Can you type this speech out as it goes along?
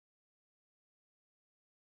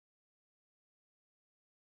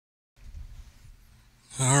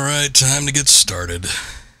Alright, time to get started.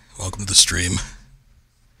 Welcome to the stream.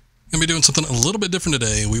 Gonna be doing something a little bit different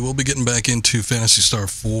today. We will be getting back into Phantasy Star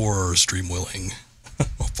 4 stream willing.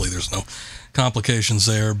 Hopefully there's no complications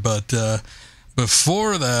there, but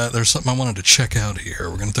before that, there's something I wanted to check out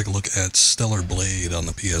here. We're gonna take a look at Stellar Blade on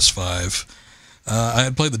the PS5. I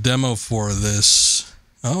had played the demo for this,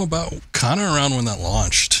 about kind of around when that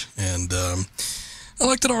launched, and I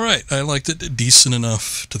liked it alright. I liked it decent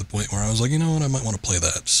enough to the point where I was like, you know what, I might want to play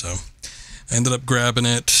that. So I ended up grabbing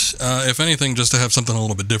it, if anything, just to have something a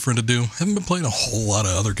little bit different to do. I haven't been playing a whole lot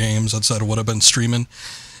of other games outside of what I've been streaming,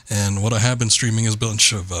 and what I have been streaming is a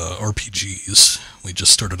bunch of RPGs. We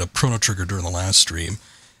just started up Chrono Trigger during the last stream,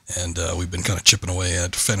 and we've been kind of chipping away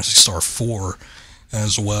at Phantasy Star 4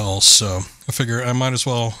 as well, so I figure I might as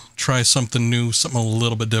well try something new, something a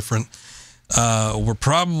little bit different. We're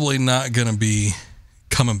probably not going to be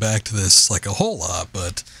coming back to this like a whole lot,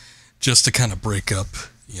 but just to kind of break up,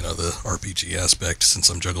 you know, the RPG aspect, since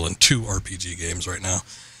I'm juggling two RPG games right now,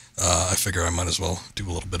 I figure I might as well do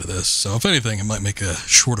a little bit of this. So if anything, it might make a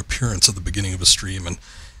short appearance at the beginning of a stream, and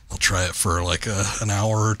I'll try it for like an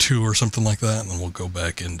hour or two or something like that, and then we'll go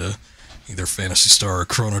back into either Phantasy Star or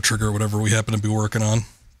Chrono Trigger or whatever we happen to be working on.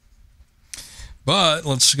 But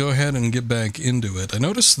let's go ahead and get back into it. I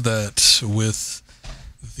noticed that with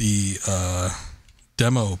the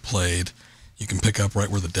demo played, you can pick up right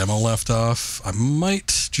where the demo left off. I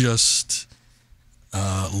might just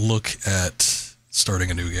look at starting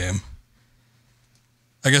a new game.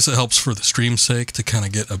 I guess it helps for the stream's sake to kind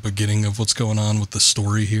of get a beginning of what's going on with the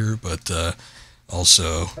story here, but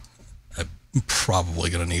also I'm probably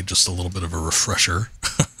going to need just a little bit of a refresher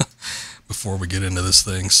before we get into this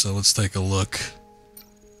thing. So let's take a look.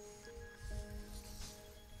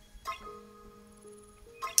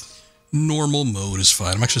 Normal mode is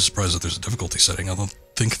fine. I'm actually surprised that there's a difficulty setting. I don't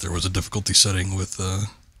think there was a difficulty setting with the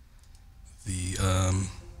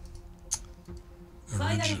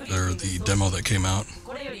demo that came out.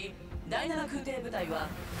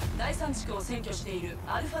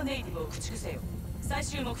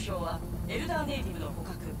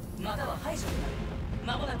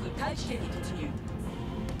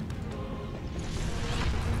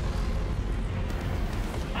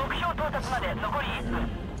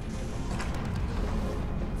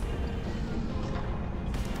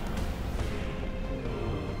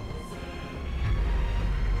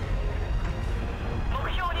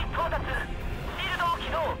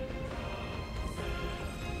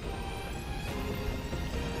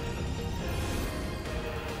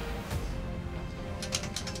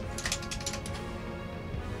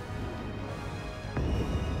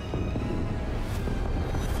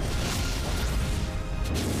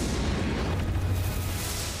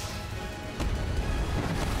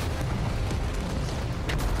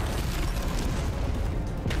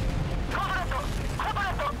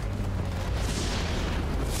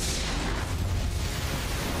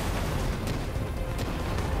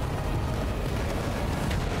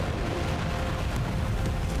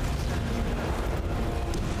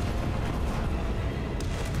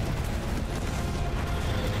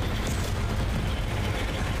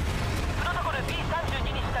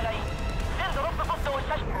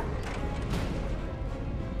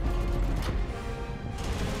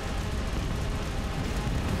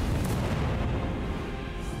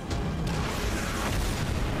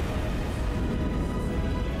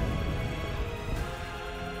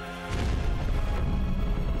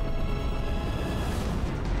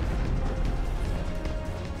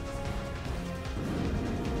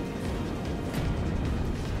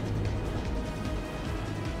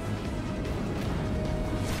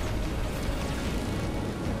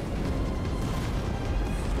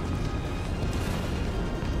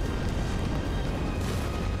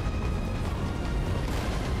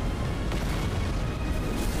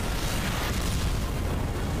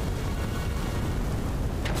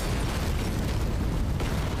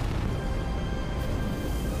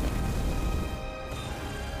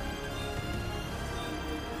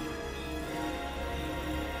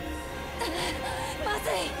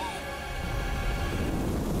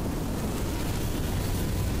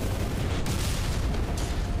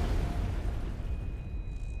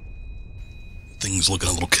 Things looking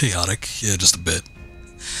a little chaotic. Yeah, just a bit.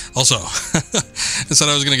 Also, I said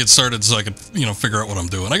I was going to get started so I could, you know, figure out what I'm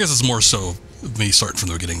doing. I guess it's more so me starting from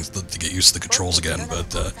the beginning to get used to the controls again,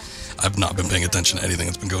 but I've not been paying attention to anything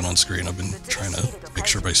that's been going on screen. I've been trying to make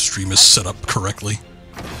sure my stream is set up correctly.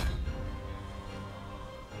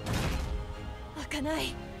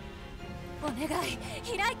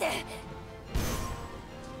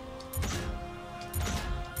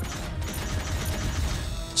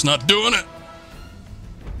 It's not doing it.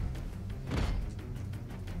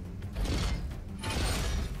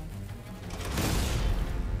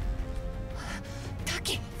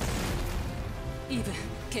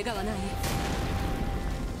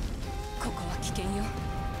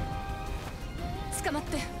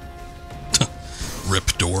 Rip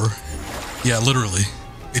door. Yeah, literally.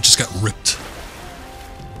 It just got ripped.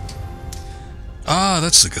 Ah,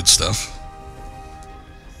 that's the good stuff.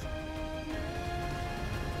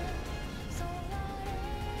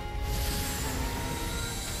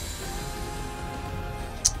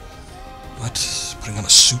 What? Putting on a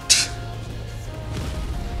suit?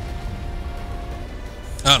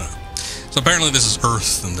 I don't know. So apparently this is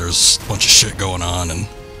Earth, and there's a bunch of shit going on, and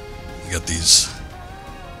you got these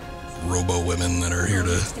robo-women that are here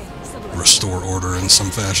to restore order in some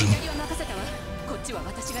fashion.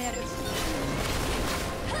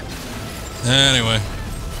 Anyway,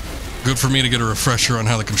 good for me to get a refresher on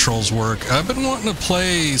how the controls work. I've been wanting to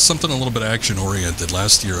play something a little bit action-oriented.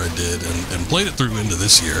 Last year I did, and played it through into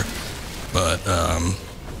this year. But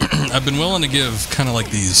I've been willing to give kind of like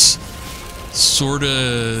these sort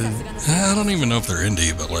of, I don't even know if they're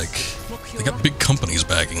indie, but like they got big companies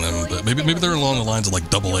backing them. But maybe they're along the lines of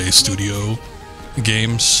like AA studio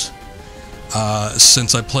games.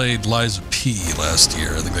 Since I played Liza P last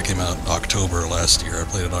year, I think that came out in October last year. I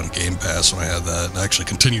played it on Game Pass when I had that. I actually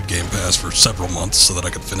continued Game Pass for several months so that I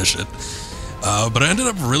could finish it. But I ended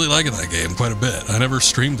up really liking that game quite a bit. I never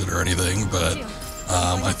streamed it or anything, but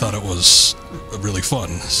I thought it was really fun.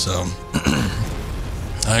 So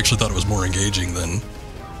I actually thought it was more engaging than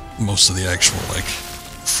most of the actual like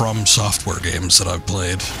From Software games that I've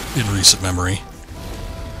played in recent memory.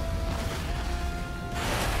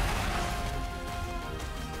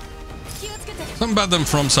 Something about them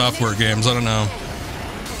From Software games, I don't know.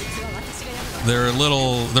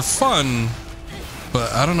 They're fun,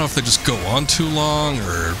 but I don't know if they just go on too long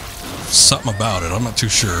or something about it. I'm not too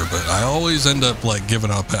sure, but I always end up like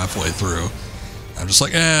giving up halfway through. I'm just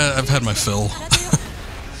like, I've had my fill.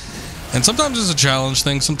 And sometimes it's a challenge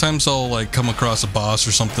thing. Sometimes I'll like come across a boss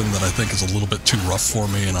or something that I think is a little bit too rough for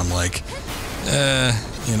me, and I'm like,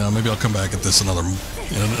 you know, maybe I'll come back at this another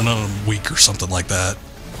week or something like that.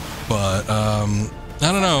 But I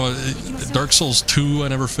don't know. Dark Souls 2 I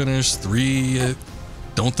never finished. 3 I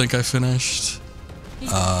don't think I finished.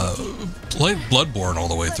 Played Bloodborne all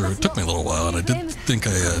the way through. It took me a little while, and I did think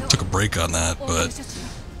I took a break on that, but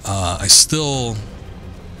I still,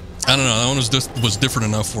 I don't know, that one was different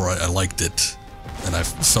enough where I liked it, and I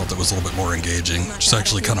felt it was a little bit more engaging. It's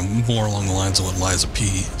actually kind of more along the lines of what Liza P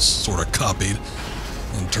sort of copied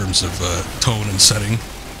in terms of tone and setting.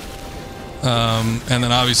 And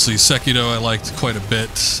then obviously Sekiro I liked quite a bit.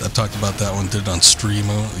 I've talked about that one, did it on stream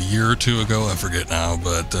a year or two ago, I forget now,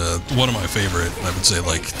 but one of my favorite, I would say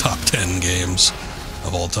like top 10 games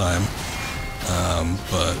of all time.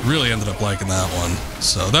 But really ended up liking that one.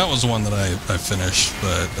 So that was one that I finished.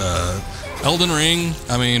 But Elden Ring,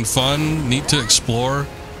 I mean, fun, neat to explore.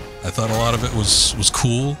 I thought a lot of it was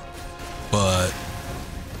cool, but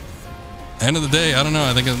end of the day, I don't know,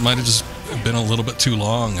 I think it might have just been a little bit too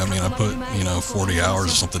long. I mean, I put, 40 hours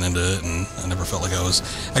or something into it, and I never felt like I was,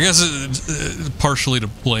 I guess partially to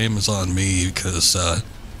blame is on me, because I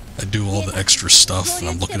do all the extra stuff, and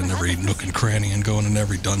I'm looking in every nook and cranny and going in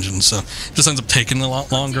every dungeon, so it just ends up taking a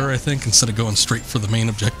lot longer, I think, instead of going straight for the main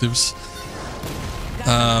objectives.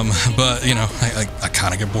 But, I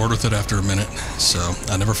kind of get bored with it after a minute, so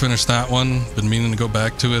I never finished that one. Been meaning to go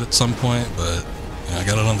back to it at some point, but I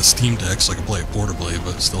got it on the Steam Deck so I can play it portably,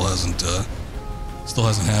 but it still hasn't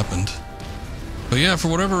happened. But yeah, for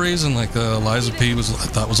whatever reason, like Liza P I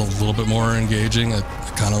thought was a little bit more engaging. I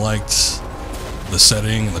kind of liked the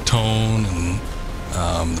setting and the tone, and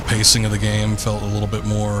the pacing of the game felt a little bit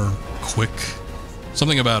more quick.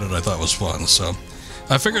 Something about it I thought was fun, so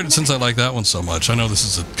I figured since I like that one so much, I know this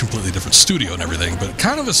is a completely different studio and everything, but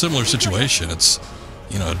kind of a similar situation. It's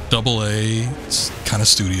a AA kind of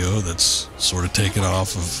studio that's sort of taken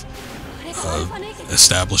off of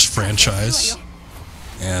established franchise.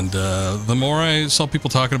 And the more I saw people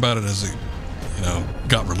talking about it as it,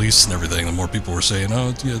 got released and everything, the more people were saying, "Oh,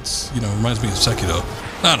 it's reminds me of Sekiro."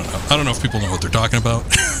 I don't know. I don't know if people know what they're talking about.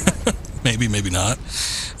 Maybe not.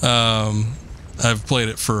 I've played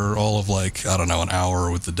it for all of an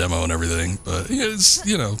hour with the demo and everything, but it's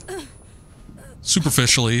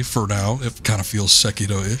superficially, for now, it kind of feels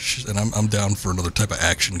Sekiro-ish, and I'm down for another type of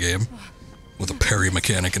action game with a parry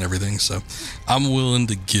mechanic and everything, so I'm willing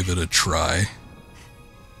to give it a try.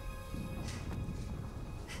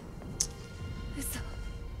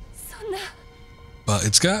 But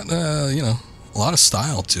it's got, a lot of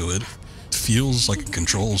style to it. It feels like it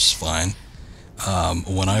controls fine.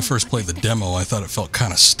 When I first played the demo, I thought it felt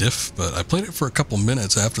kind of stiff, but I played it for a couple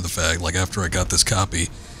minutes after the fact, like after I got this copy,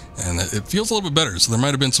 And it feels a little bit better, so there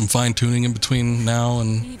might have been some fine-tuning in between now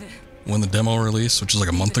and when the demo released, which is like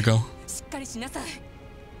a month ago.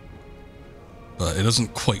 But it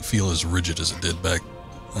doesn't quite feel as rigid as it did back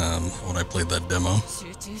when I played that demo.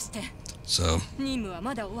 So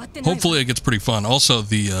hopefully it gets pretty fun. Also,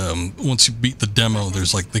 the once you beat the demo,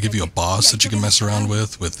 there's like, they give you a boss that you can mess around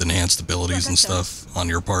with enhanced abilities and stuff on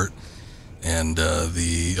your part. And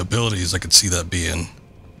the abilities, I could see that being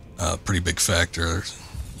a pretty big factor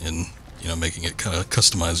in, you know, making it kind of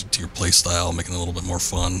customized to your playstyle, making it a little bit more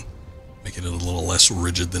fun, making it a little less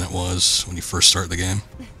rigid than it was when you first start the game.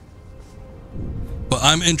 But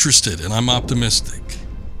I'm interested and I'm optimistic,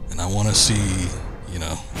 and I want to see, you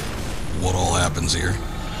know, what all happens here.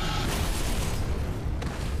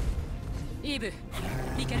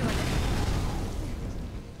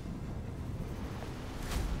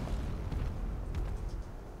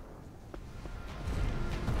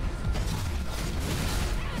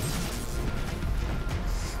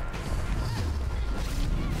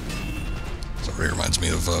 It reminds me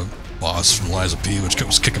of a boss from Liza P, which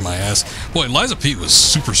was kicking my ass. Boy, Liza P was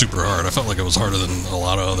super, super hard. I felt like it was harder than a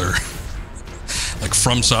lot of other like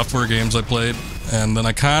From Software games I played. And then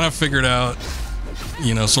I kind of figured out,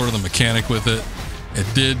 you know, sort of the mechanic with it. It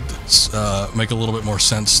did make a little bit more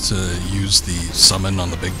sense to use the summon on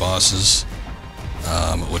the big bosses,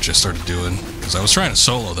 which I started doing because I was trying to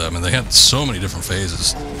solo them, and they had so many different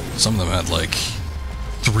phases. Some of them had like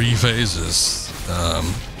 3 phases.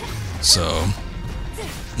 So,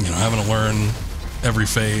 you know, having to learn every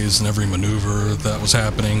phase and every maneuver that was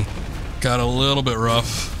happening got a little bit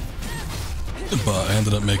rough, but I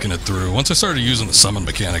ended up making it through. Once I started using the summon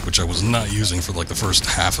mechanic, which I was not using for like the first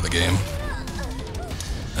half of the game,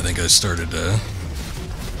 I think I started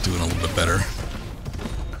doing a little bit better.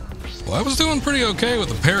 Well, I was doing pretty okay with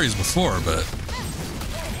the parries before, but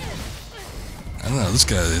I don't know, this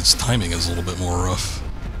guy, his timing is a little bit more rough.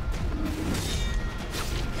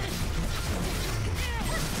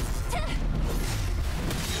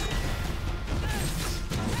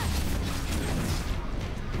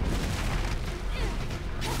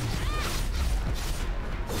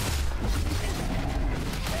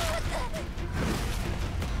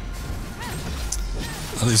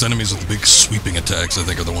 These enemies with the big sweeping attacks, I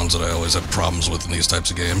think, are the ones that I always have problems with in these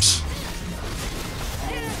types of games.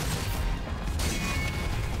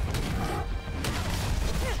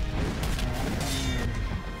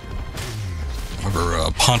 Remember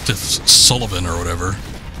Pontiff Sullivan or whatever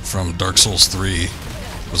from Dark Souls 3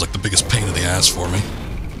 was like the biggest pain in the ass for me.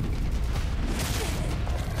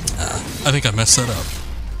 I think I messed that up.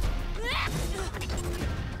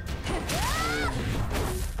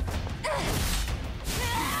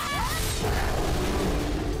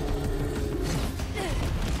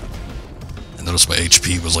 Notice my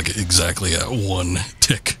HP was like exactly at 1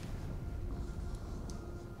 tick.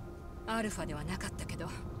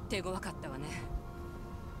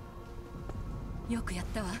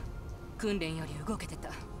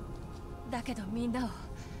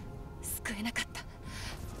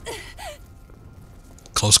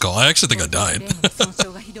 Close call. I actually think I died.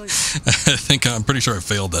 I'm pretty sure I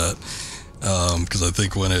failed that. Because I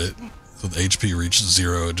think when the HP reached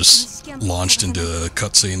 0, it just launched into a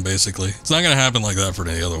cutscene, basically. It's not going to happen like that for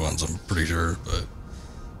any other ones, I'm pretty sure, but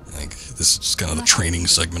I think this is just kind of the training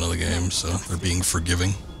segment of the game, so they're being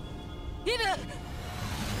forgiving.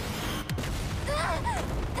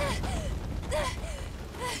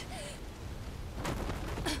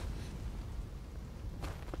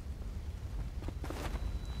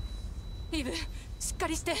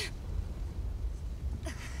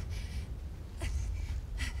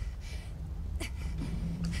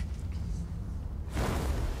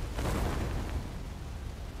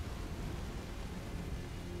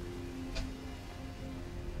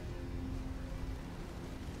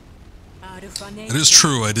 It is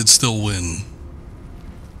true, I did still win.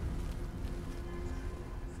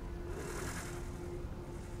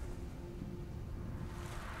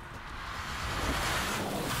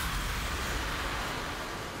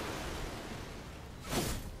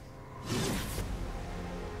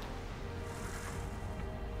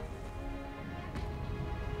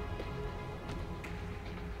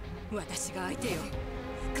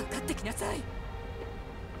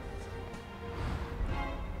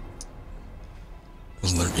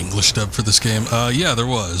 Wasn't there English dub for this game? Yeah, there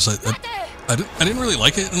was. I didn't really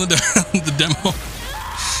like it in the demo.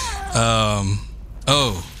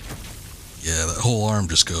 Oh. Yeah, that whole arm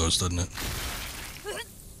just goes, doesn't it?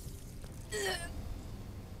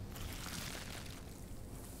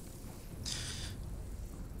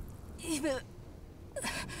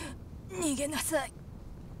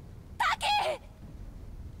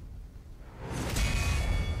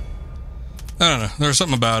 I don't know. There's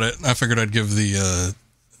something about it. I figured I'd give the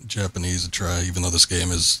Japanese a try, even though this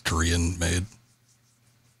game is Korean made.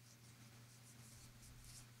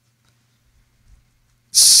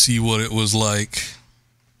 See what it was like.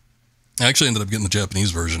 I actually ended up getting the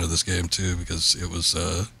Japanese version of this game too because it was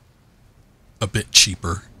a bit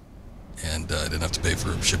cheaper and I didn't have to pay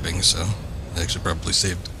for shipping, so I actually probably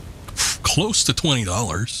saved close to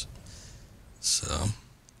 $20. So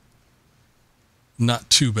not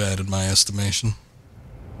too bad in my estimation.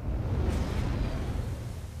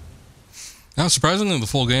 Now, surprisingly, the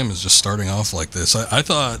full game is just starting off like this. I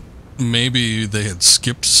thought maybe they had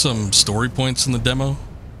skipped some story points in the demo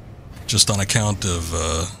just on account of,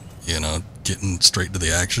 you know, getting straight to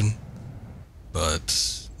the action.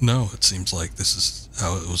 But no, it seems like this is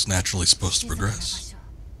how it was naturally supposed to progress.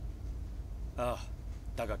 I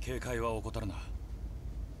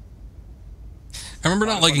remember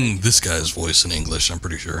not liking this guy's voice in English, I'm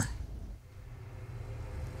pretty sure.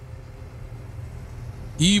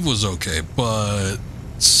 Eve was okay, but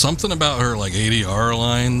something about her, like, ADR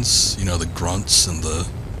lines, you know, the grunts and the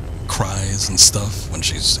cries and stuff when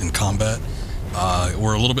she's in combat,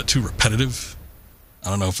 were a little bit too repetitive.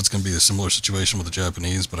 I don't know if it's going to be a similar situation with the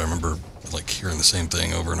Japanese, but I remember, like, hearing the same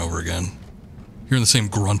thing over and over again. Hearing the same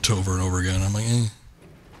grunt over and over again. I'm like, eh.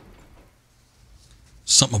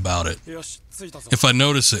 Something about it. If I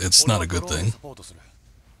notice it, it's not a good thing.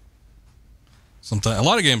 Sometimes, a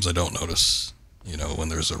lot of games I don't notice, you know, when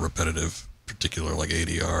there's a repetitive, particular, like,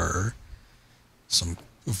 ADR or some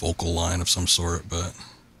vocal line of some sort, but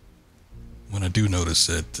when I do notice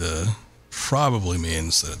it, probably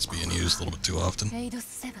means that it's being used a little bit too often.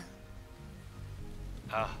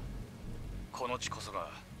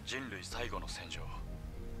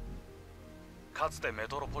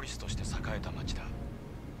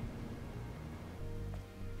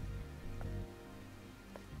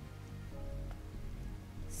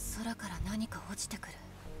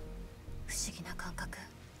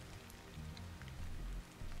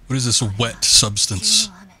 What is this wet substance?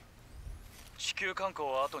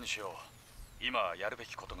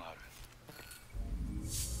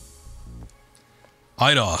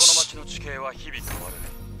 IDOS.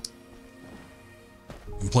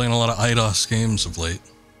 Been playing a lot of IDOS games of late.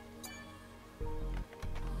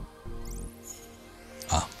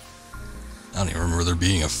 I don't even remember there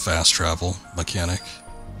being a fast travel mechanic.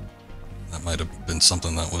 That might have been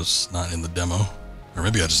something that was not in the demo. Or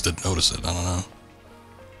maybe I just didn't notice it, I don't know.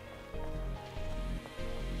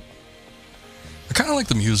 I kind of like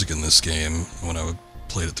the music in this game when I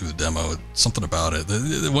played it through the demo. Something about it.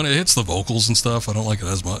 When it hits the vocals and stuff, I don't like it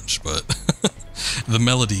as much, but the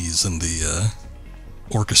melodies and the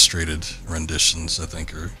orchestrated renditions, I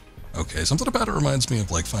think, are okay. Something about it reminds me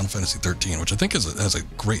of, like, Final Fantasy 13, which I think has a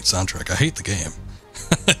great soundtrack. I hate the game.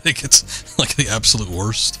 I think it's, like, the absolute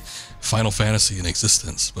worst Final Fantasy in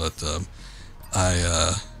existence, but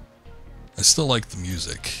I still like the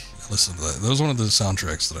music. I listen to that. That was one of the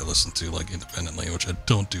soundtracks that I listened to, like, independently, which I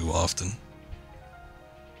don't do often.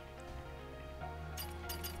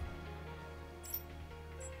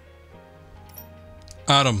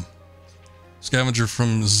 Adam, scavenger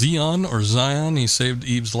from Zion or Zion, he saved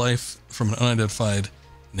Eve's life from an unidentified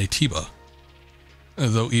Naytiba.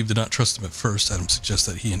 Though Eve did not trust him at first, Adam suggests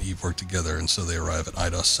that he and Eve work together, and so they arrive at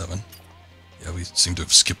IDOS 7. Yeah, we seem to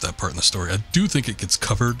have skipped that part in the story. I do think it gets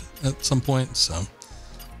covered at some point, so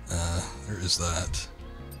there is that.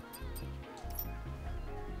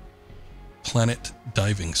 Planet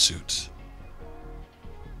diving suit.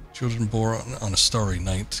 Children born on a starry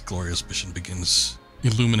night, glorious mission begins.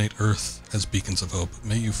 Illuminate Earth as beacons of hope.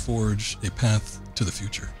 May you forge a path to the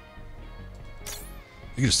future.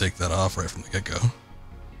 You can just take that off right from the get-go.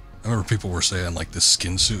 I remember people were saying, like, this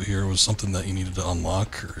skin suit here was something that you needed to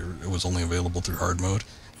unlock, or it was only available through hard mode.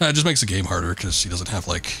 It just makes the game harder because she doesn't have,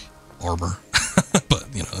 like, armor. But,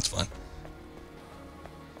 you know, that's fine.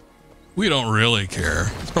 We don't really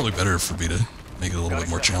care. It's probably better for me to make it a little bit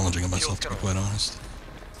more challenging on myself, to be quite honest.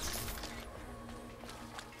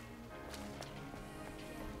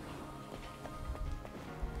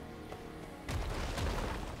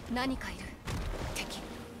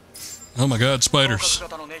 Oh my god, spiders.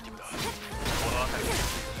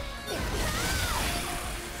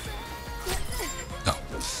 Oh,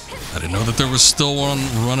 I didn't know that there was still one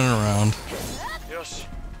running around.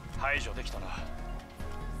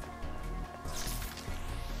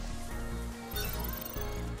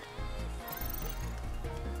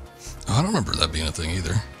 Oh, I don't remember that being a thing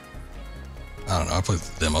either. I don't know, I played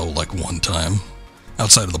the demo like one time.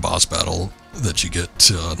 Outside of the boss battle that you get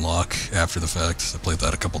to unlock after the fact. I played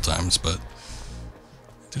that a couple times, but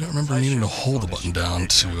Did I remember needing to hold the button down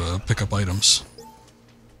to pick up items?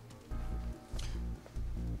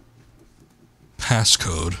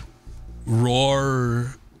 Passcode.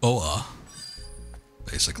 Roar Oa.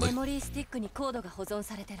 Basically.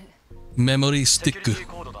 Memory stick.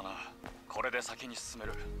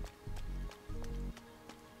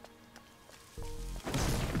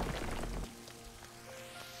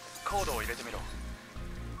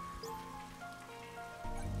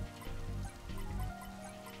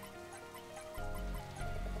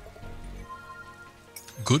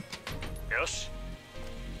 Good.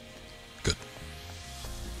 Good.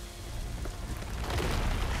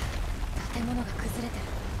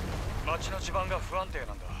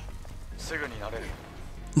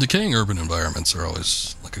 Decaying urban environments are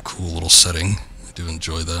always like a cool little setting. I do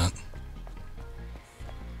enjoy that.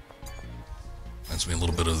 Reminds me a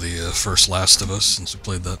little bit of the first Last of Us, since we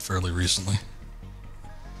played that fairly recently.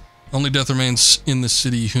 Only death remains in the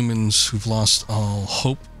city. Humans who've lost all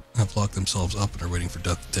hope have locked themselves up and are waiting for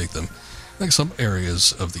death to take them. I think some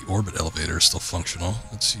areas of the orbit elevator are still functional.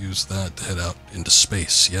 Let's use that to head out into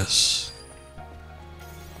space, yes.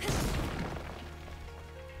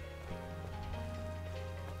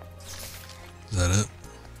 Is that it?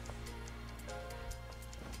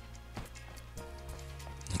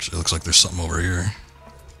 Actually, it looks like there's something over here.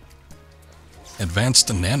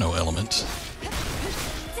 Advanced nano element.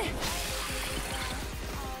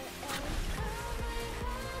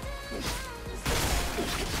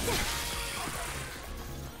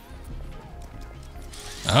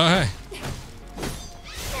 Oh, hey.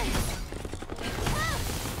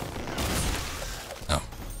 Oh.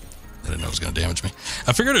 I didn't know it was going to damage me.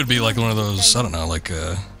 I figured it'd be like one of those, I don't know, like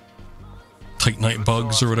Titanite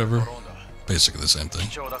bugs or whatever. Basically the same thing.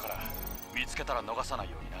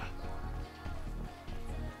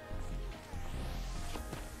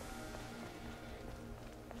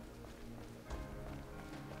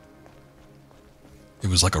 It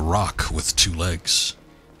was like a rock with two legs.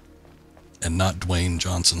 And not Dwayne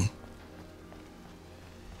Johnson.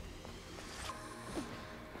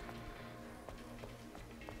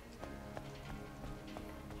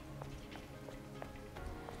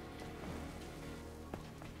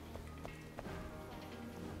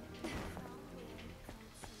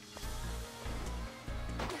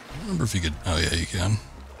 I don't remember if you could... Oh yeah, you can.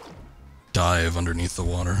 Dive underneath the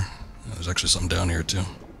water. There's actually something down here too. I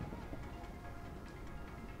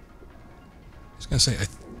was gonna say,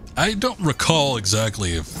 I don't recall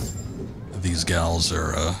exactly if these gals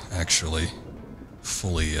are actually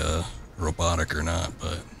fully robotic or not,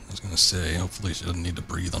 but I was going to say, hopefully she doesn't need to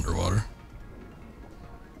breathe underwater.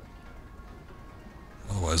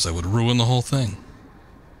 Otherwise that would ruin the whole thing.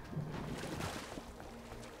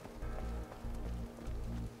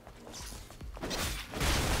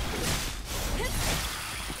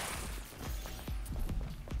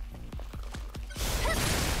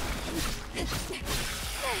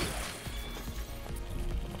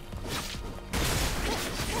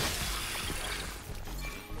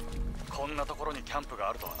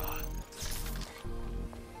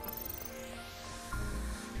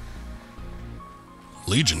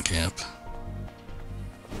 Legion camp.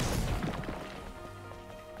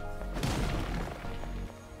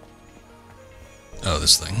 Oh,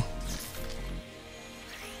 this thing.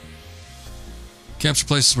 Camps are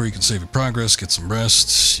places where you can save your progress, get some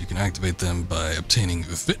rest. You can activate them by obtaining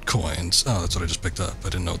Bitcoins. Oh, that's what I just picked up. I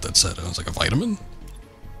didn't know what that said. I was like, a vitamin?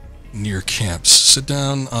 Near camps. Sit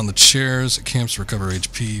down on the chairs at camps to recover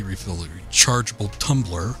HP, refill the rechargeable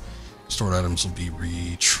tumbler. Stored items will be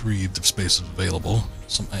retrieved if space is available.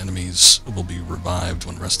 Some enemies will be revived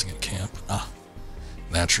when resting at camp. Ah,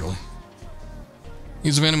 naturally.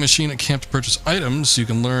 Use a vending machine at camp to purchase items. You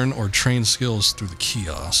can learn or train skills through the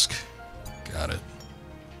kiosk. Got it.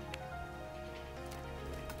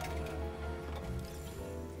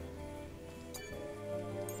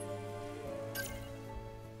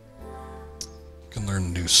 You can learn a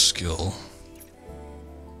new skill.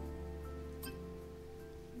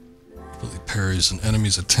 Completely parries an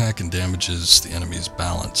enemy's attack and damages the enemy's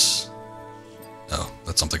balance. Oh,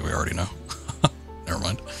 that's something we already know. Never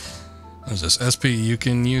mind. What is this? SP. You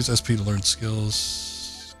can use SP to learn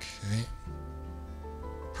skills. Okay.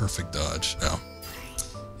 Perfect dodge. Oh.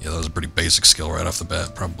 Yeah, that was a pretty basic skill right off the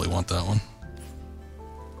bat. Probably want that one.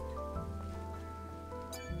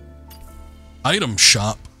 Item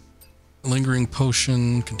shop. Lingering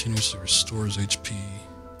potion continuously restores HP.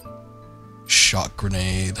 Shock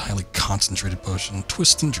grenade, highly concentrated potion,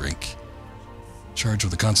 twist and drink. Charged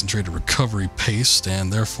with a concentrated recovery paste,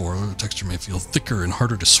 and therefore the texture may feel thicker and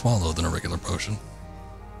harder to swallow than a regular potion.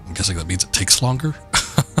 I'm guessing that means it takes longer.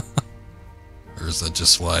 Or is that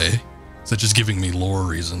just why? Is that just giving me lore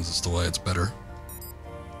reasons as to why it's better?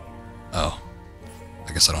 Oh.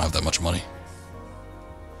 I guess I don't have that much money.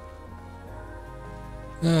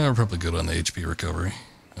 We're probably good on the HP recovery.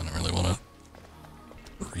 I don't really want to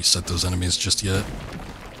reset those enemies just yet.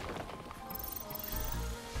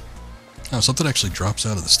 Oh, something actually drops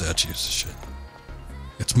out of the statues. Shit.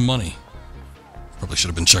 It's money. Probably should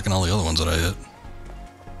have been checking all the other ones that I hit.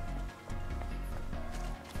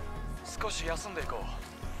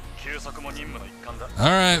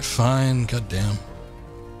 Alright, fine. Goddamn.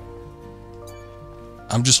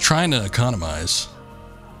 I'm just trying to economize.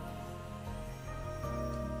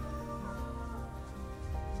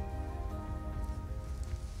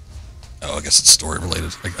 Oh, I guess it's story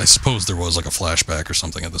related. I suppose there was like a flashback or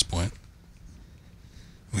something at this point.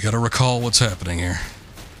 We gotta recall what's happening here.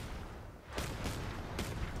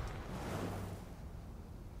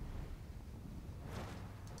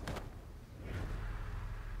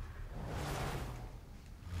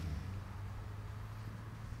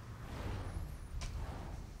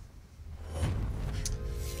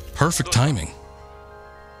 Perfect timing.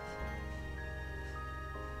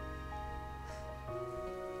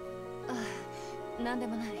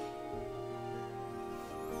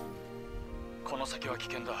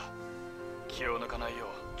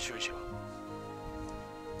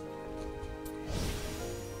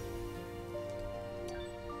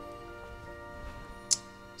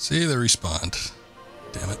 See, they respawned.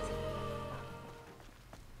 Damn it.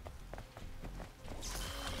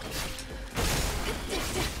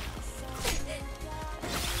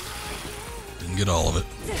 Didn't get all of it.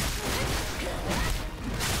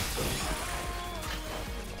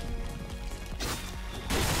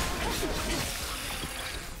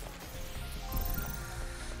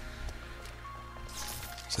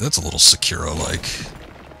 See, that's a little Sekiro-like.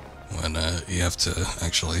 When you have to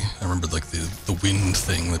actually, I remember like the wind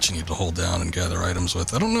thing that you need to hold down and gather items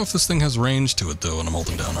with. I don't know if this thing has range to it though when I'm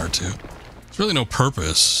holding down R2. There's really no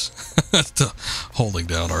purpose to holding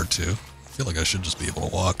down R2. I feel like I should just be able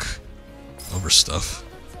to walk over stuff.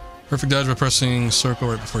 Perfect dodge by pressing circle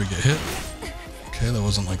right before you get hit. Okay, that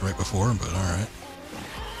wasn't like right before, but alright.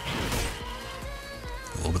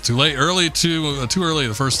 A little bit too late. Too early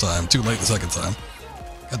the first time, too late the second time.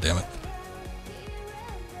 God damn it.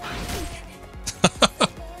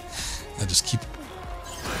 I just keep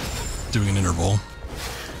doing an interval.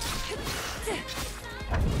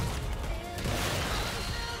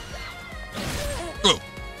 Oh.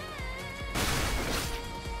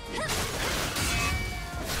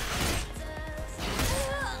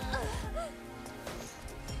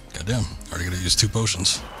 Goddamn, already gotta use 2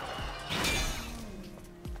 potions.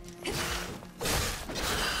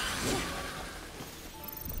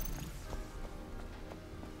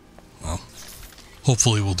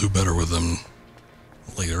 Hopefully we'll do better with them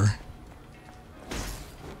later.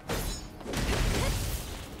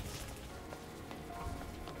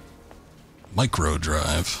 Micro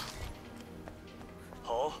drive.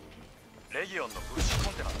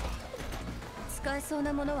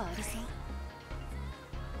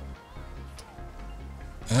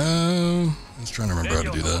 I was trying to remember how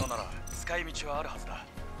to do that.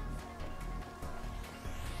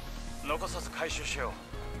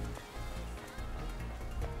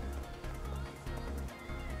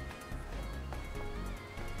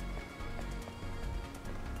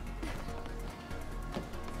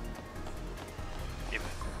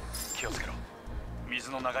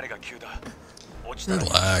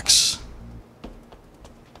 Relax.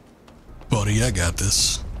 Buddy, I got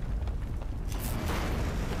this.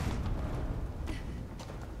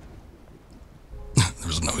 There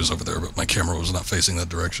was a noise over there, but my camera was not facing that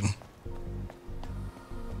direction.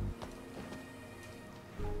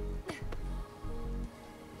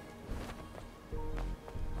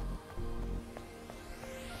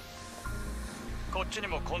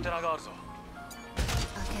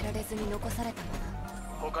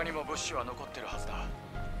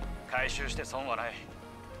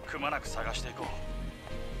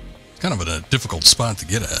 Kind of a difficult spot to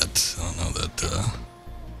get at. I don't know that a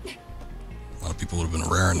lot of people would have been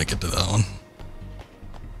raring to get to that one.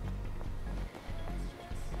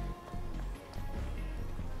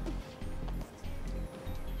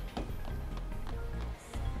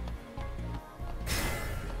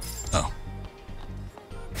 Oh.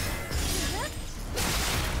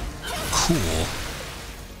 Cool.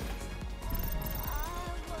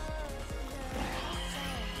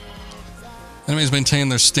 Enemies maintain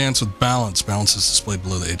their stance with balance. Balance is displayed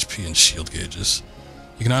below the HP and shield gauges.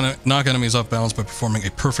 You can knock enemies off balance by performing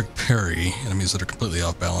a perfect parry. Enemies that are completely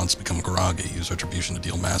off balance become groggy. Use retribution to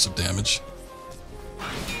deal massive damage.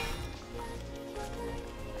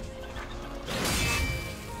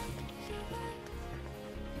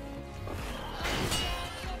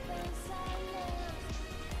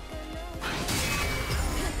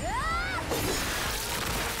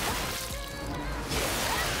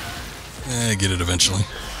 get it eventually.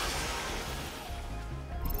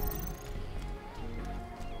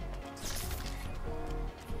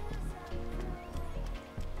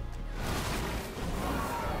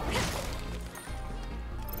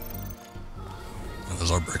 And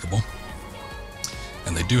those are breakable.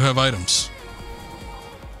 And they do have items.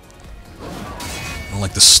 I don't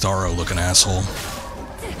like the Starro looking asshole.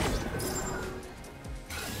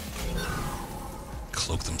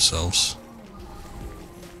 Cloak themselves.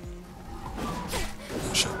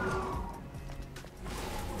 Oh, shit.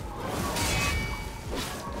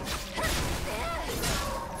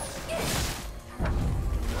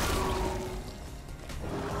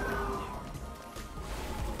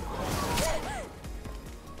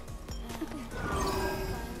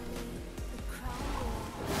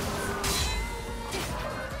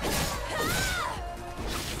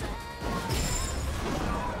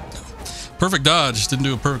 Perfect dodge. Didn't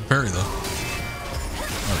do a perfect parry, though.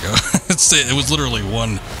 There we go. It was literally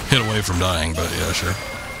one hit away from dying, but yeah, sure.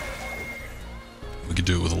 We could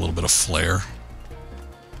do it with a little bit of flair.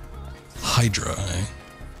 Hydra, eh?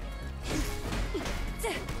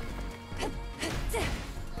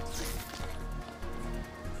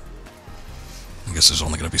 I guess there's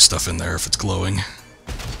only going to be stuff in there if it's glowing.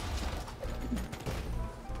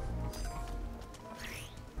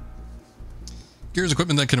 Gear is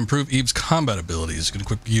equipment that can improve Eve's combat abilities. You can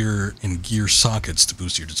equip gear in gear sockets to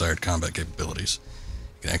boost your desired combat capabilities.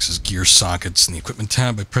 You can access gear sockets in the equipment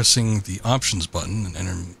tab by pressing the options button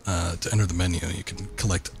and to enter the menu. You can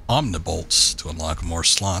collect omnibolts to unlock more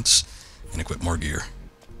slots and equip more gear.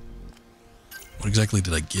 What exactly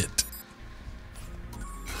did I get?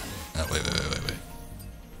 Oh, wait.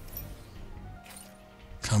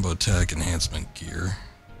 Combo attack enhancement gear.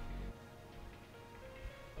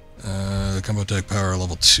 Combo attack power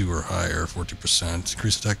level 2 or higher, 40%.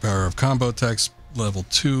 Increase attack power of combo attacks level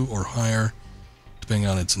 2 or higher, depending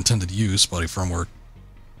on its intended use. Body firmware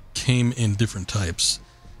came in different types.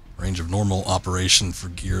 Range of normal operation for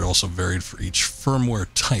gear also varied for each firmware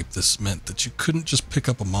type. This meant that you couldn't just pick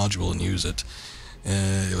up a module and use it.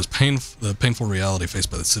 It was the painful reality faced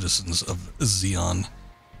by the citizens of Xeon,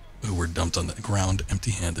 who were dumped on the ground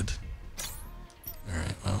empty-handed.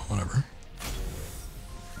 Alright, well, whatever.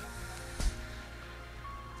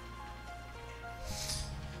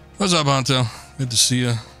 What's up, Honto? Good to see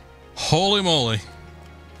you. Holy moly.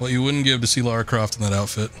 What you wouldn't give to see Lara Croft in that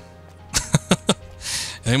outfit.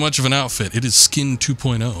 Ain't much of an outfit. It is Skin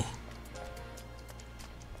 2.0.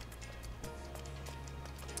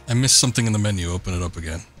 I missed something in the menu. Open it up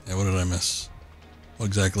again. Yeah, what did I miss? What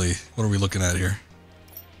exactly? What are we looking at here?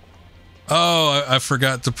 Oh, I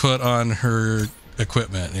forgot to put on her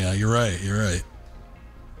equipment. Yeah, you're right. You're right.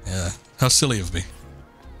 Yeah. How silly of me.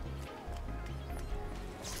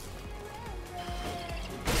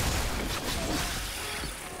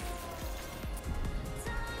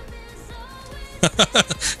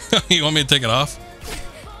 You want me to take it off?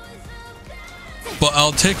 But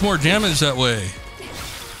I'll take more damage that way.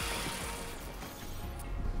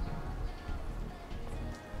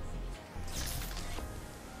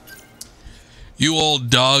 You old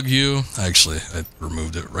dog, you. Actually, I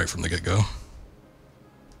removed it right from the get-go.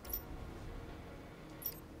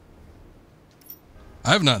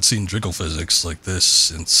 I have not seen jiggle physics like this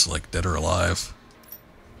since, like, Dead or Alive.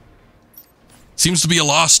 Seems to be a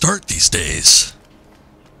lost art these days.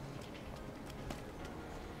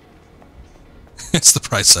 It's the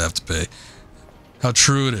price I have to pay. How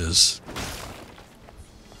true it is.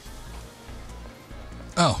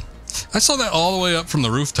 Oh, I saw that all the way up from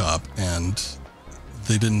the rooftop, and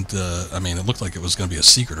they didn't, I mean, it looked like it was going to be a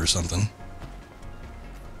secret or something.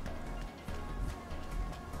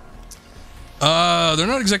 They're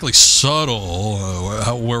not exactly subtle.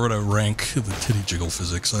 Where would I rank the titty jiggle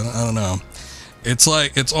physics? I don't know. It's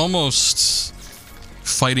like, it's almost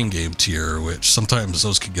fighting game tier, which sometimes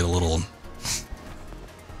those could get a little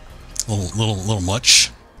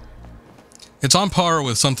much. It's on par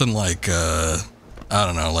with something like, I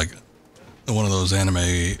don't know, like one of those anime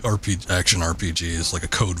action RPGs, like a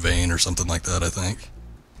Code Vein or something like that, I think.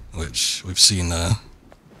 Which we've seen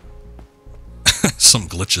some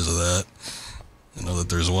glitches of that. I know that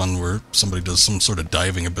there's one where somebody does some sort of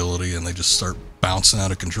diving ability and they just start bouncing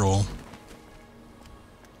out of control.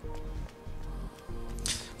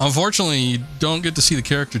 Unfortunately, you don't get to see the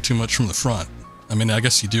character too much from the front. I mean, I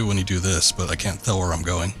guess you do when you do this, but I can't tell where I'm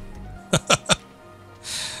going.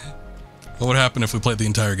 What would happen if we played the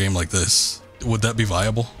entire game like this? Would that be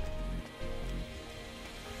viable?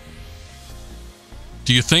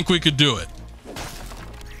 Do you think we could do it?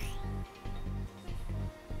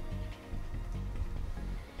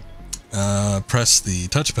 Press the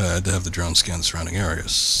touchpad to have the drone scan surrounding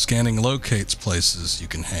areas. Scanning locates places you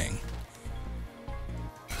can hang.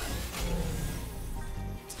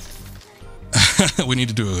 We need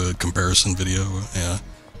to do a comparison video, yeah,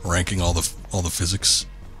 ranking all the physics.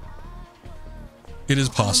 It is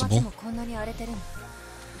possible.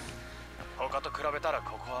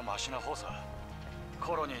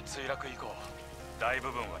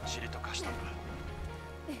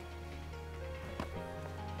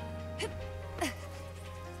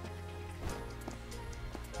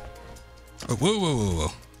 Oh, whoa, whoa, whoa,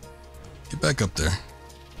 whoa. Get back up there.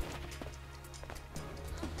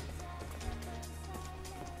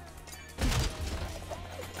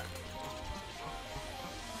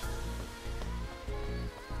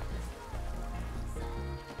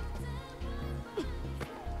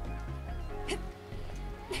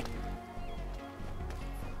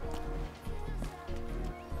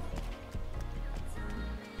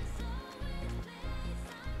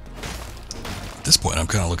 At this point, I'm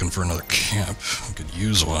kind of looking for another camp. I could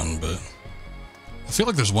use one, but I feel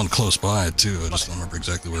like there's one close by, too. I just don't remember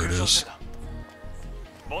exactly where it is.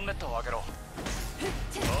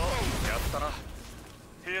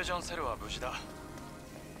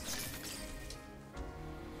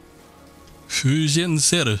 Fusion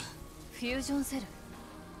cell. That's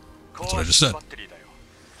what I just said.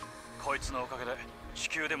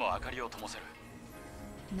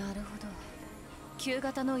 旧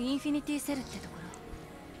型のインフィニティセルってところ。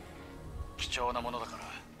貴重なものだか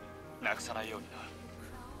らなくさないようにな。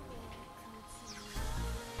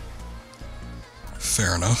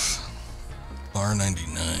Fair enough. Bar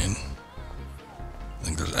 99. I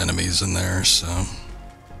think there's enemies in there, so.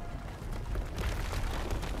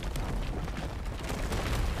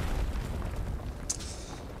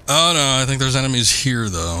 Oh no, I think there's enemies here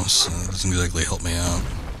though, so that doesn't exactly help me out.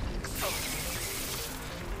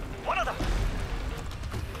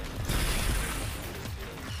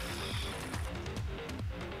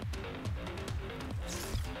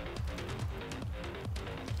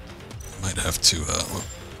 Might have to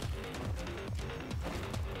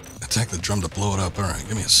attack the drum to blow it up. Alright,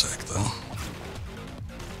 give me a sec though.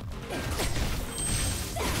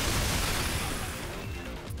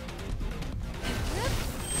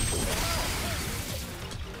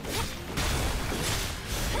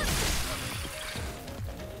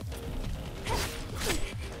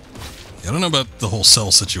 Yeah, I don't know about the whole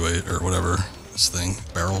cell situation or whatever, this thing,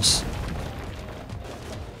 barrels.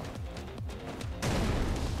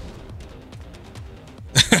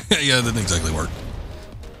 Yeah, it didn't exactly work.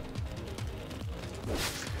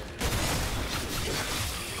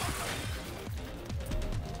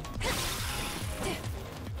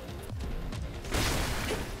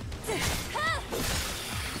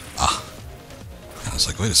 Ah. I was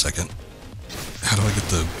like, wait a second. How do I get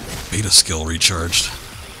the beta skill recharged?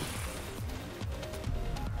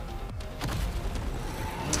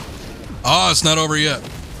 Oh, it's not over yet.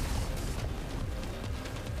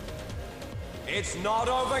 It's not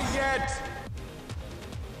over yet!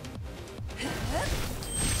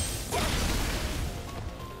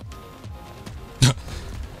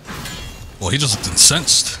 Well, he just looked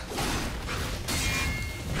incensed.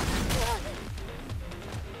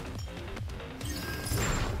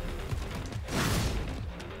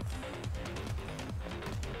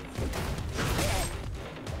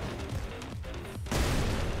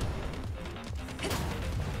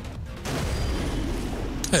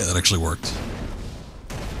 Hey, that actually worked.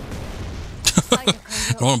 I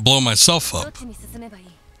don't want to blow myself up.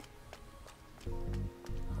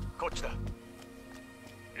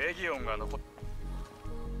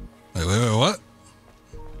 Wait, what?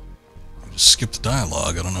 I just skipped the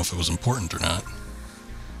dialogue. I don't know if it was important or not.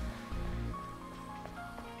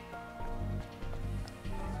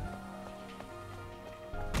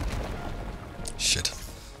 Shit.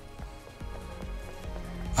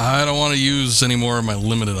 I don't want to use any more of my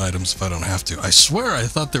limited items if I don't have to. I swear I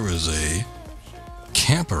thought there was a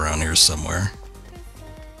camp around here somewhere.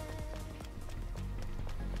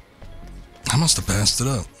 I must have passed it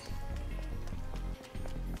up.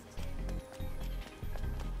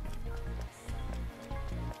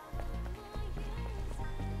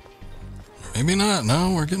 Maybe not.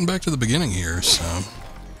 No, we're getting back to the beginning here, so.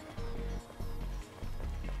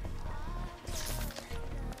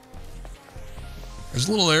 There's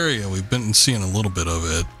a little area, we've been seeing a little bit of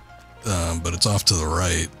it, but it's off to the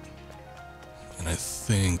right. And I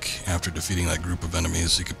think after defeating that group of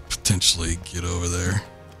enemies, you could potentially get over there.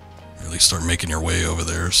 Or at least start making your way over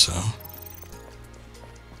there, so.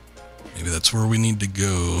 Maybe that's where we need to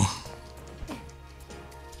go.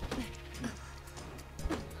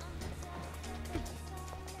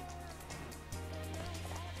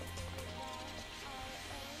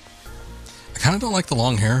 kind of don't like the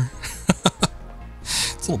long hair.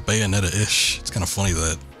 It's a little Bayonetta-ish. It's kind of funny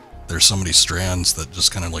that there's so many strands that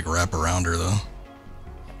just kind of like wrap around her, though.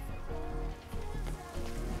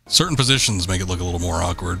 Certain positions make it look a little more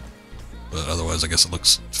awkward, but otherwise I guess it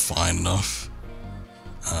looks fine enough.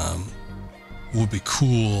 Would be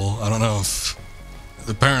cool. I don't know if...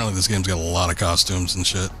 Apparently this game's got a lot of costumes and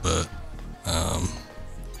shit, but I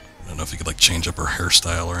don't know if you could like change up her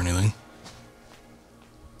hairstyle or anything.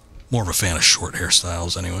 More of a fan of short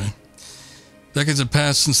hairstyles anyway. Decades have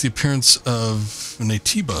passed since the appearance of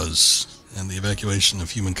Naytibas and the evacuation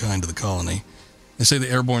of humankind to the colony. They say the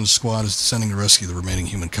airborne squad is descending to rescue the remaining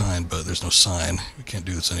humankind, but there's no sign. We can't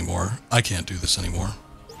do this anymore. I can't do this anymore.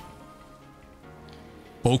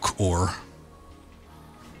 Boke Ore.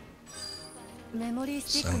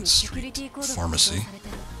 Silent Street Pharmacy.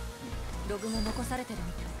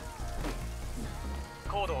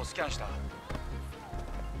 コードをスキャンした。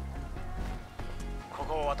こ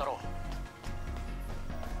こを渡ろ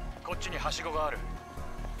う。こっちにはしごがある。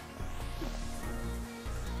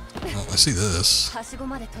Oh, I see this. はしご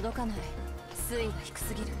まで届かない。水位が低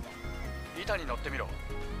すぎる。板に乗ってみろ。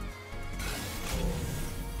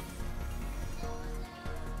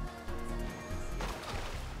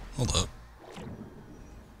Hold up.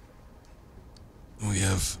 We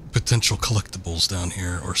have potential collectibles down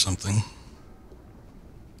here or something.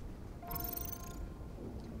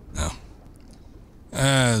 No.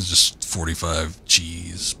 It's just 45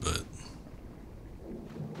 G's, but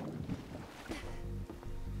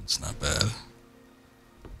it's not bad.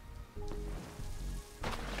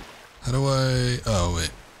 How do I... Oh,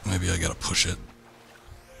 wait. Maybe I gotta push it.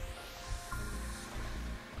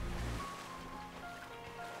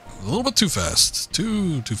 A little bit too fast.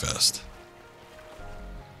 Too fast.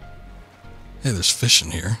 Hey, there's fish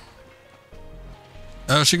in here.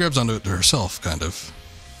 Oh, she grabs onto it to herself, kind of.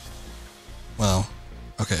 Well,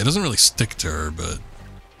 okay, it doesn't really stick to her, but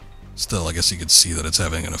still, I guess you could see that it's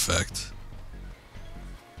having an effect.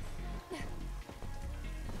 It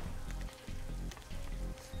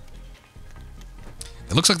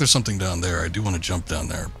looks like there's something down there. I do want to jump down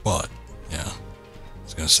there, but, yeah. I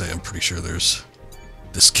was going to say, I'm pretty sure there's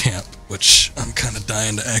this camp, which I'm kind of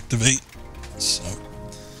dying to activate. So,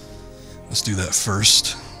 let's do that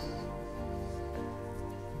first.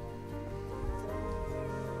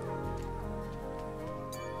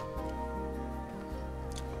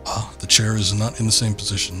 Ah, the chair is not in the same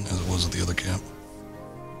position as it was at the other camp.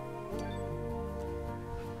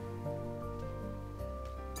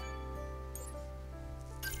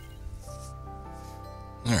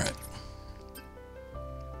 Alright.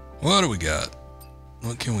 What do we got?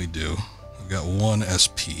 What can we do? We've got 1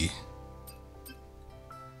 SP.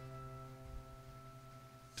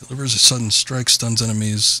 Delivers a sudden strike, stuns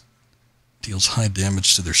enemies, deals high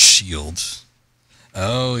damage to their shield.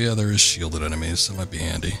 Oh yeah, there is shielded enemies. That might be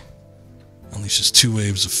handy. Unleashes 2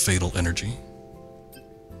 waves of fatal energy.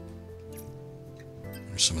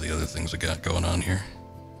 There's some of the other things we got going on here.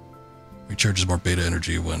 Recharges more beta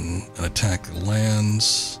energy when an attack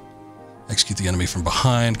lands. Execute the enemy from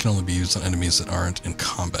behind. Can only be used on enemies that aren't in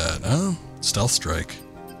combat. Oh, stealth strike.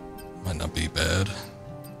 Might not be bad.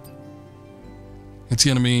 Hits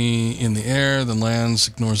the enemy in the air, then lands.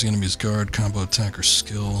 Ignores the enemy's guard, combo attack, or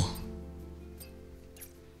skill.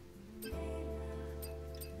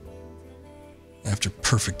 After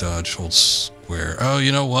perfect dodge, hold square. Oh,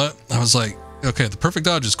 you know what? I was like, okay, the perfect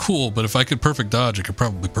dodge is cool, but if I could perfect dodge, I could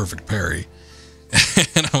probably perfect parry.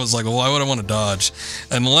 And I was like, well, why would I want to dodge?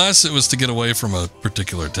 Unless it was to get away from a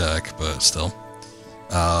particular attack, but still.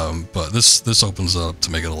 But this opens up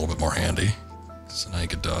to make it a little bit more handy. So now you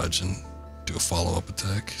can dodge and do a follow-up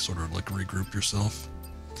attack, sort of like regroup yourself.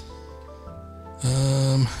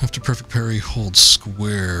 After perfect parry, hold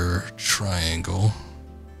square triangle.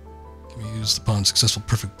 Can be used upon successful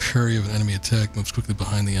perfect parry of an enemy attack. Moves quickly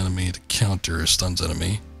behind the enemy to counter a stuns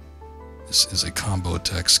enemy. This is a combo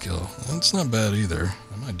attack skill. That's not bad either.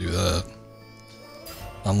 I might do that.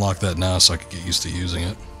 Unlock that now so I can get used to using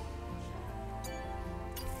it.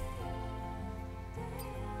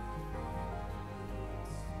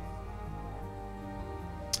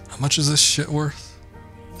 How much is this shit worth?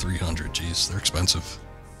 300, geez, they're expensive.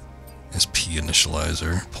 SP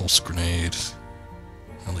initializer, pulse grenade,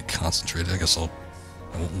 highly concentrated. I guess I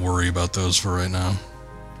won't worry about those for right now.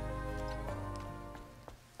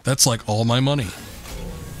 That's like all my money.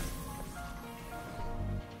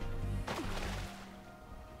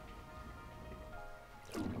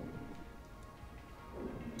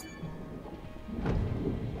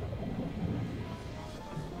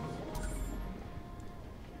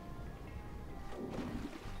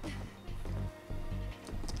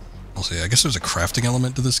 I'll see. I guess there's a crafting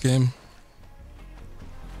element to this game.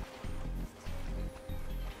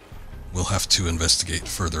 We'll have to investigate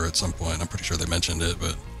further at some point. I'm pretty sure they mentioned it,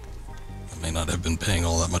 but I may not have been paying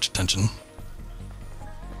all that much attention.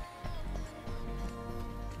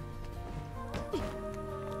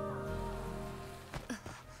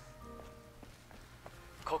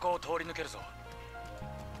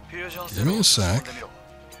 Give me a sec.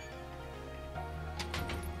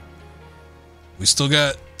 We still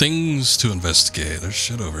got things to investigate. There's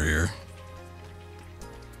shit over here.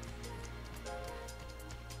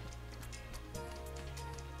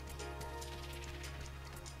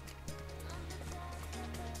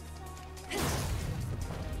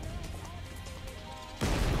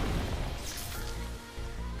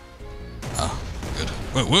 Good.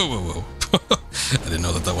 Whoa, whoa, whoa, whoa. I didn't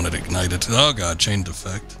know that that one had ignited. Oh god, chain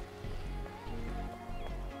defect.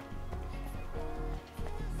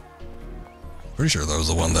 Pretty sure that was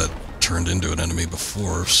the one that turned into an enemy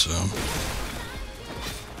before, so...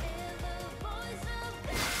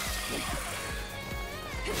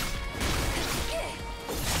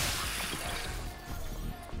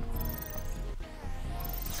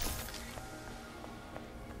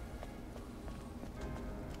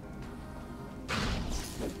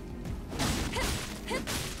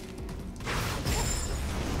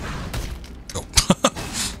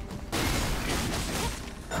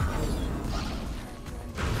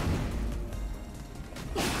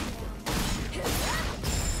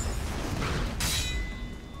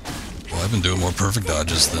 I've been doing more perfect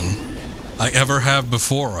dodges than I ever have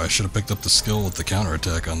before. I should have picked up the skill with the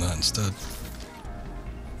counterattack on that instead.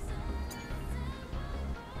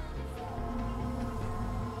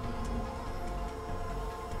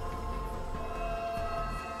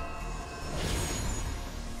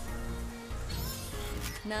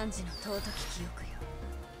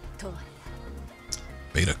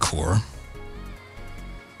 Beta core.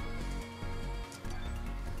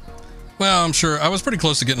 Well, I'm sure I was pretty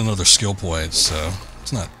close to getting another skill point, so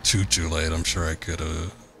it's not too late. I'm sure I could,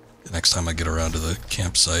 next time I get around to the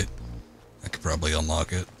campsite, I could probably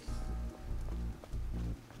unlock it.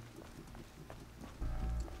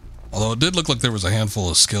 Although it did look like there was a handful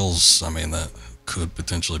of skills, I mean, that could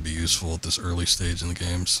potentially be useful at this early stage in the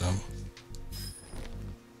game, so...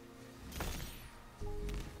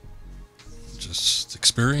 Just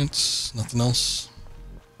experience, nothing else.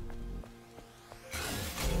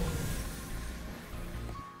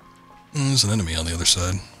 There's an enemy on the other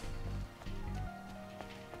side.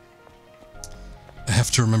 I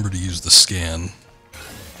have to remember to use the scan.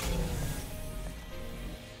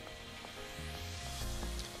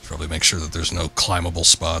 Probably make sure that there's no climbable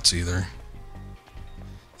spots either.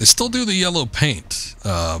 They still do the yellow paint,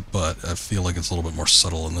 but I feel like it's a little bit more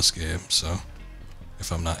subtle in this game, so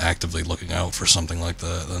if I'm not actively looking out for something like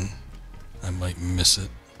that, then I might miss it.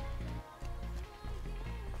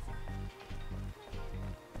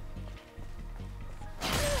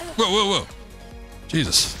 Whoa, whoa, whoa.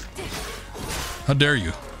 Jesus. How dare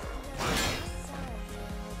you?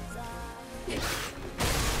 I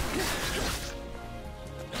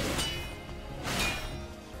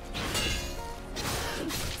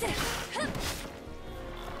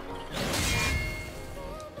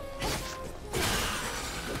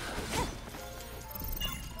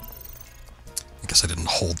guess I didn't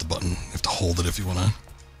hold the button. You have to hold it if you want to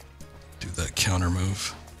do that counter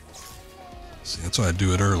move. See, that's why I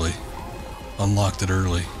do it early. Unlocked it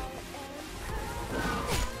early.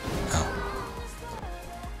 Ow.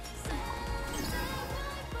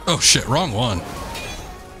 Oh shit, wrong one.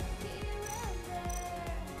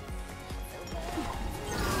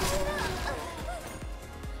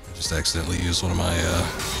 I just accidentally used one of my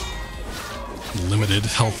limited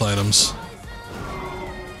health items.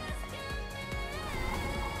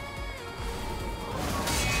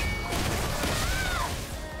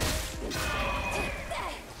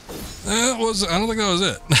 I don't think that was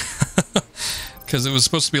it. Because it was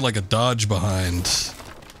supposed to be like a dodge behind.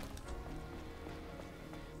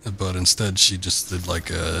 But instead she just did like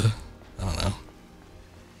a, I don't know,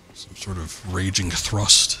 some sort of raging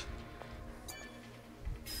thrust.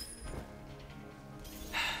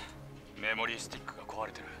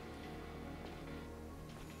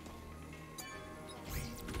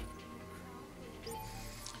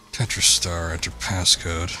 Tetris star, enter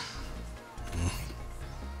passcode.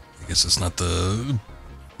 I guess it's not the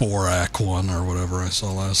Borak one or whatever I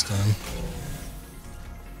saw last time.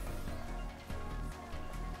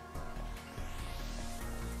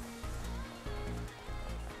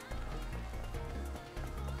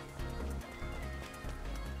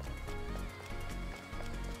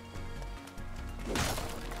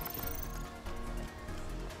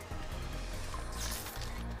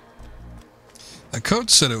 That code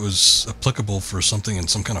said it was applicable for something in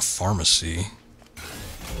some kind of pharmacy.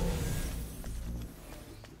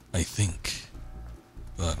 I think.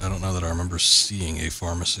 But I don't know that I remember seeing a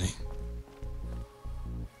pharmacy.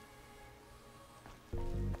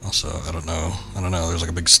 Also, I don't know. There's like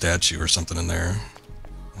a big statue or something in there.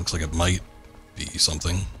 Looks like it might be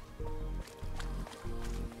something.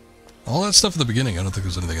 All that stuff at the beginning, I don't think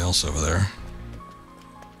there's anything else over there.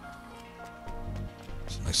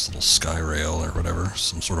 It's a nice little sky rail or whatever.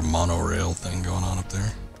 Some sort of monorail thing going on up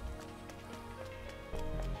there.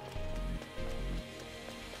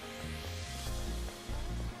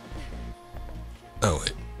 Oh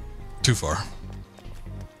wait, too far.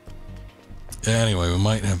 Anyway, we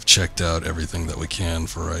might have checked out everything that we can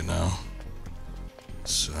for right now.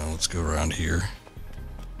 So let's go around here.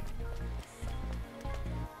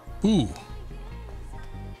 Ooh.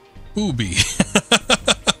 Booby.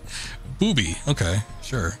 Booby. Okay,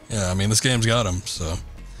 sure. Yeah, I mean, this game's got him, so.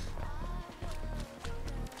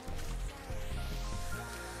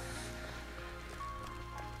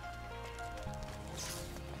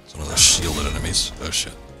 It's one of those shielded enemies. Oh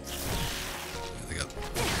shit. Yeah, they got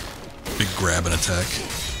big grab and attack.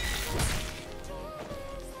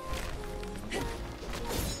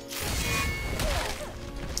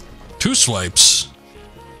 Two swipes.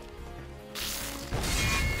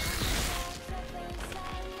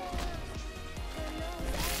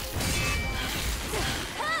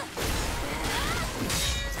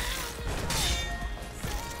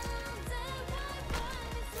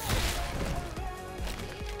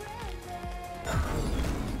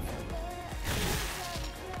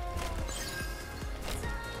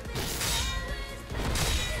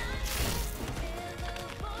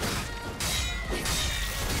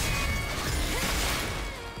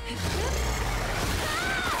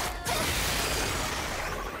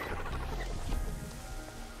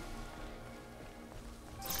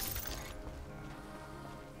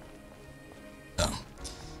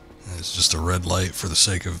 It's just a red light for the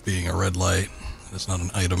sake of being a red light. It's not an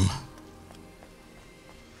item.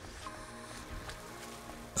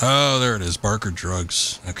 Oh, there it is. Barker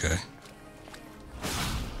drugs. Okay.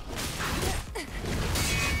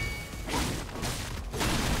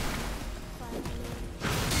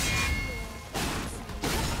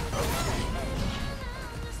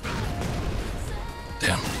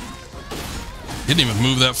 Damn. He didn't even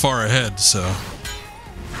move that far ahead, so...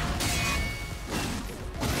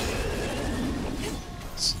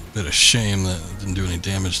 Bit of shame that it didn't do any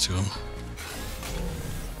damage to him.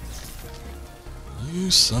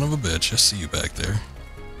 You son of a bitch, I see you back there.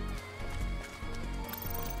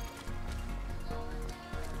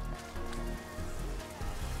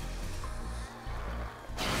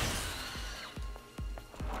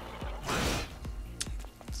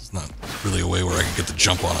 It's not really a way where I can get the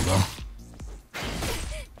jump on him though.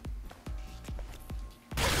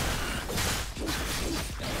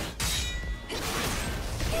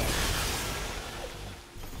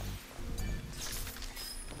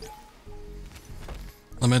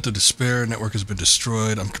 Lament of despair, network has been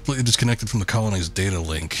destroyed. I'm completely disconnected from the colony's data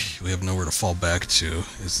link. We have nowhere to fall back to.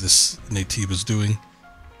 Is this Naytibas doing?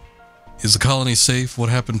 Is the colony safe? What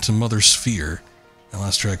happened to Mother Sphere? I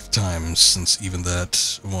lost track of time, since even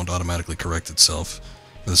that won't automatically correct itself.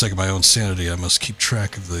 For the sake of my own sanity, I must keep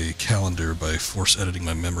track of the calendar by force editing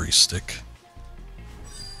my memory stick.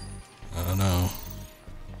 I don't know.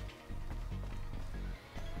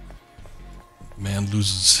 Man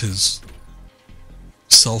loses his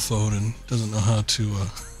cell phone and doesn't know how to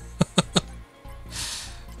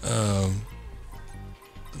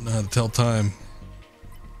doesn't know how to tell time.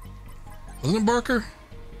 Wasn't it Barker?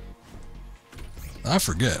 I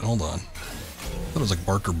forget. Hold on. I thought it was like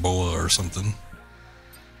Barker Boa or something.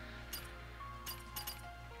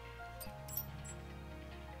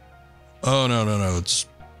 Oh no, it's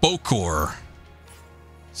Bokor.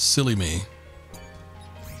 Silly me.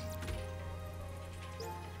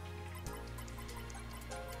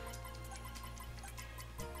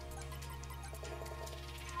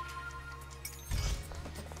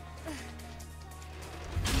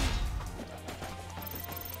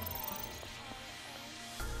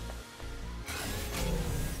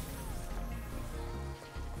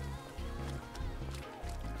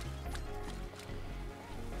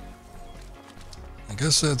 I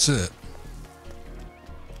guess that's it.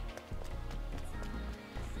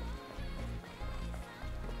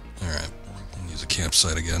 Alright, use a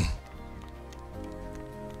campsite again.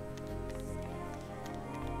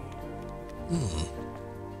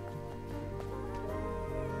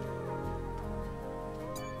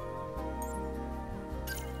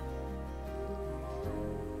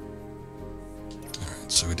 Alright,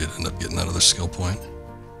 So we did end up getting that other skill point.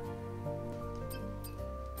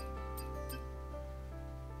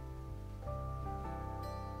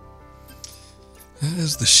 That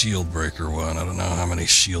is the shield breaker one. I don't know how many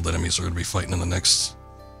shield enemies are going to be fighting in the next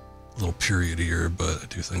little period here, but I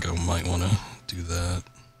do think I might want to do that.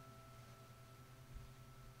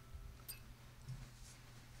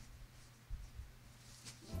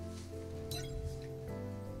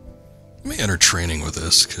 Let me enter training with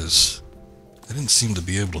this, because I didn't seem to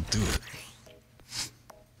be able to do it.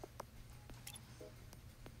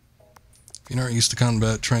 If you aren't used to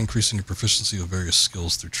combat, try increasing your proficiency of various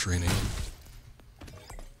skills through training.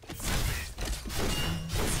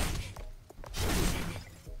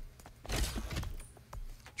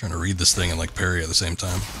 Trying to read this thing and like parry at the same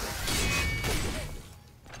time.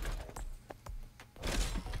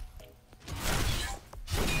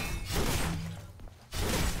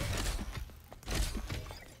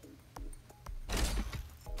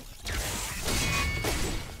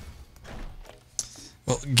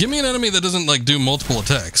 Well, give me an enemy that doesn't like do multiple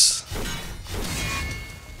attacks.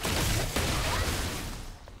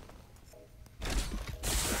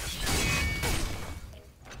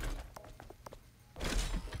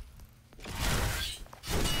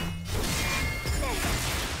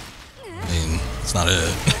 That's not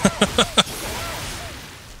it.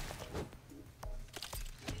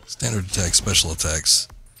 Standard attack, special attacks.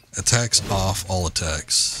 Attacks off all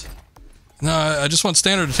attacks. No, I just want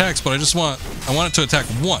standard attacks, but I want it to attack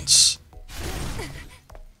once.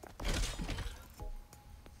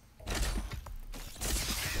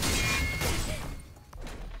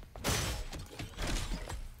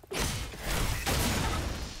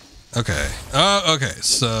 Okay. Okay,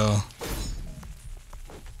 so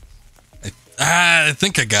I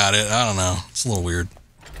think I got it. I don't know. It's a little weird.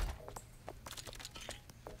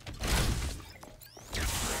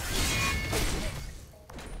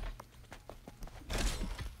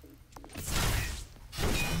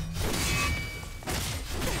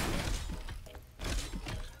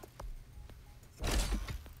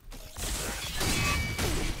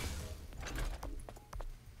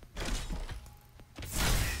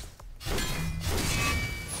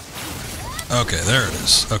 Okay, there it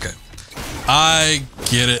is. Okay. I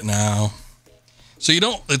get it now. So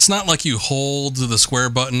it's not like you hold the square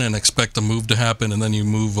button and expect a move to happen and then you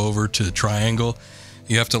move over to triangle.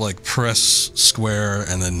 You have to like press square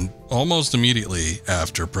and then almost immediately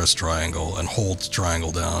after press triangle and hold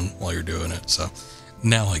triangle down while you're doing it. So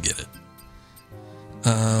now I get it.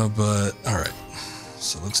 But alright.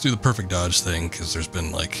 So let's do the perfect dodge thing because there's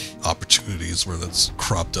been like opportunities where that's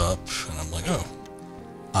cropped up and I'm like, oh.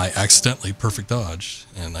 I accidentally perfect dodged,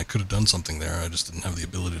 and I could have done something there, I just didn't have the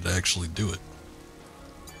ability to actually do it.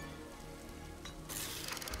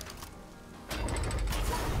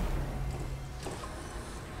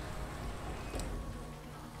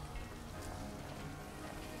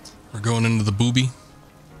 We're going into the booby.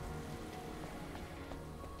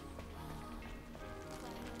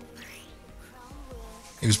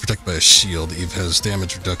 He was protected by a shield. Eve has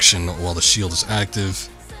damage reduction while the shield is active.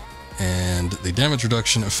 And the damage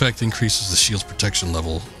reduction effect increases the shield's protection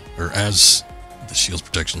level, or as the shield's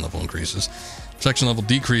protection level increases. Protection level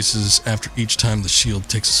decreases after each time the shield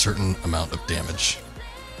takes a certain amount of damage.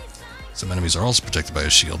 Some enemies are also protected by a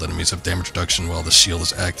shield. Enemies have damage reduction while the shield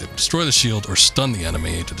is active. Destroy the shield or stun the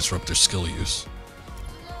enemy to disrupt their skill use.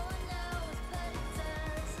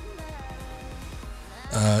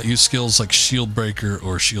 Use skills like Shield Breaker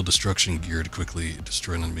or Shield Destruction Gear to quickly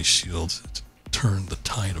destroy an enemy's shield to turn the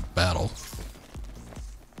tide of battle.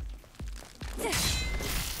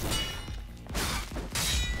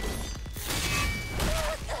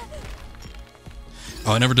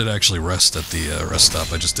 Oh, I never did actually rest at the rest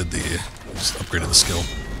stop. I just did just upgraded the skill.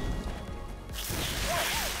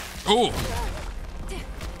 Oh!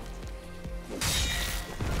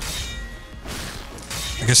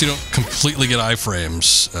 I guess you don't completely get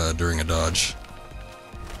iframes during a dodge.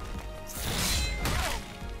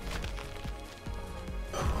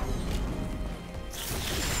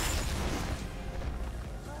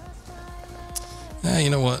 You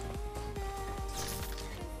know what?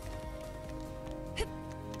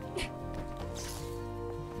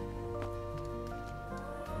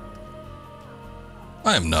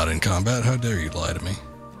 I am not in combat. How dare you lie to me?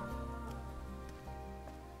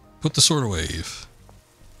 Put the sword away, Eve.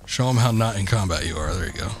 Show them how not in combat you are. There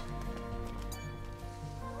you go.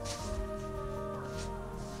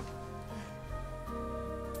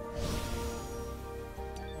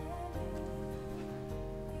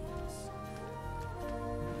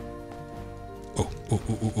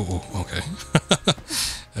 Oh, okay.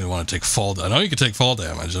 I want to take fall. I know you can take fall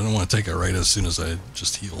damage. I don't want to take it right as soon as I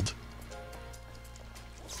just healed.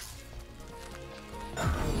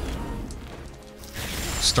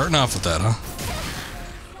 Starting off with that, huh?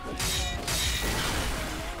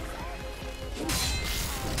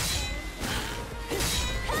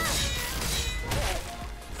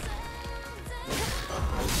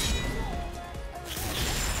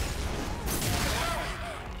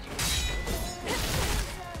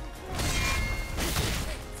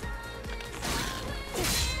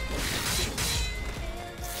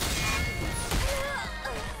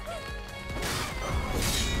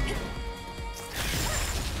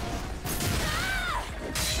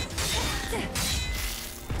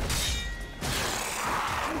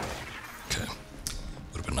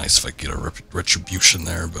 If I get a retribution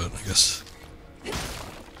there, but I guess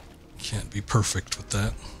can't be perfect with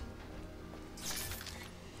that.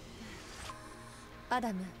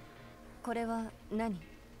 Adam, これは何?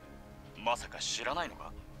 まさか知らないの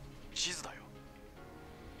か? 地図だよ。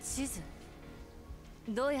地図?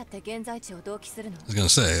 どうやって現在地を同期するの? I was gonna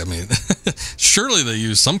say, I mean, surely they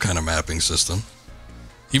use some kind of mapping system.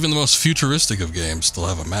 Even the most futuristic of games still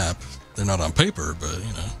have a map. They're not on paper, but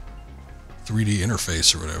you know. 3D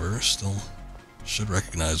interface or whatever, still should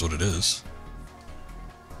recognize what it is.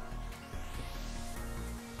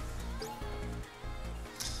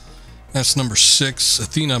 That's number 6.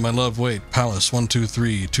 Athena, my love, wait. Palace, 1, 2,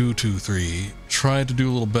 3, 2, 2, 3. Try to do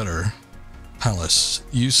a little better. Palace,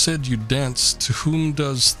 you said you danced. To whom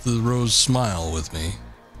does the rose smile with me?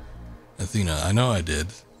 Athena, I know I did,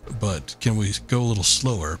 but can we go a little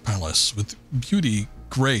slower? Palace, with beauty,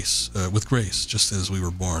 grace, with grace, just as we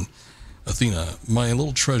were born. Athena, my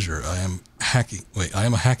little treasure, I am a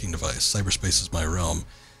hacking device. Cyberspace is my realm.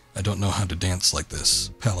 I don't know how to dance like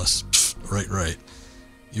this. Palace, pff, right.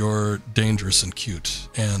 You're dangerous and cute,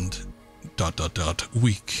 and ...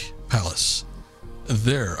 weak. Palace.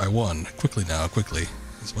 There, I won. Quickly now, quickly.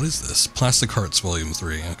 What is this? Plastic Hearts, Volume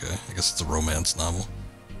 3. Okay, I guess it's a romance novel.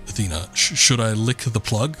 Athena, should I lick the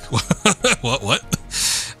plug? What?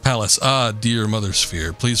 Palace, ah, dear Mother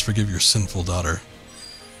Sphere, please forgive your sinful daughter.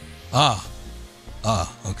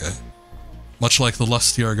 Okay. Much like the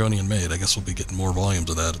lusty Argonian maid, I guess we'll be getting more volumes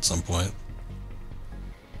of that at some point.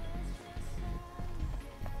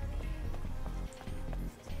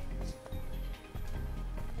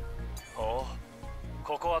 Oh,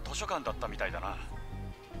 ここは図書館だったみたいだな。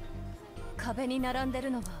壁に並んでる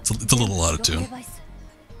のは It's a little out of tune.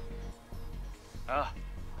 ああ、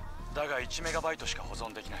だが1メガバイトしか保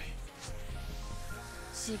存できない。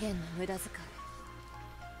資源の無駄遣い。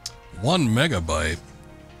1 megabyte.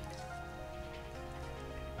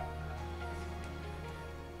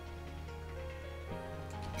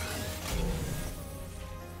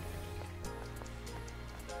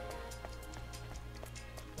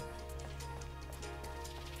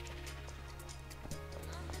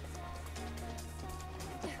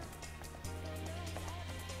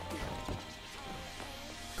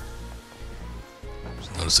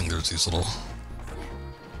 Just noticing there's these little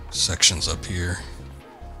sections up here.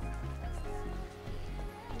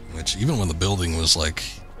 Which, even when the building was, like,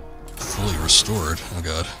 fully restored, oh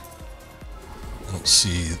god, I don't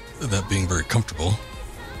see that being very comfortable.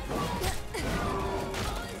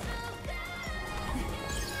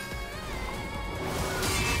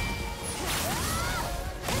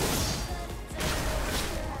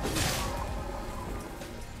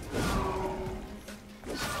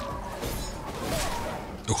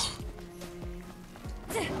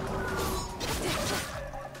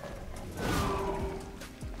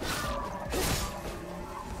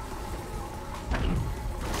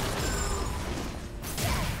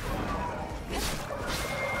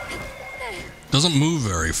 Doesn't move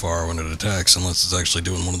very far when it attacks unless it's actually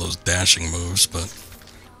doing one of those dashing moves, but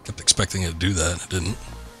kept expecting it to do that. It didn't.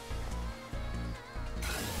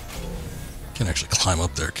 Can't actually climb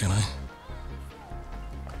up there, can I?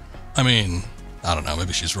 I mean, I don't know,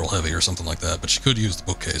 maybe she's real heavy or something like that, but she could use the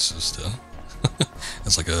bookcases to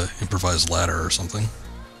as like a improvised ladder or something.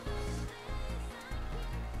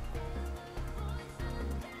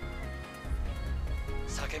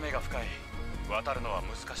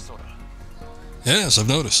 Yes, I've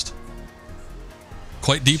noticed.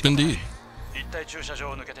 Quite deep indeed.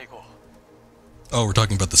 Oh, we're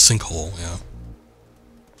talking about the sinkhole, yeah.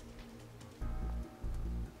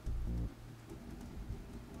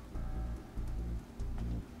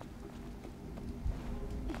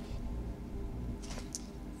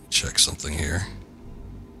 Check something here.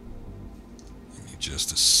 Give me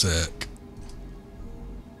just a sec.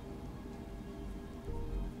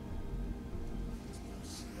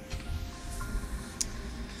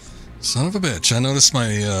 Son of a bitch. I noticed my,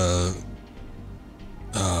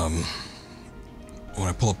 when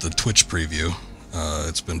I pull up the Twitch preview,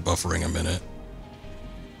 it's been buffering a minute.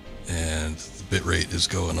 And the bitrate is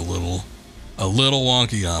going a little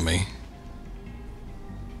wonky on me.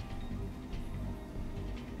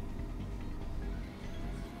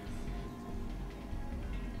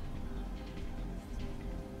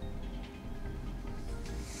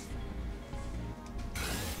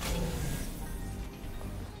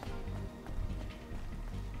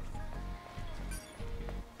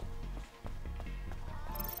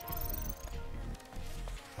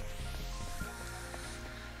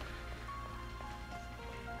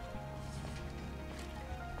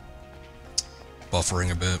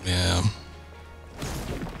 Buffering a bit, yeah.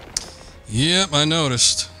 Yep, I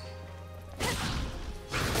noticed.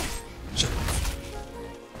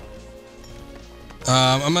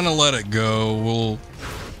 I'm gonna let it go. We'll,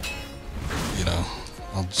 you know,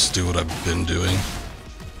 I'll just do what I've been doing.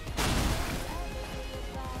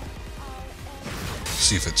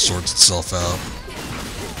 See if it sorts itself out.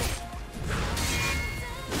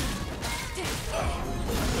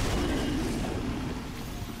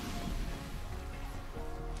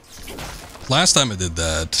 Last time I did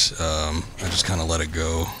that, I just kind of let it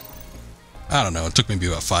go. I don't know, it took maybe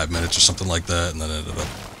about 5 minutes or something like that, and then it ended up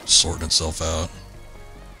sorting itself out.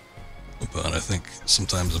 But I think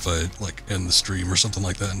sometimes if I like end the stream or something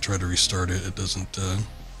like that and try to restart it, it doesn't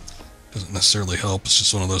necessarily help. It's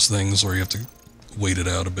just one of those things where you have to wait it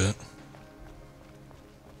out a bit.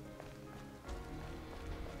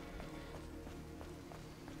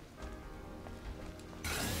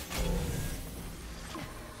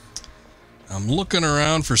 I'm looking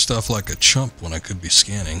around for stuff like a chump when I could be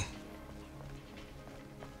scanning.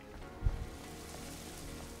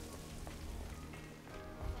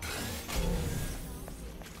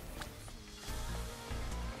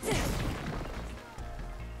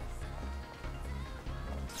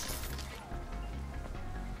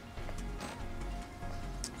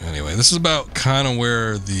 Anyway, this is about kind of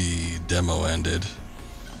where the demo ended.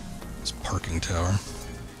 This parking tower.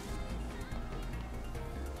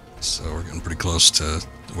 So we're getting pretty close to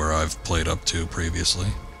where I've played up to previously.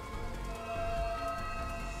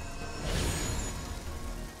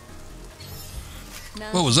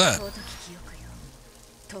 What was that?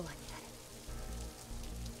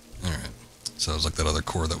 Alright. Sounds like that other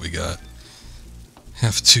core that we got.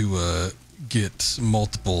 Have to get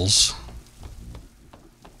multiples.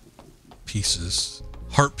 Pieces.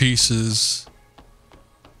 Heart pieces.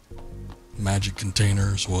 Magic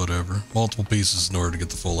containers, whatever. Multiple pieces in order to get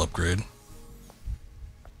the full upgrade.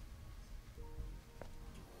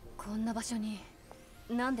 What's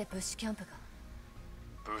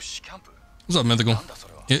up, Mythical?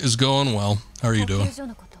 It is going well. How are you doing?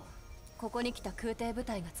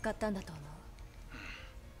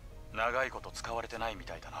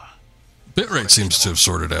 Bitrate seems to have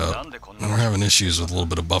sorted out. We're having issues with a little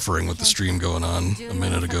bit of buffering with the stream going on a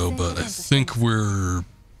minute ago, but I think we're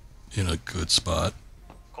in a good spot.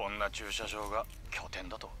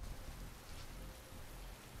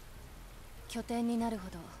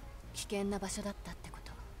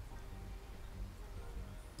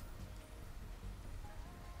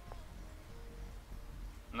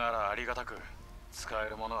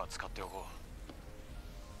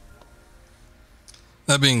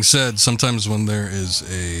 That being said, sometimes when there is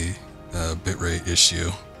a bitrate issue,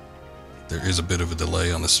 there is a bit of a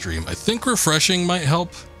delay on the stream. I think refreshing might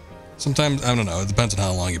help. Sometimes, I don't know, it depends on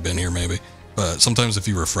how long you've been here maybe. But sometimes if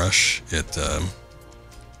you refresh, it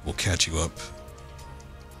will catch you up.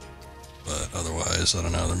 But otherwise, I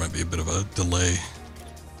don't know, there might be a bit of a delay.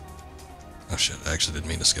 Oh shit, I actually didn't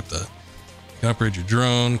mean to skip that. You can upgrade your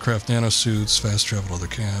drone, craft nanosuits, fast travel to other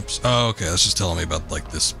camps. Oh, okay, that's just telling me about like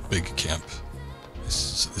this big camp.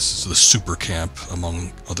 This is the super camp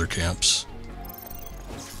among other camps.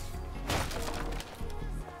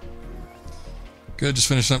 Good, just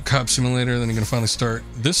finishing up Cop Simulator, then you're gonna finally start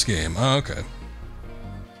this game. Oh, okay.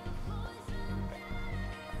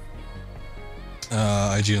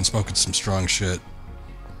 IGN smoking some strong shit.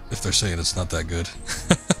 If they're saying it's not that good.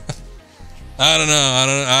 I don't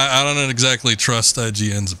know. I don't exactly trust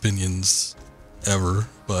IGN's opinions ever,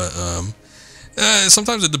 but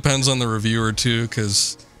sometimes it depends on the reviewer too,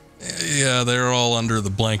 because yeah, they're all under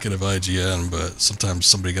the blanket of IGN, but sometimes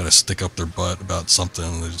somebody got to stick up their butt about something.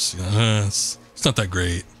 And they're just, you know, it's not that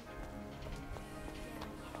great.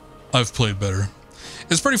 I've played better.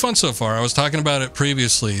 It's pretty fun so far. I was talking about it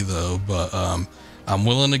previously though, but I'm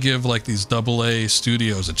willing to give like these AA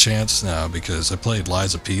studios a chance now because I played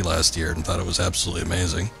Liza P last year and thought it was absolutely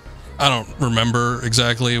amazing. I don't remember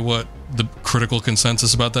exactly what the critical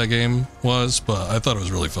consensus about that game was, but I thought it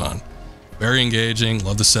was really fun. Very engaging,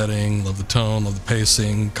 loved the setting, loved the tone, loved the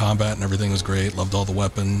pacing, combat and everything was great, loved all the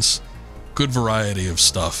weapons. Good variety of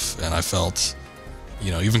stuff, and I felt,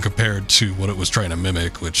 you know, even compared to what it was trying to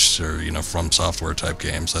mimic, which are, you know, From Software type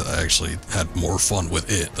games, I actually had more fun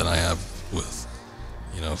with it than I have with,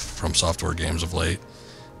 you know, From Software games of late.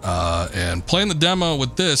 And playing the demo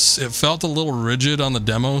with this, it felt a little rigid on the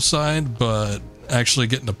demo side, but actually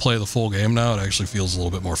getting to play the full game now, it actually feels a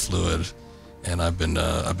little bit more fluid, and I've been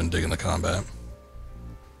digging the combat.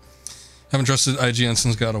 Haven't trusted IGN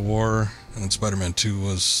since God of War, and then Spider-Man 2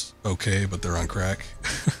 was okay, but they're on crack.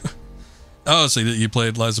 Oh, so you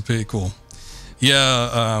played Liza P? Cool.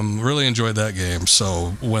 Yeah, really enjoyed that game.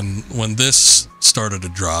 So when this started to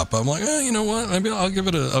drop, I'm like, you know what? Maybe I'll give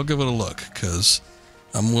it a look, because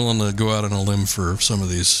I'm willing to go out on a limb for some of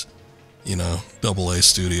these, you know, AA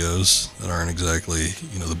studios that aren't exactly,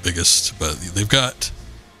 you know, the biggest, but they've got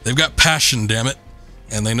passion, damn it,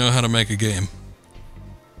 and they know how to make a game.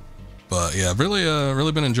 But yeah, I've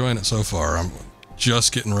really been enjoying it so far. I'm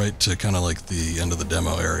just getting right to kind of like the end of the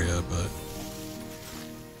demo area, but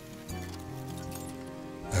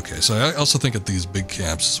okay. So I also think at these big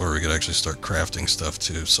camps is where we could actually start crafting stuff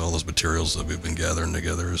too. So all those materials that we've been gathering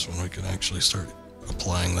together is when we can actually start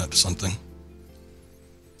applying that to something.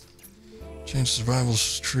 Change survival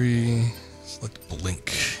tree. Select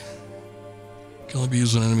blink. Can only be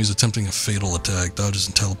used when enemies attempting a fatal attack. Dodges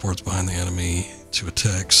and teleports behind the enemy to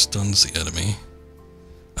attack. Stuns the enemy.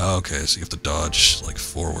 Oh, okay, so you have to dodge like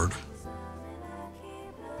forward.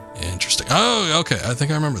 Interesting. Oh, okay. I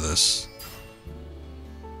think I remember this.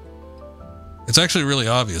 It's actually really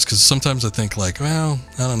obvious, because sometimes I think like, well,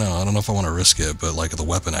 I don't know if I want to risk it, but like the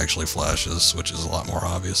weapon actually flashes, which is a lot more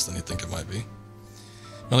obvious than you think it might be.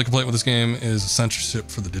 My only complaint with this game is censorship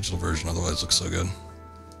for the digital version, otherwise it looks so good.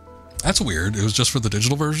 That's weird. It was just for the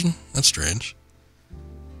digital version? That's strange.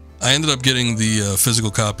 I ended up getting the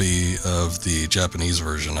physical copy of the Japanese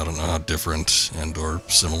version. I don't know how different and or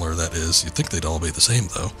similar that is. You'd think they'd all be the same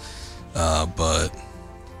though. But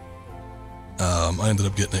I ended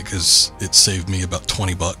up getting it because it saved me about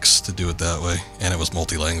 $20 to do it that way, and it was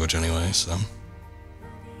multi-language anyway, so.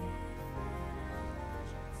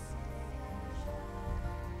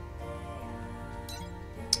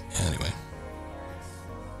 Anyway.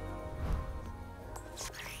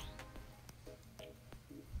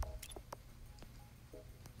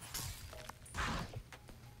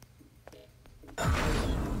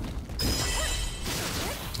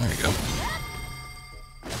 There you go.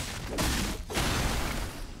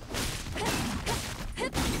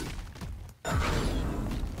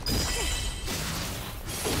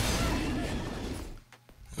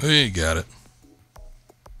 You got it.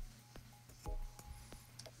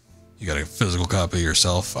 You got a physical copy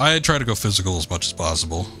yourself. I try to go physical as much as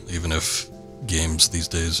possible, even if games these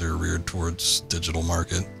days are reared towards digital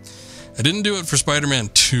market. I didn't do it for Spider-Man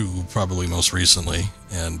 2, probably most recently,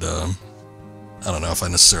 and I don't know if I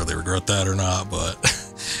necessarily regret that or not, but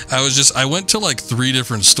I went to like 3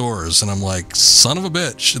 different stores, and I'm like, son of a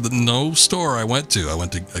bitch, no store I went to a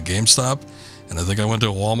GameStop, and I think I went to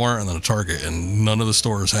a Walmart and then a Target, and none of the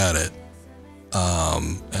stores had it.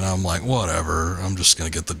 And I'm like, whatever, I'm just gonna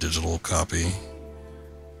get the digital copy.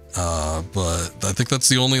 But I think that's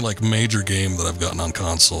the only like major game that I've gotten on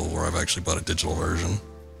console where I've actually bought a digital version.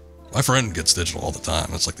 My friend gets digital all the time.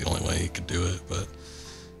 That's like the only way he could do it, but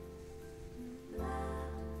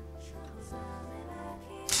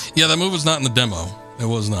yeah, that move was not in the demo. It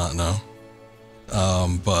was not, no.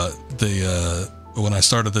 But when I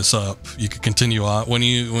started this up, you could continue on. When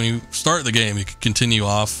you start the game, you could continue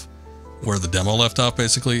off where the demo left off,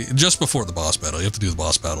 basically, just before the boss battle. You have to do the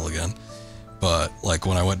boss battle again. But like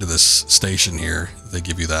when I went to this station here, they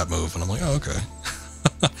give you that move, and I'm like, oh, okay.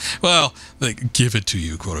 Well, they give it to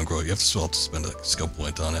you, quote unquote. You have to still have to spend a skill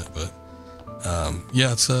point on it, but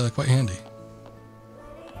yeah, it's quite handy.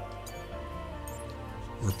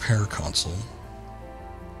 Repair console.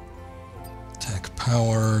 Attack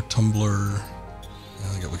power, tumbler.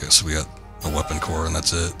 So we got a weapon core, and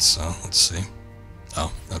that's it. So let's see.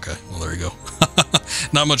 Oh, okay. Well, there you go.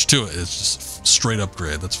 Not much to it. It's just straight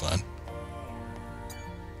upgrade. That's fine.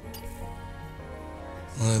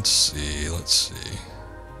 Let's see. Let's see.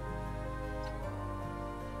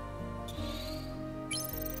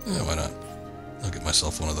 Yeah, why not? I'll get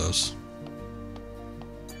myself one of those.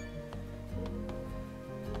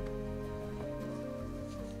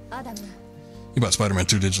 You bought Spider-Man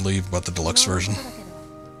 2 digitally, you bought the deluxe version.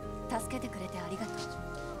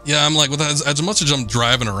 Yeah, I'm like, with as much as I'm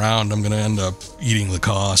driving around, I'm going to end up eating the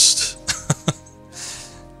cost.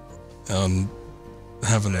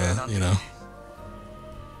 having to, you know,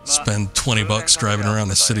 spend 20 bucks driving around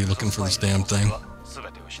the city looking for this damn thing.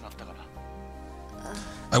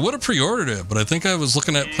 I would have pre-ordered it, but I think I was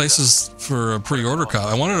looking at places for a pre-order copy.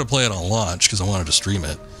 I wanted to play it on launch because I wanted to stream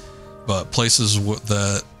it, but places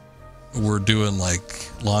that were doing like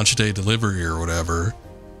launch day delivery or whatever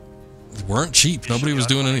weren't cheap. Nobody was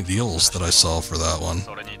doing any deals that I saw for that one.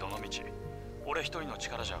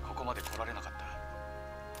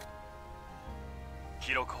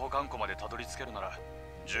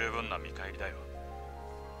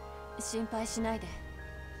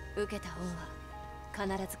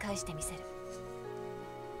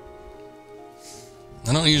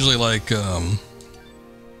 I don't usually like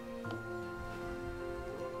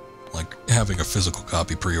having a physical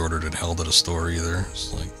copy pre-ordered and held at a store either.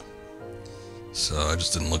 It's like, so I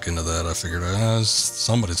just didn't look into that. I figured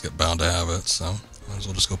somebody's bound to have it, so might as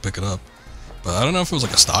well just go pick it up. But I don't know if it was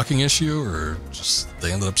like a stocking issue or just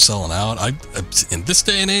they ended up selling out. In this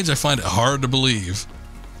day and age, I find it hard to believe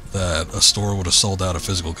that a store would have sold out of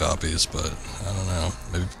physical copies, but I don't know.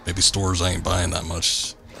 Maybe stores ain't buying that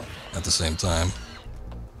much at the same time.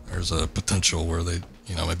 There's a potential where they,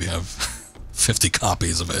 you know, maybe have 50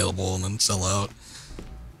 copies available and then sell out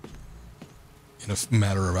in a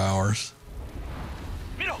matter of hours.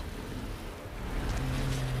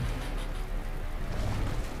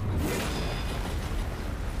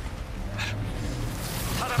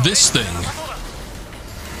 This thing.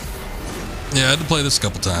 Yeah, I had to play this a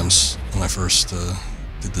couple times when I first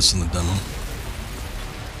did this in the demo.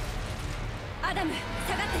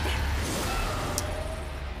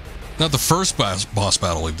 Not the first boss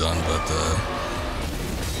battle we've done, but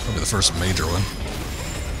probably the first major one.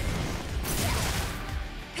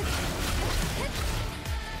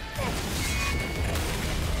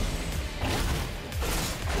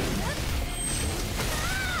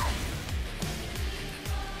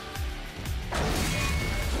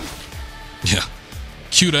 Yeah,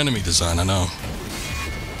 cute enemy design, I know.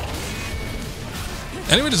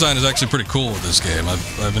 Enemy design is actually pretty cool with this game.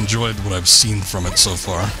 I've enjoyed what I've seen from it so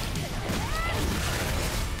far.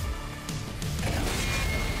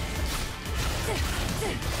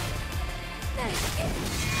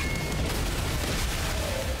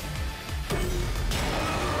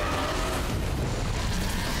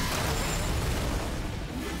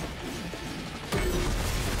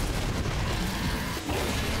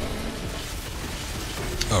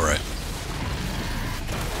 All right.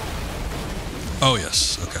 Oh,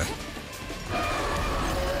 yes. Okay.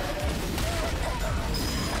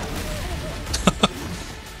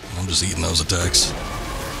 I'm just eating those attacks.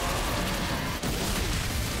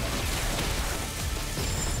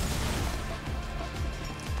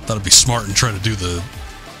 Thought it'd be smart and try to do the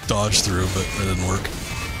dodge through, but that didn't work.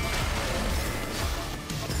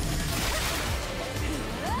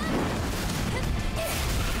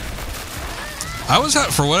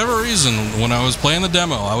 For whatever reason, when I was playing the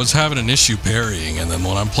demo, I was having an issue parrying, and then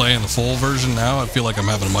when I'm playing the full version now, I feel like I'm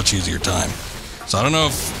having a much easier time. So I don't know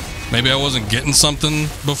if maybe I wasn't getting something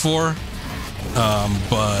before,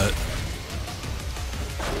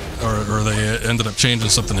 or they ended up changing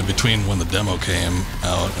something in between when the demo came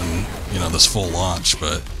out and, you know, this full launch,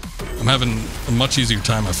 but I'm having a much easier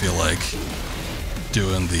time, I feel like,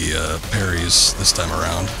 doing the parries this time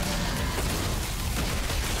around.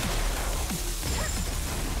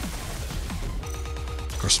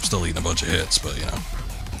 Of course, I'm still eating a bunch of hits, but, you know,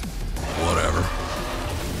 whatever.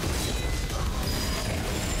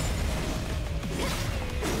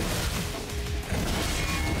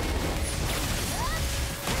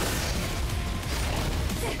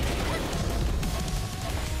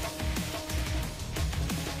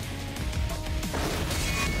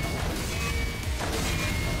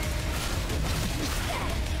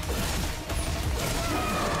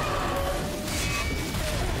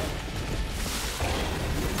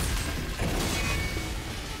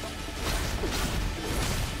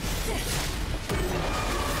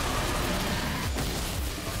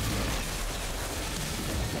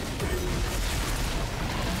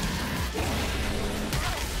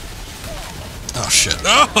 Oh, shit.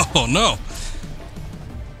 Oh, no.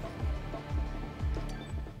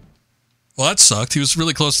 Well, that sucked. He was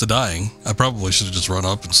really close to dying. I probably should have just run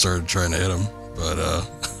up and started trying to hit him, but,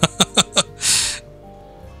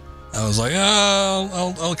 I was like,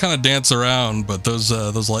 oh, I'll kind of dance around, but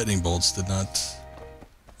those lightning bolts did not,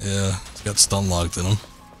 yeah, got stun locked in them.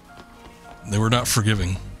 They were not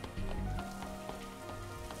forgiving.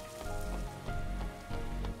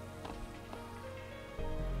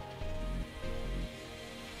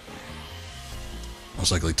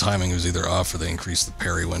 Most likely timing was either off or they increased the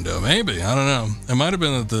parry window. Maybe, I don't know. It might have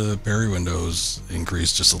been that the parry windows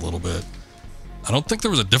increased just a little bit. I don't think there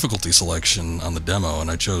was a difficulty selection on the demo, and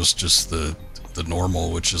I chose just the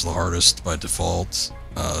normal, which is the hardest by default,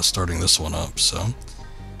 starting this one up, so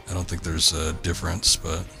I don't think there's a difference,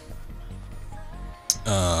 but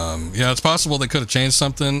yeah, it's possible they could have changed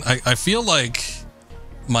something. I feel like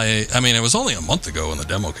I mean, it was only a month ago when the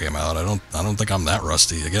demo came out. I don't think I'm that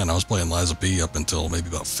rusty. Again, I was playing Liza P up until maybe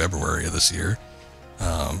about February of this year.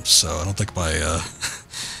 So I don't think my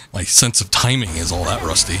my sense of timing is all that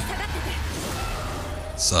rusty.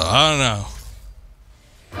 So I don't know.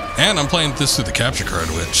 And I'm playing this through the capture card,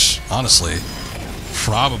 which honestly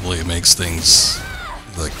probably makes things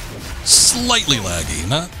like slightly laggy.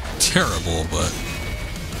 Not terrible, but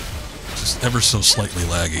just ever so slightly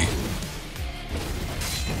laggy.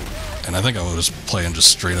 And I think I was playing just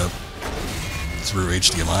straight up through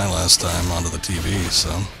HDMI last time onto the TV, so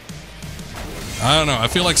I don't know. I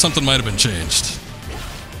feel like something might have been changed.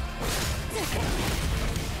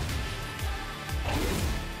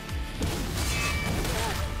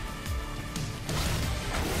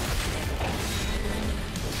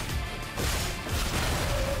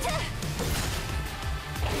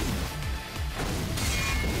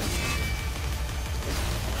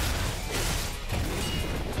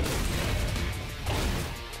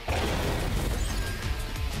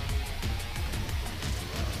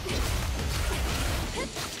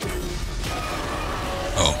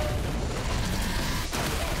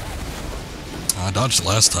 I dodged it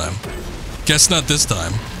last time. Guess not this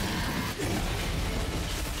time.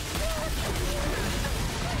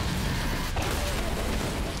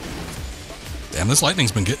 Damn, this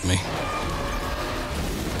lightning's been getting me.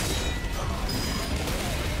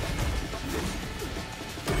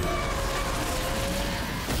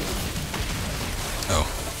 Oh.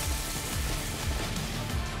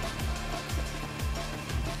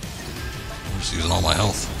 I'm just using all my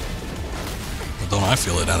health. Well, don't I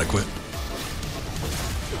feel inadequate?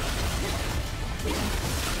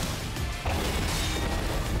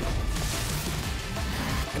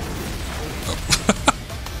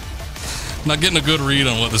 Not getting a good read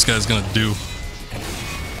on what this guy's gonna do.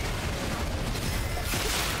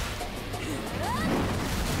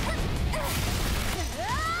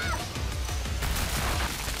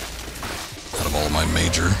 Out of all my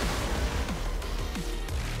major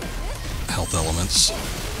health elements.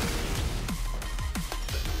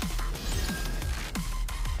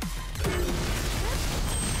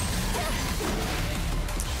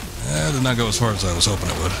 That did not go as far as I was hoping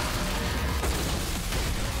it would.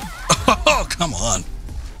 Oh, come on.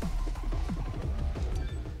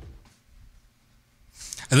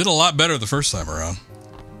 I did a lot better the first time around.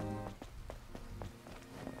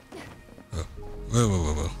 Whoa, whoa,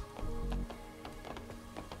 whoa, whoa.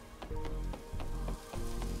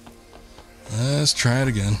 Let's try it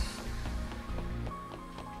again.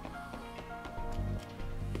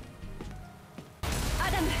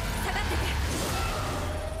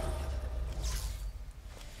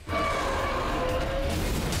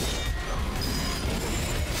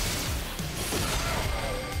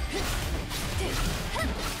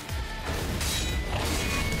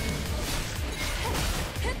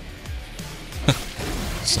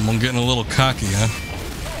 Someone getting a little cocky, huh?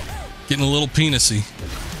 Getting a little penisy.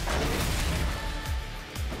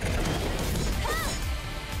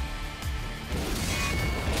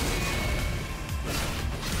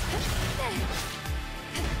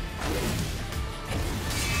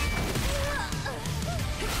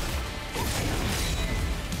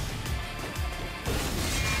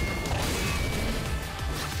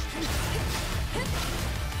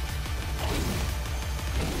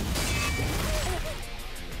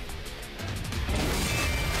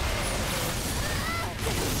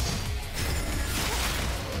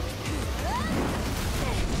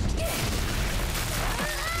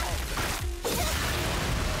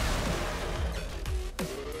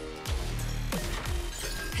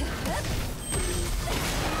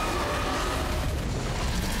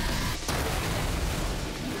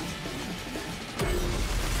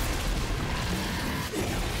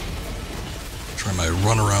 Try my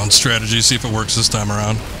runaround strategy, see if it works this time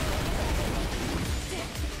around. I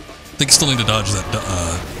think I still need to dodge that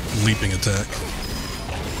leaping attack.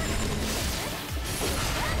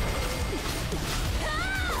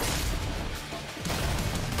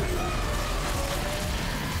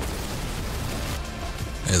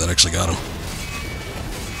 Hey, that actually got him.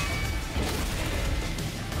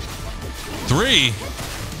 3!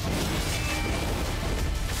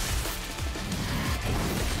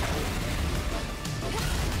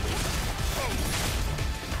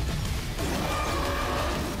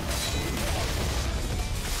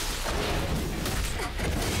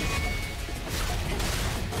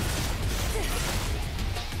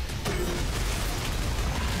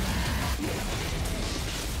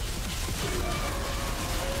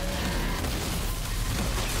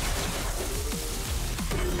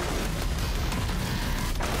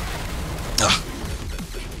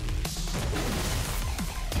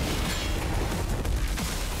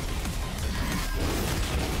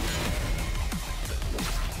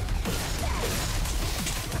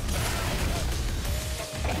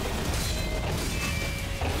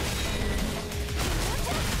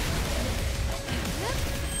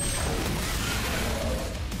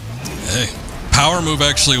 power move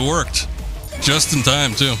actually worked. Just in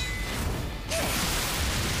time, too.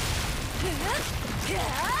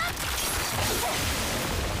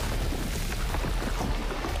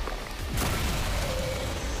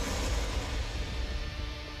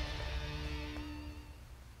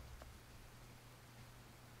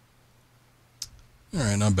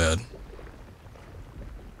 Alright, not bad.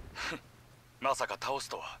 まさか倒す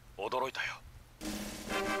とは驚いたよ。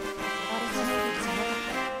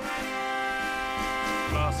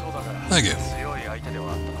まあそうだが、 Thank you. 強い相手で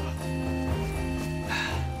はあった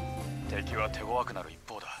な。敵は手強くなる一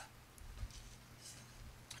方だ。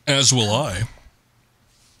 As will I.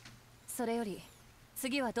 それより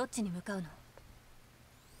次はどっちに向かうの？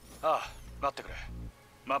ああ、待ってくれ。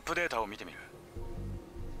マップデータを見てみる。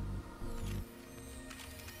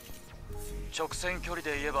直線距離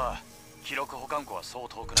で言えば記録保管庫はそう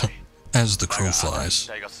遠くない。 As the crow flies. 機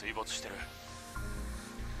体が水没してる。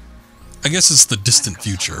 I guess it's the distant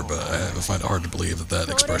future, but I find it hard to believe that that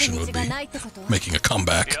expression would be making a い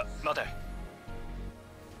comeback. や、待て。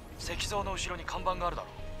石像の後ろに看板があるだろ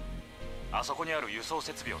う。あそこにある輸送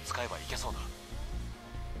設備を使えばいけそうだ。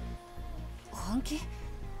本気？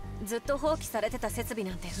ずっと放棄されてた設備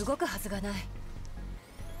なんて動くはずがない。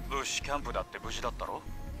ブッシュキャンプだって無事だったろ。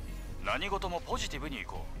何事もポジティブに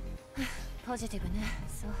行こう。ポジティブね、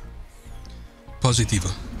そう。Positivo.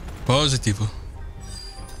 Positivo.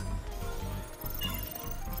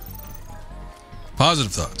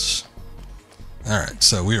 Positive thoughts. Alright,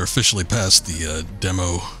 so we are officially past the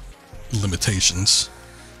demo limitations.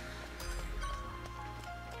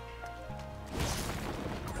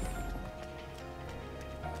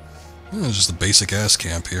 It's just a basic ass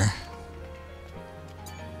camp here.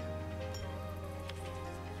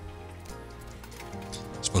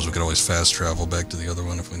 Suppose we could always fast travel back to the other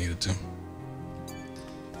one if we needed to.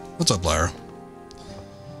 What's up, Lyra?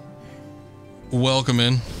 Welcome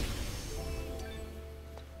in.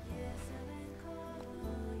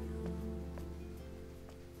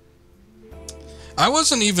 I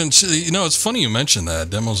wasn't even, you know, it's funny you mentioned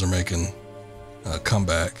that. Demos are making a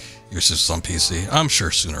comeback. Yours is on PC. I'm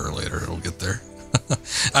sure sooner or later it'll get there.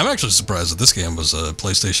 I'm actually surprised that this game was a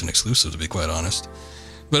PlayStation exclusive, to be quite honest.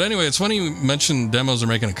 But anyway, it's funny you mentioned demos are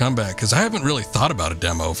making a comeback, because I haven't really thought about a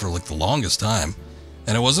demo for like the longest time.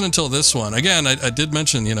 And it wasn't until this one. Again, I did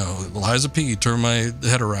mention, you know, Liza P turned my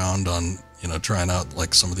head around on, you know, trying out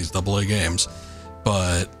like some of these AA games.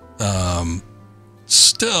 But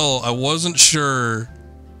still, I wasn't sure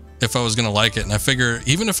if I was going to like it. And I figure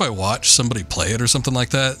even if I watch somebody play it or something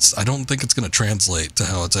like that, I don't think it's going to translate to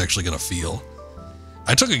how it's actually going to feel.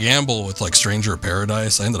 I took a gamble with like Stranger of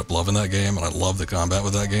Paradise. I ended up loving that game, and I love the combat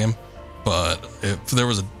with that game. But if there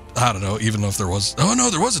was a, I don't know, even if there was, oh no,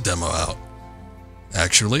 there was a demo out.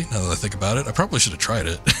 Actually, now that I think about it, I probably should have tried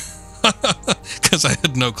it. Because I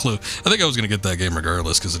had no clue. I think I was going to get that game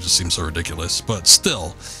regardless, because it just seems so ridiculous. But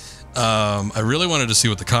still, I really wanted to see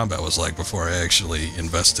what the combat was like before I actually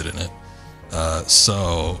invested in it.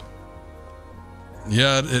 So,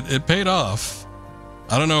 yeah, it paid off.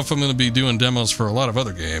 I don't know if I'm going to be doing demos for a lot of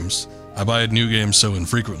other games. I buy new games so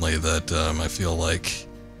infrequently that I feel like,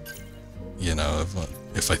 you know,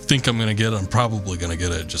 if I think I'm going to get it, I'm probably going to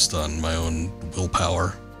get it just on my own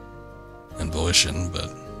willpower and volition,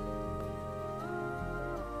 but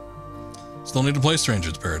still need to play Stranger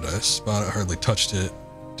of Paradise, but I hardly touched it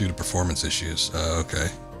due to performance issues. Okay.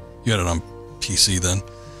 You had it on PC then.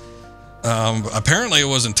 Apparently it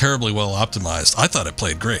wasn't terribly well optimized. I thought it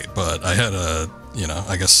played great, but I had a, you know,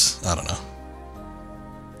 I guess, I don't know.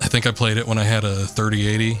 I think I played it when I had a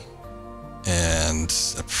 3080, and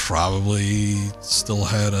I probably still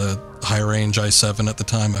had a high range i7 at the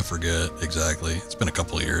time. I forget exactly. It's been a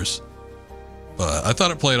couple of years. But I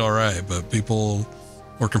thought it played alright, but people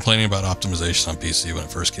were complaining about optimization on PC when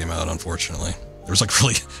it first came out, unfortunately. There was like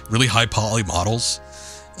really high poly models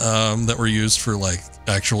that were used for like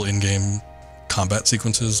actual in-game combat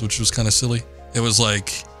sequences, which was kind of silly. It was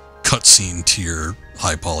like cutscene tier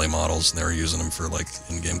high poly models, and they were using them for like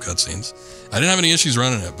in-game cutscenes. I didn't have any issues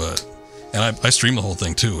running it, but and I streamed the whole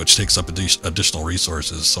thing too, which takes up additional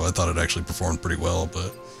resources, so I thought it actually performed pretty well,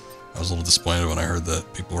 but I was a little disappointed when I heard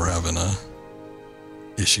that people were having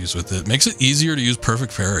issues with it. Makes it easier to use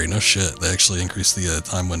perfect parry. No shit, they actually increased the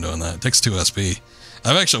time window in that. It takes 2 SP.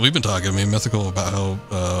 We've been talking, me and Mythical, about how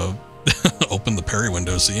open the parry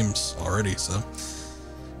window seems already, so.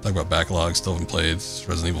 Talk about backlog, still haven't played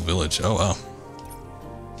Resident Evil Village. Oh wow.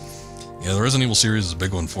 Yeah, the Resident Evil series is a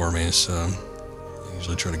big one for me, so I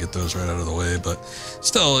usually try to get those right out of the way, but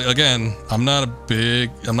still, again, I'm not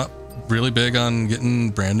really big on getting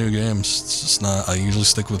brand new games. It's just not, I usually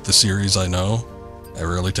stick with the series I know I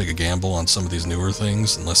rarely take a gamble on some of these newer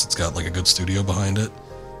things unless it's got like a good studio behind it.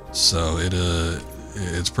 So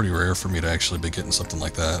it's pretty rare for me to actually be getting something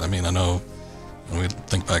like that. I mean, I know when we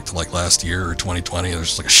think back to like last year or 2020,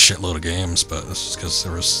 there's like a shitload of games, but it's just because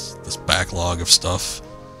there was this backlog of stuff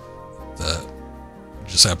that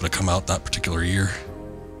just happened to come out that particular year.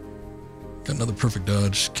 Got another perfect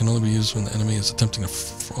dodge. Can only be used when the enemy is attempting a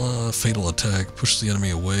fatal attack. Pushes the enemy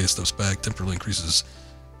away, steps back, temporarily increases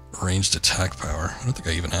ranged attack power. I don't think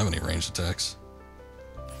I even have any ranged attacks.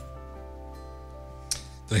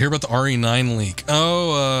 Did I hear about the RE9 leak?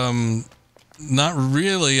 Oh, not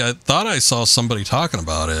really. I thought I saw somebody talking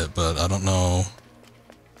about it, but I don't know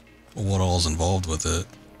what all's involved with it.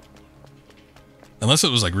 Unless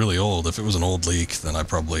it was like really old. If it was an old leak, then I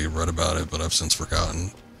probably read about it, but I've since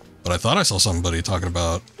forgotten. But I thought I saw somebody talking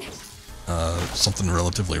about something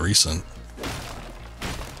relatively recent.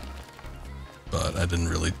 But I didn't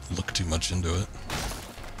really look too much into it.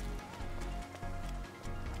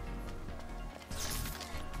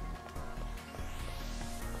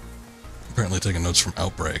 Apparently taking notes from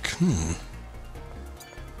Outbreak.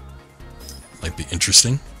 Might be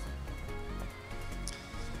interesting.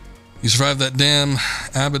 You survived that damn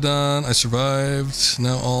Abaddon. I survived.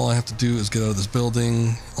 Now all I have to do is get out of this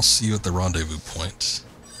building. I'll see you at the rendezvous point.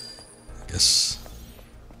 I guess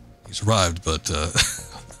you survived, but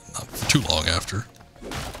not for too long after.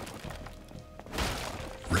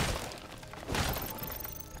 Rip.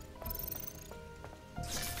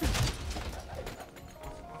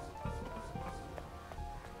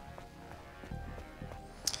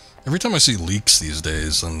 Every time I see leaks these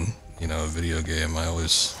days on, you know, a video game,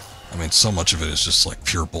 I mean, so much of it is just like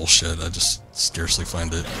pure bullshit. I just scarcely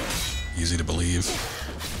find it easy to believe.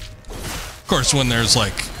 Of course, when there's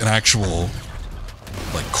like an actual,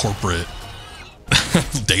 like, corporate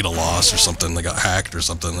data loss or something, they got hacked or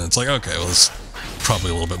something, it's like, okay, well, it's probably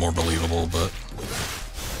a little bit more believable, but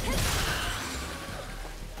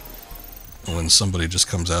when somebody just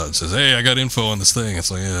comes out and says, hey, I got info on this thing, it's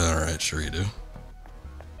like, yeah, alright, sure you do.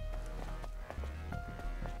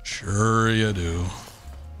 Sure you do.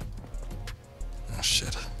 Oh,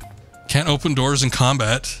 shit. Can't open doors in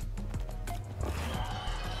combat.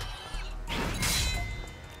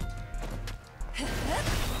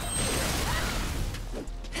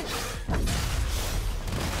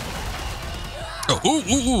 Oh,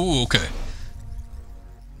 ooh, okay.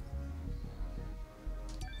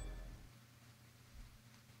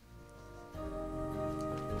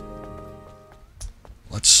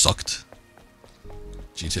 That sucked.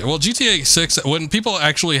 GTA. Well, GTA 6, when people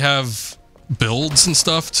actually have builds and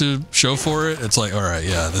stuff to show for it, it's like, alright,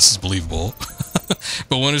 yeah, this is believable.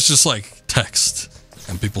 But when it's just like text,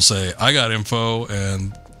 and people say, I got info,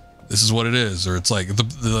 and this is what it is, or it's like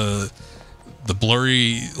the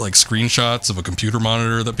blurry, like, screenshots of a computer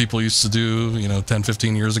monitor that people used to do, you know, 10,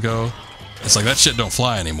 15 years ago, it's like, that shit don't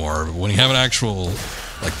fly anymore. But when you have an actual,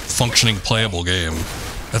 like, functioning, playable game,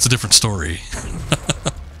 that's a different story.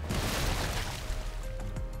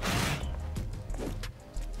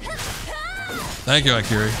 Thank you,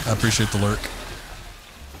 Akiri. I appreciate the lurk.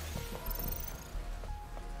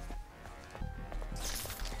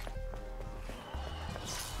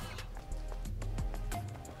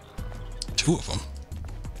 Two of them.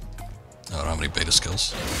 I don't have any beta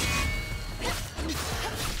skills.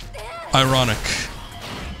 Ironic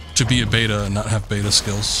to be a beta and not have beta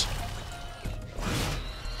skills.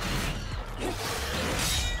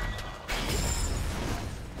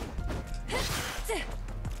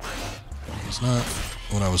 It's not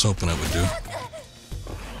what I was hoping it would do.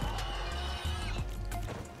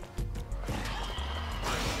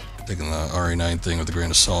 Taking the RE9 thing with a grain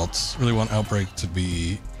of salt. Really want Outbreak to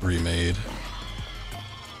be remade.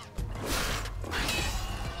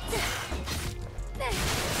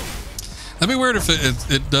 That'd be weird if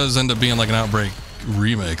it does end up being like an Outbreak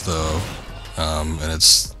remake, though, and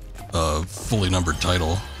it's a fully numbered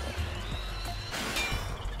title.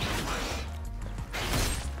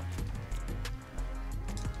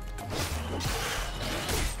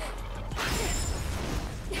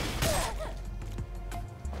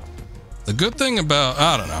 The good thing about,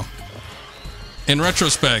 I don't know, in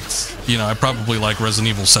retrospect, you know, I probably like Resident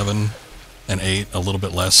Evil 7 and 8 a little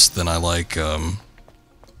bit less than I like,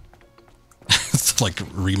 like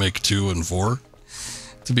Remake 2 and 4,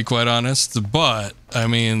 to be quite honest. But, I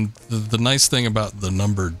mean, the nice thing about the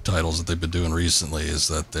numbered titles that they've been doing recently is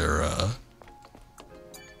that they're,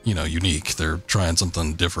 you know, unique. They're trying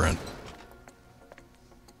something different.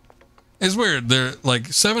 It's weird. They're, like,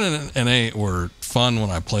 7 and 8 were fun when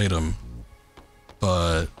I played them.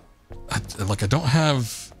 But, I don't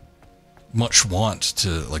have much want to,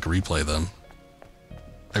 like, replay them.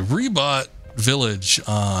 I rebought Village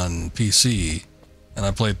on PC, and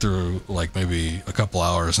I played through like maybe a couple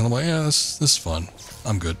hours, and I'm like, yeah, this is fun.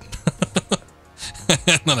 I'm good.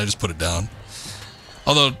 And then I just put it down.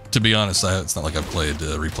 Although, to be honest, it's not like I've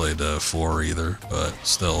replayed 4 either, but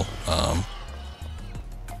still, I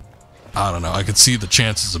don't know. I could see the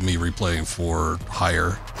chances of me replaying 4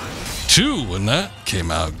 higher. 2, when that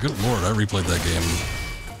came out, good lord, I replayed that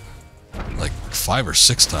game like 5 or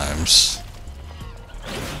 6 times.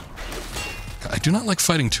 I do not like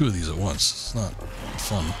fighting 2 of these at once. It's not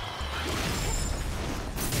fun.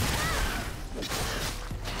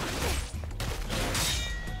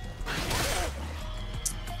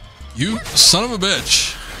 You son of a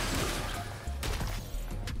bitch.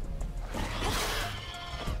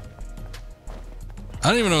 I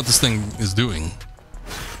don't even know what this thing is doing.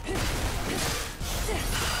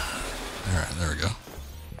 Alright, there we go.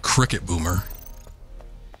 Cricket boomer.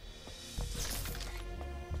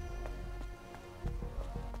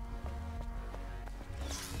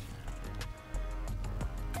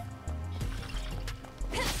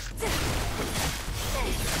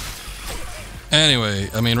 Anyway,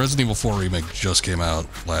 I mean, Resident Evil 4 Remake just came out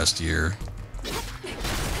last year.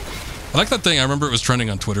 I like that thing. I remember it was trending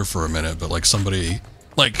on Twitter for a minute, but like somebody,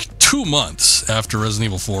 like 2 months after Resident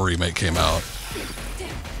Evil 4 Remake came out,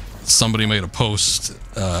 somebody made a post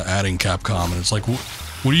adding Capcom, and it's like,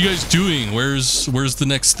 what are you guys doing? Where's the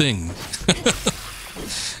next thing?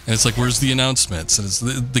 And it's like, where's the announcements? And it's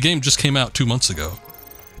the game just came out 2 months ago.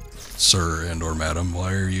 Sir and or madam,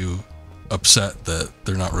 why are you upset that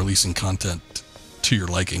they're not releasing content to your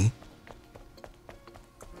liking?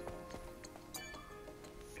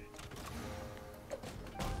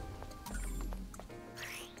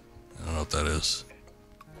 I don't know what that is.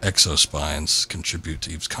 Exospines contribute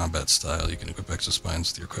to Eve's combat style. You can equip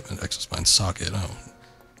exospines with your equipment exospine socket. Oh,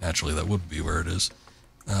 naturally that would be where it is.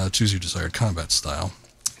 Choose your desired combat style.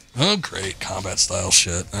 Oh great, combat style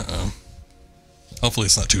shit. Hopefully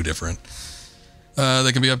it's not too different.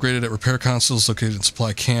 They can be upgraded at repair consoles located in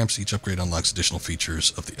supply camps. Each upgrade unlocks additional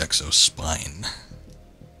features of the exospine.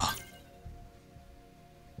 Ah.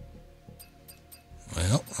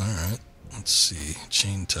 Well, alright. Let's see.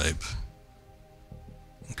 Chain type.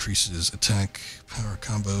 Increases attack power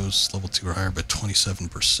combos level 2 or higher by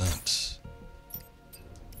 27%.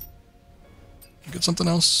 Get something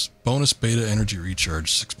else? Bonus beta energy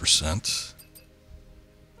recharge 6%.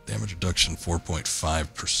 Damage reduction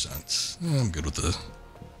 4.5%. I'm good with the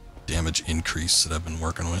damage increase that I've been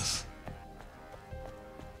working with.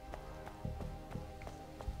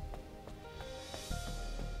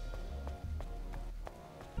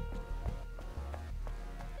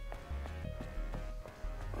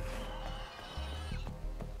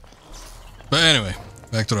 But anyway,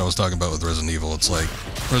 back to what I was talking about with Resident Evil. It's like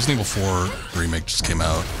Resident Evil 4 Remake just came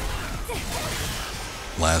out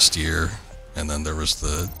last year, and then there was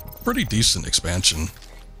the pretty decent expansion.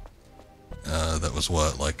 That was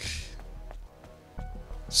what, like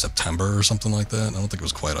September or something like that? I don't think it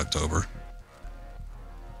was quite October.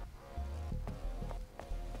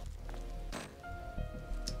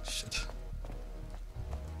 Shit.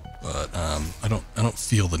 But I don't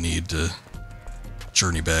feel the need to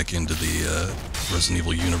journey back into the Resident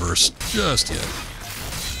Evil universe just yet.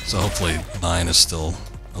 So hopefully 9 is still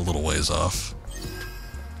a little ways off.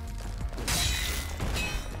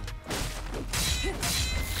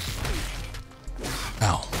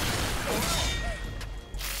 Ow.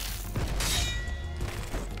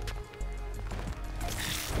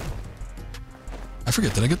 I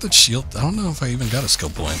forget, did I get the shield? I don't know if I even got a skill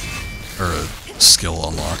point. Or a skill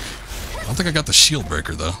unlock. I don't think I got the shield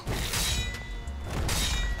breaker though.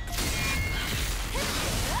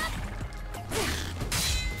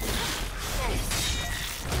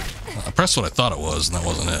 I pressed what I thought it was, and that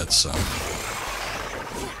wasn't it, so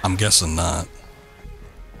I'm guessing not.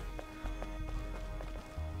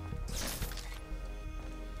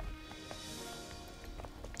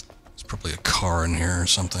 There's probably a car in here or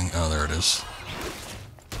something. Oh, there it is.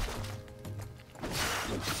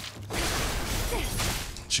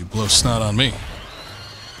 Don't you blow snot on me.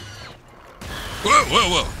 Whoa, whoa,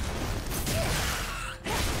 whoa!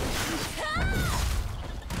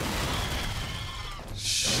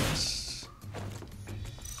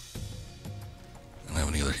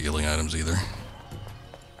 Healing items either.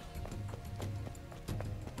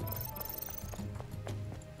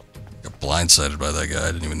 Got blindsided by that guy.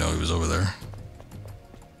 I didn't even know he was over there.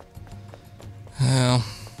 Well,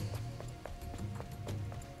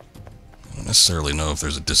 I don't necessarily know if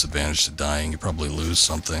there's a disadvantage to dying. You probably lose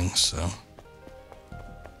something, so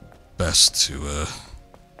best to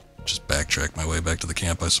just backtrack my way back to the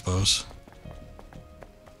camp, I suppose.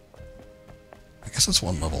 guess it's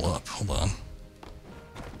one level up. Hold on.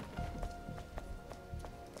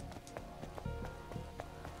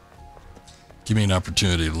 Give me an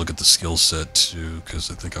opportunity to look at the skill set too,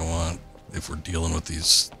 because I think I want, if we're dealing with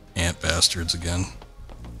these ant bastards again,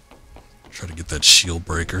 try to get that shield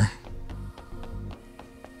breaker.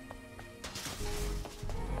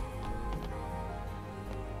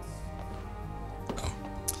 Oh,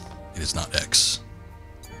 it is not X.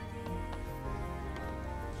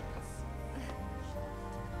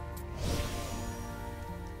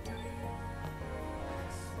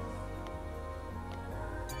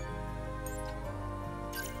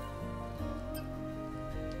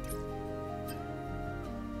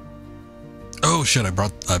 Oh shit, I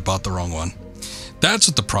bought the wrong one. That's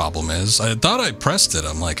what the problem is. I thought I pressed it.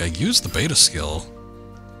 I'm like, I used the beta skill.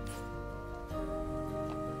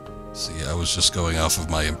 See, I was just going off of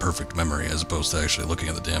my imperfect memory as opposed to actually looking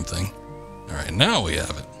at the damn thing. Alright, now we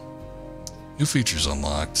have it. New features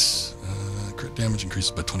unlocked. Crit damage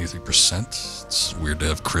increases by 23%. It's weird to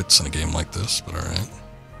have crits in a game like this, but alright.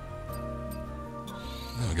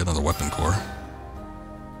 Yeah, we got another weapon core.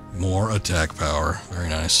 More attack power. Very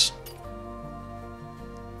nice.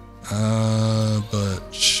 But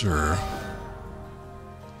sure.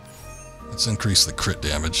 Let's increase the crit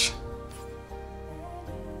damage.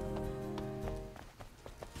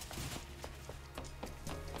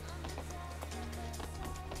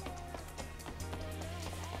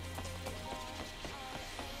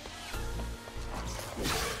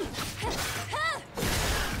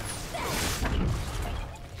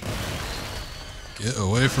 Get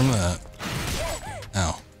away from that.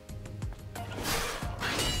 Ow.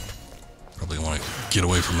 Probably want to get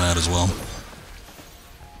away from that as well.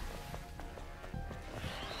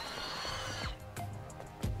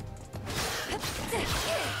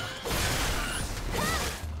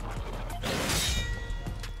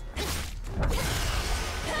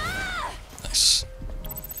 Nice.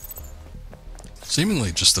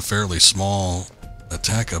 Seemingly just a fairly small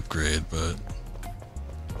attack upgrade, but...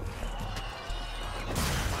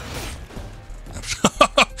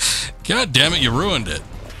 God damn it, you ruined it.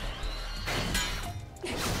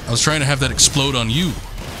 I was trying to have that explode on you.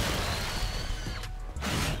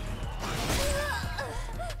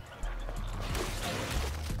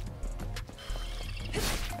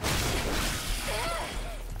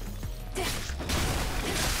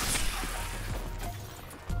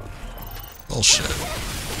 Bullshit.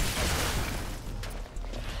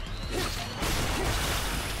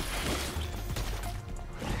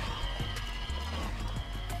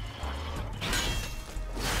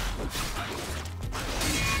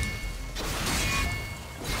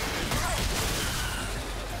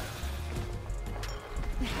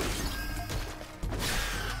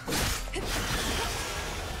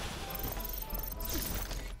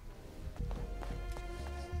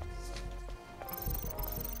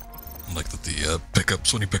 Like that the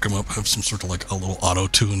pickups, when you pick them up, have some sort of like a little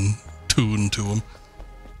auto-tune to them.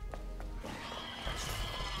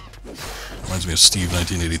 Reminds me of Steve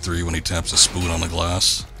 1983 when he taps a spoon on the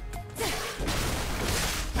glass.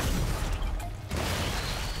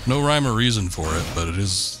 No rhyme or reason for it, but it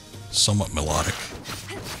is somewhat melodic.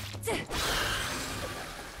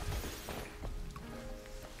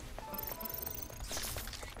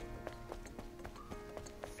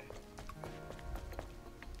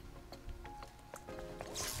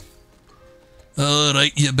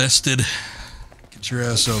 Alright, you bested. Get your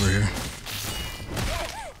ass over here.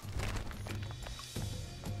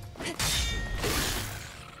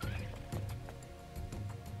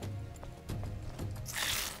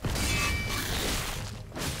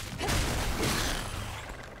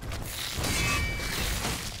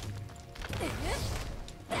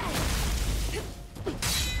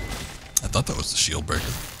 I thought that was the shield breaker.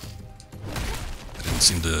 I didn't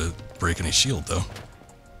seem to break any shield though.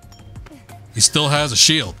 He still has a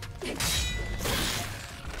shield.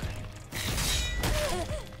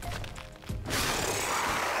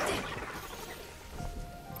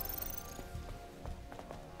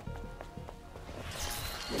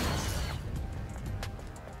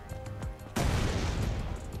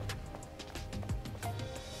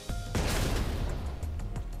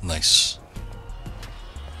 Nice.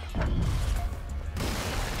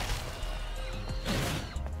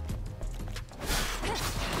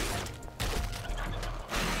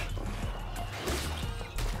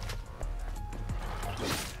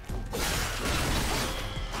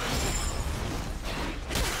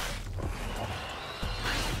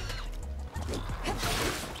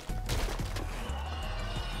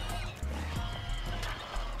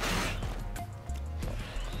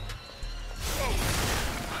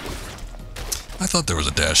 I thought there was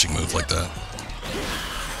a dashing move like that.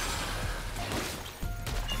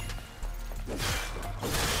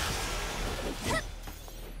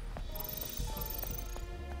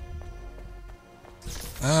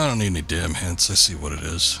 don't need any damn hints. I see what it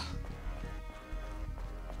is.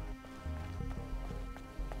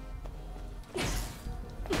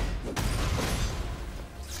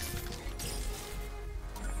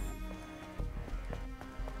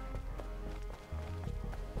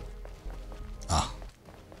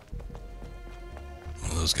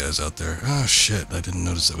 Those guys out there. Oh shit, I didn't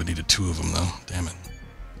notice that we needed 2 of them though. Damn it.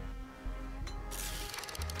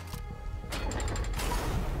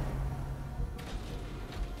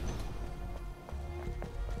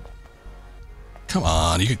 Come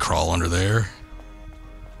on, you could crawl under there.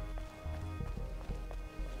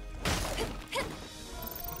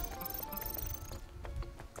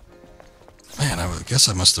 Man, I guess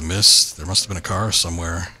I must have missed. There must have been a car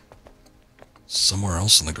somewhere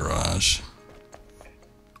else in the garage.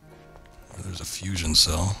 There's a fusion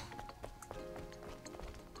cell.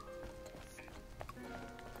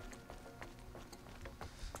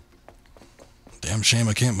 Damn shame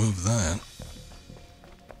I can't move that.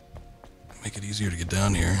 Make it easier to get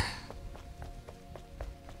down here.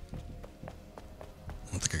 I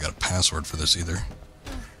don't think I got a password for this either.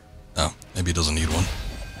 Oh, maybe it doesn't need one.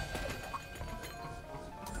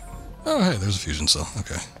 Oh, hey, there's a fusion cell.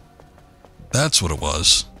 Okay. That's what it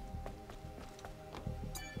was.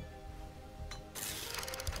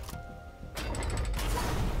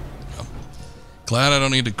 Glad I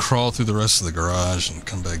don't need to crawl through the rest of the garage and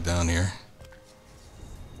come back down here.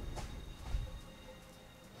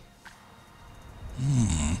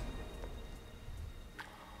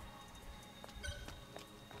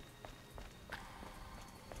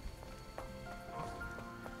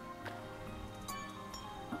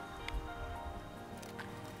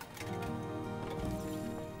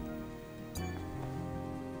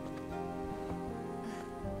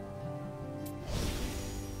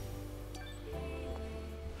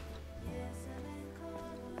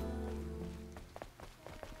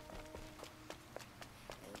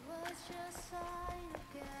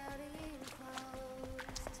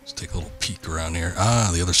 Let's take a little peek around here. Ah,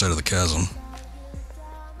 the other side of the chasm.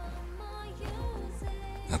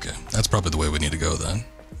 Okay, that's probably the way we need to go then.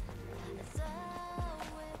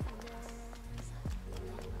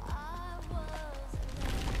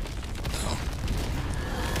 Oh.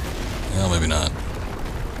 Well, maybe not.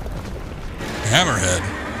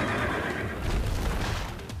 Hammerhead.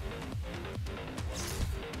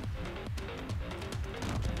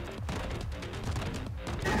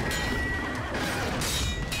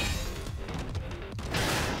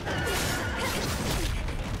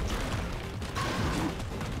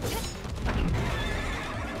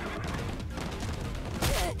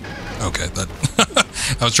 Okay, that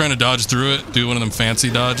I was trying to dodge through it, do one of them fancy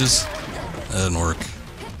dodges. That didn't work.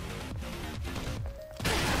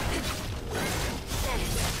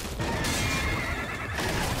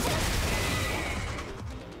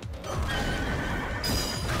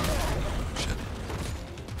 Shit.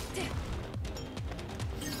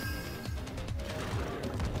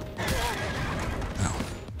 Ow.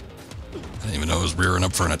 I didn't even know it was rearing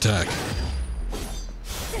up for an attack.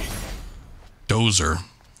 Dozer.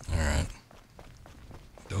 Alright.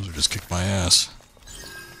 Dozer just kicked my ass.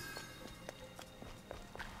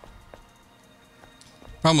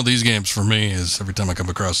 Problem with these games for me is every time I come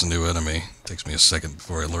across a new enemy, it takes me a second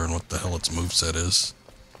before I learn what the hell its moveset is.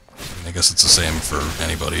 I guess it's the same for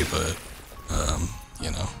anybody, but,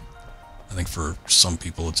 you know, I think for some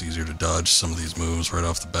people it's easier to dodge some of these moves right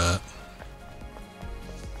off the bat.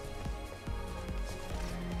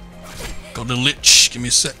 Go to Lich, give me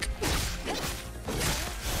a sec.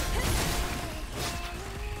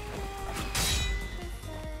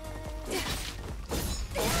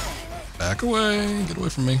 Back away, get away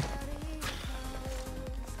from me.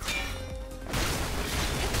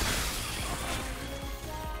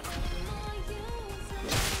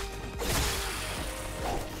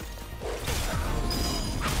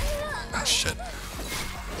 Ah, shit.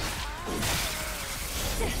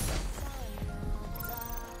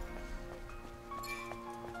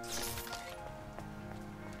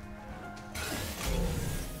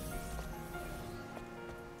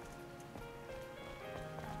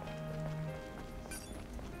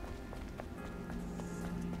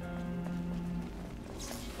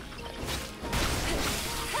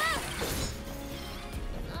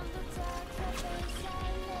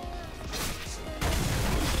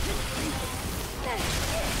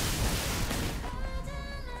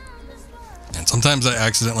 Sometimes I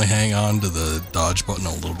accidentally hang on to the dodge button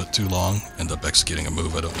a little bit too long, end up executing a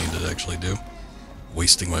move I don't need to actually do,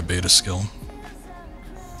 wasting my beta skill.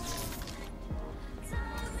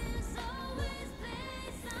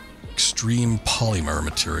 Extreme polymer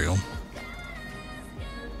material.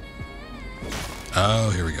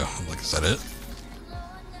 Oh, here we go. I'm like, is that it?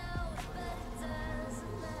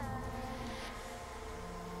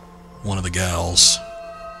 One of the gals.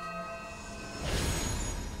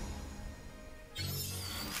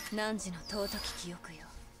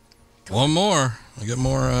 One more. I get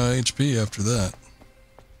more HP after that.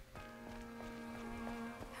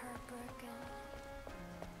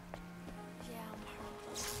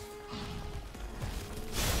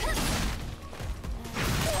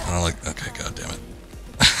 I don't like. Okay, god damn it.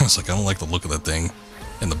 I was like, I don't like the look of that thing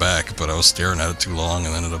in the back, but I was staring at it too long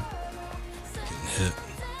and ended up getting hit.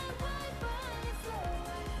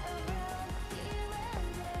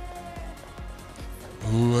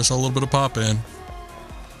 Ooh, I saw a little bit of pop in.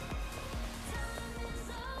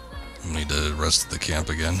 I need to rest at the camp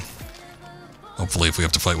again. Hopefully, if we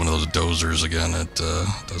have to fight one of those dozers again, it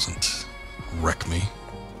doesn't wreck me.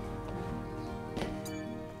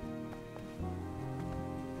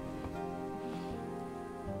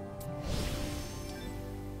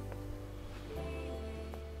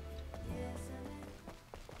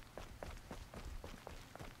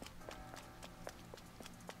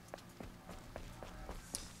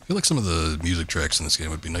 I feel like some of the music tracks in this game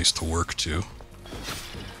would be nice to work to.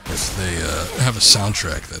 If they have a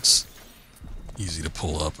soundtrack that's easy to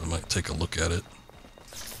pull up, I might take a look at it.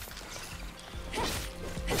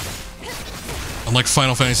 Unlike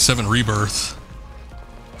Final Fantasy VII Rebirth.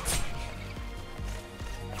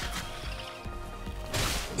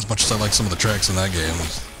 As much as I like some of the tracks in that game,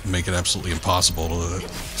 make it absolutely impossible to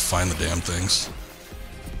find the damn things.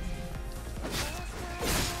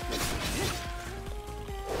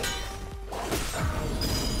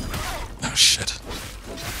 Oh shit.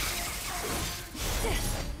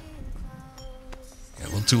 Yeah, a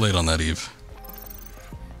little too late on that, Eve.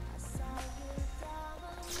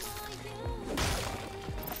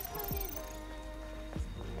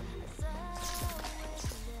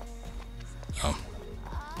 Oh.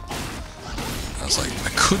 I was like, I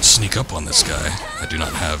could sneak up on this guy. I do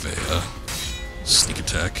not have a sneak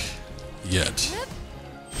attack yet.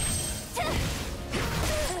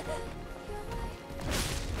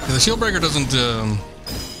 Yeah, the shield breaker doesn't do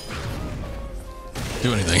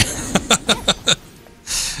anything.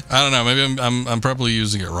 I don't know. Maybe I'm probably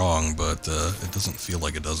using it wrong, but it doesn't feel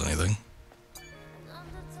like it does anything.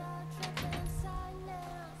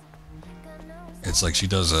 It's like she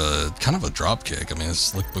does a kind of a drop kick. I mean,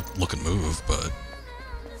 it's looking move, but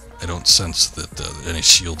I don't sense that any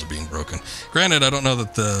shields are being broken. Granted, I don't know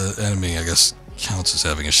that the enemy, I guess, counts as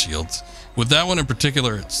having a shield. With that one in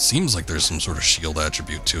particular, it seems like there's some sort of shield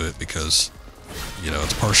attribute to it because, you know,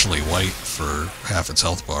 it's partially white for half its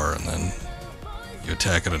health bar, and then you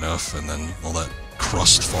attack it enough, and then all that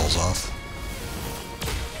crust falls off.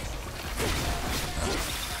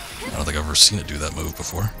 I don't think I've ever seen it do that move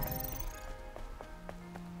before.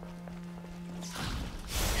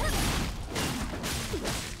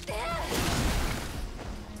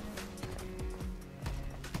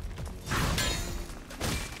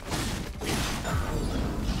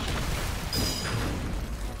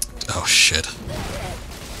 Oh shit.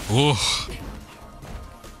 Ooh. I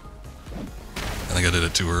think I did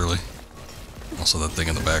it too early. Also that thing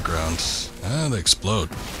in the background. Ah, they explode.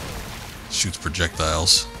 Shoots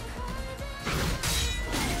projectiles.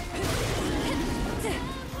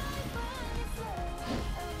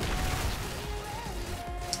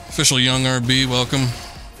 Official Young RB, welcome.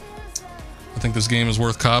 I think this game is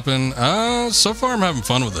worth copping. So far I'm having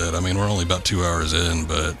fun with it. I mean, we're only about 2 hours in,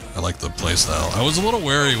 but I like the playstyle. I was a little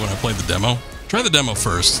wary when I played the demo. Try the demo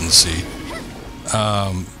first and see.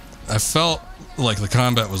 I felt like the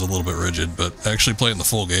combat was a little bit rigid, but actually playing the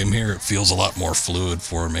full game here, it feels a lot more fluid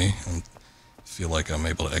for me. I feel like I'm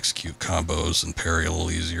able to execute combos and parry a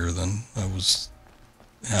little easier than I was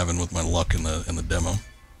having with my luck in the demo.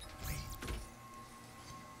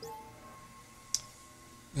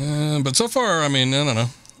 But so far, I mean, I don't know.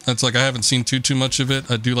 It's like I haven't seen too much of it.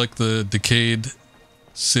 I do like the decayed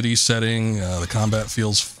city setting. The combat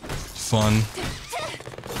feels fun.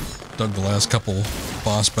 Dug the last couple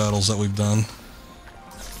boss battles that we've done.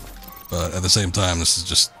 But at the same time, this is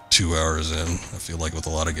just 2 hours in. I feel like with a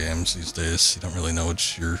lot of games these days, you don't really know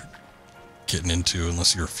what you're getting into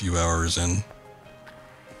unless you're a few hours in.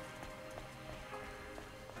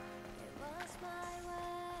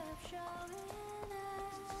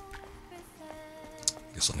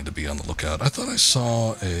 Guess I need to be on the lookout. I thought I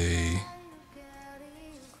saw a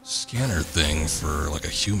scanner thing for like a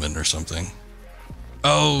human or something.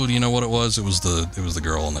 Oh, do you know what it was? It was the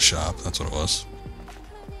girl in the shop. That's what it was.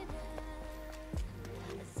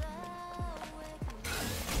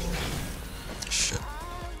 Shit.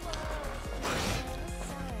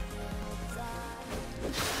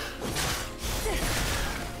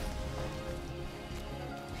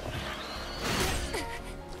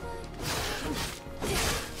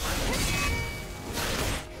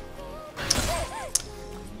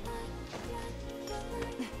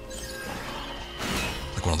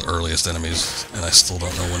 earliest enemies, and I still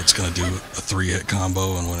don't know when it's going to do a 3-hit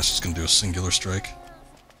combo and when it's just going to do a singular strike.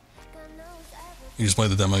 You just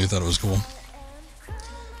played the demo, you thought it was cool.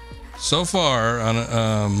 So far,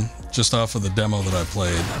 on just off of the demo that I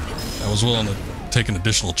played, I was willing to take an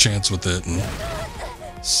additional chance with it and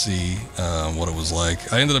see what it was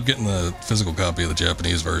like. I ended up getting the physical copy of the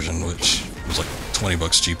Japanese version, which was like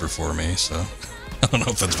 $20 cheaper for me, so I don't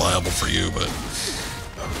know if that's viable for you, but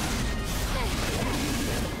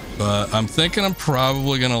I'm thinking I'm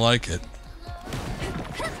probably gonna like it.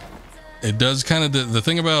 It does kind of the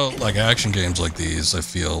thing about like action games like these, I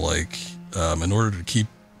feel like in order to keep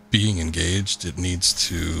being engaged, there needs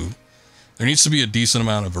to be a decent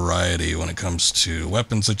amount of variety when it comes to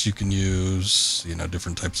weapons that you can use, you know,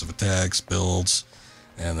 different types of attacks, builds,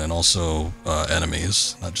 and then also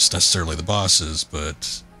enemies, not just necessarily the bosses,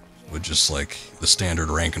 but with just like the standard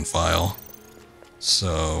rank and file.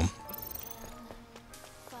 So,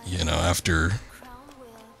 you know, after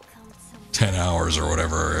 10 hours or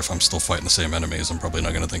whatever, if I'm still fighting the same enemies, I'm probably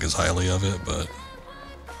not going to think as highly of it, but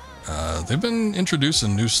they've been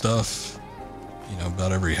introducing new stuff, you know,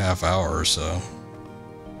 about every half hour or so.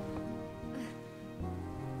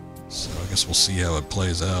 So I guess we'll see how it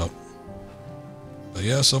plays out. But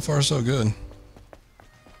yeah, so far so good.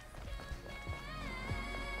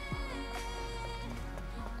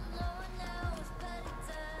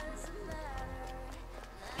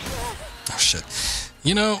 Oh shit.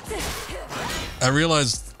 You know, I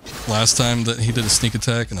realized last time that he did a sneak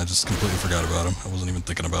attack and I just completely forgot about him. I wasn't even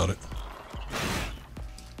thinking about it.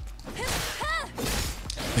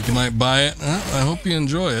 Think you might buy it? I hope you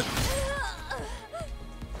enjoy it.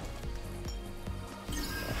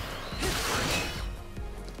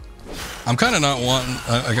 I'm kind of not wanting...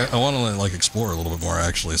 I want to like explore a little bit more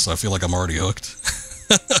actually, so I feel like I'm already hooked.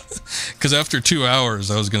 Because after 2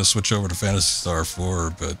 hours, I was going to switch over to Phantasy Star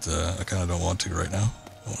 4, but I kind of don't want to right now.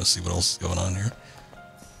 I want to see what else is going on here.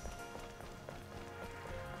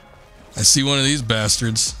 I see one of these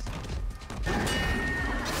bastards.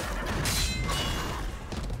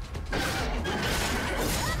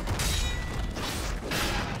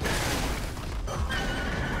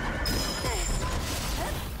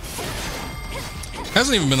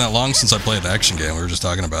 Hasn't even been that long since I played the action game. We were just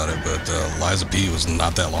talking about it, but Liza P was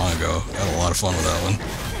not that long ago. I had a lot of fun with that one.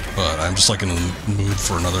 But I'm just like in the mood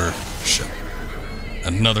for another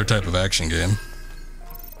type of action game.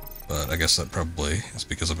 But I guess that probably is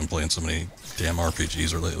because I've been playing so many damn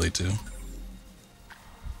RPGs lately too.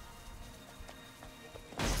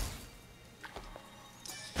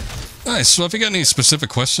 Nice. So if you got any specific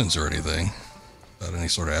questions or anything about any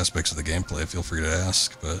sort of aspects of the gameplay, feel free to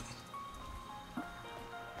ask. But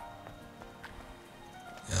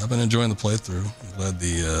yeah, I've been enjoying the playthrough. I'm glad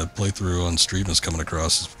the playthrough on stream is coming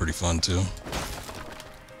across. It's pretty fun too.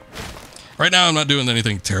 Right now I'm not doing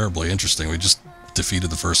anything terribly interesting. We just defeated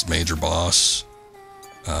the first major boss.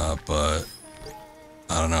 But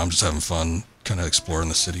I don't know, I'm just having fun kind of exploring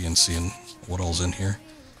the city and seeing what all's in here.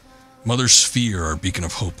 Mother Sphere, our beacon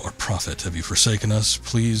of hope, our prophet, have you forsaken us?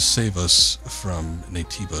 Please save us from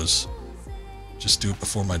Naytibas. Just do it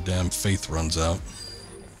before my damn faith runs out.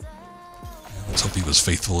 Let's hope he was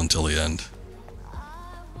faithful until the end.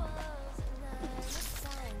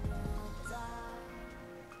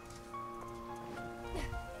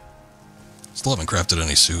 Still haven't crafted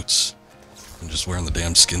any suits. I'm just wearing the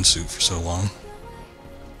damn skin suit for so long.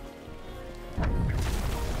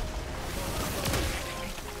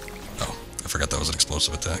 Oh, I forgot that was an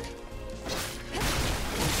explosive attack.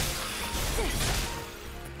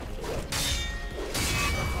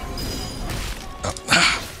 Oh,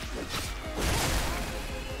 ah.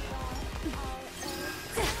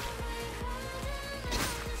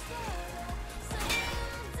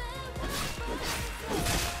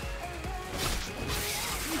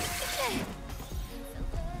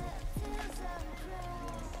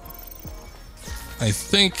 I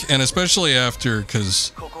think, and especially after,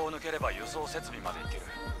 because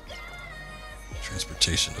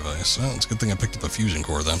transportation device. Well, it's a good thing I picked up a fusion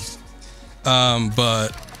core then. But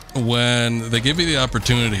when they give you the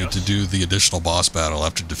opportunity to do the additional boss battle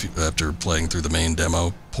after playing through the main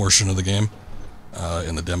demo portion of the game,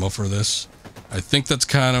 in the demo for this, I think that's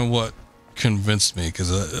kind of what convinced me.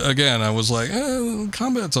 Because again, I was like,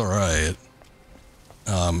 combat's all right.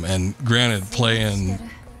 And granted, playing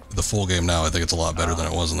the full game now, I think it's a lot better than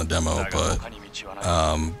it was in the demo, but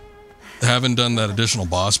having done that additional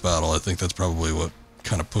boss battle, I think that's probably what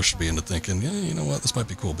kind of pushed me into thinking, yeah, you know what, this might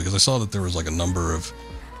be cool, because I saw that there was like a number of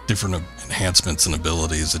different enhancements and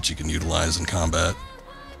abilities that you can utilize in combat.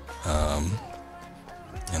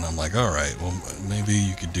 And I'm like, all right, well, maybe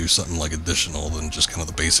you could do something like additional than just kind of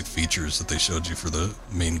the basic features that they showed you for the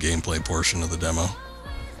main gameplay portion of the demo.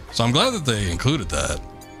 So I'm glad that they included that.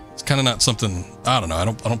 It's kind of not something, I don't know, I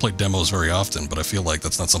don't play demos very often, but I feel like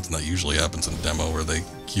that's not something that usually happens in a demo where they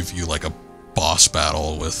give you like a boss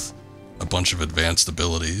battle with a bunch of advanced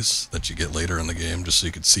abilities that you get later in the game just so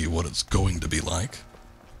you could see what it's going to be like.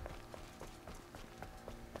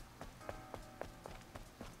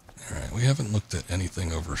 Alright, we haven't looked at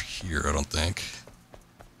anything over here, I don't think.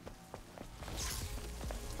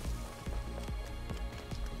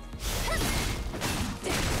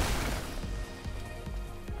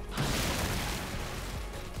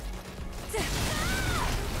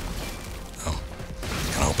 Oh,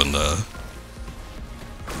 kind of hoping the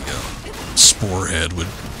Spore Head would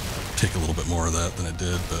take a little bit more of that than it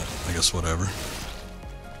did, but I guess whatever.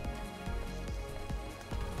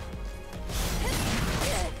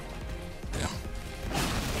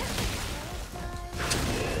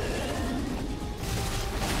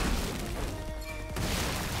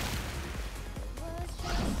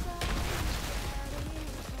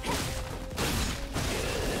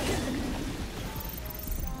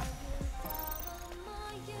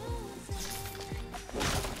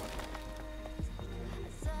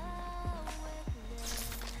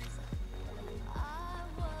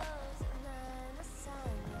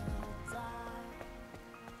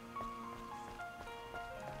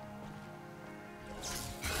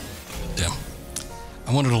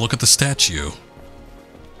 I wanted to look at the statue.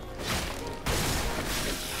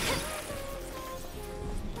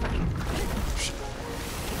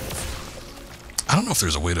 I don't know if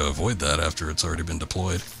there's a way to avoid that after it's already been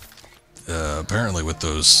deployed. Apparently with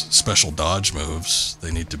those special dodge moves,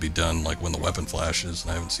 they need to be done like when the weapon flashes,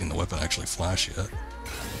 and I haven't seen the weapon actually flash yet.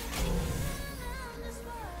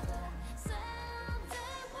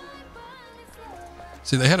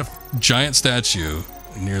 See, they had a giant statue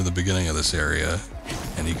near the beginning of this area,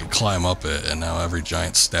 and you could climb up it, and now every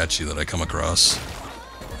giant statue that I come across,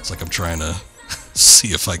 it's like I'm trying to see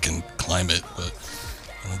if I can climb it, but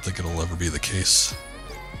I don't think it'll ever be the case.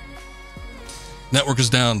 Network is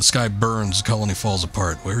down, the sky burns, the colony falls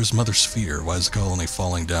apart. Where's Mother Sphere? Why is the colony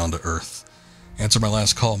falling down to Earth? Answer my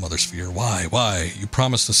last call, Mother Sphere. Why? Why? You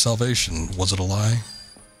promised us salvation. Was it a lie?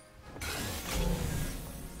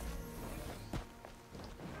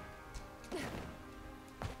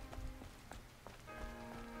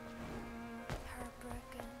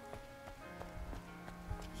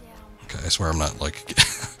 Okay, I swear I'm not like...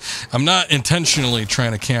 I'm not intentionally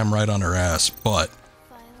trying to cam right on her ass, but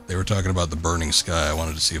they were talking about the burning sky. I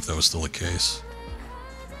wanted to see if that was still the case.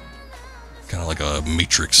 Kind of like a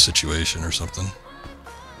Matrix situation or something.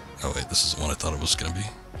 Oh wait, this isn't what I thought it was going to be.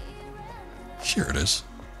 Here it is.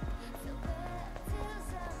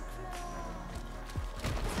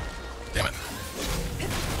 Damn it.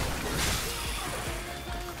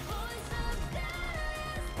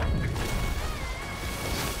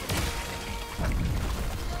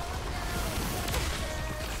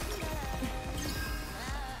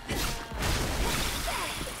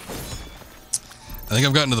 I think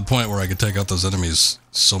I've gotten to the point where I could take out those enemies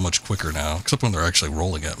so much quicker now, except when they're actually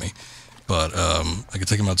rolling at me. But I can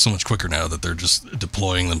take them out so much quicker now that they're just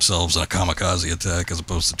deploying themselves in a kamikaze attack as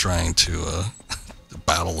opposed to trying to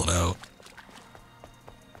battle it out.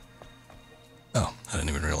 Oh, I didn't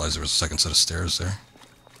even realize there was a second set of stairs there.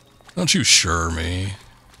 Don't you sure me.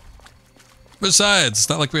 Besides, it's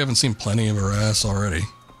not like we haven't seen plenty of her ass already.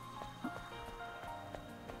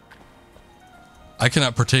 I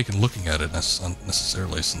cannot partake in looking at it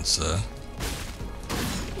necessarily since,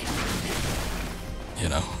 you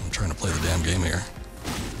know, I'm trying to play the damn game here.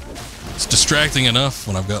 It's distracting enough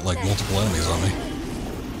when I've got, like, multiple enemies on me.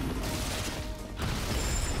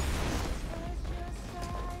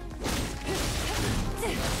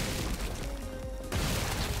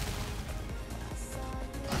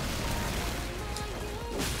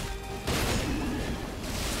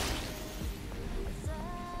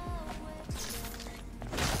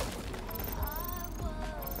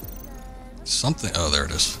 Something. Oh, there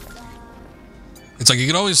it is. It's like you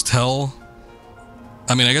can always tell.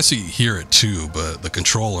 I mean, I guess you hear it too, but the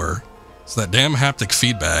controller, it's that damn haptic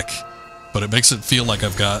feedback, but it makes it feel like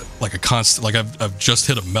I've got like a constant, like I've just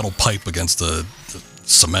hit a metal pipe against the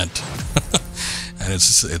cement, and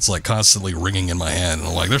it's like constantly ringing in my hand. And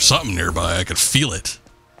I'm like, there's something nearby. I could feel it.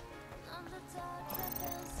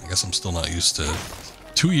 I guess I'm still not used to.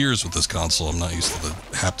 2 years with this console, I'm not used to the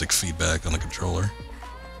haptic feedback on the controller.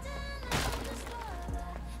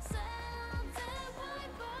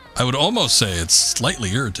 I would almost say it's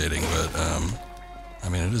slightly irritating, but, I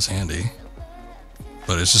mean, it is handy.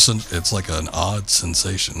 but it's just it's like an odd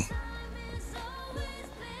sensation.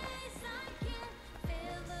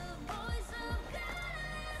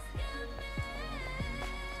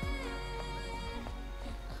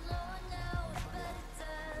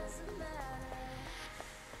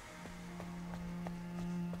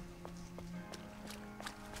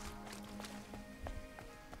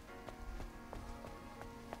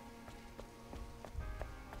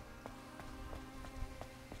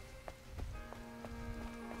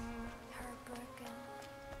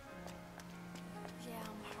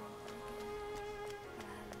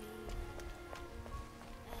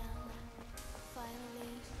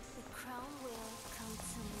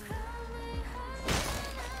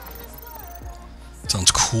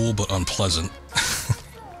 Sounds cool but unpleasant.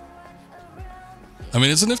 I mean,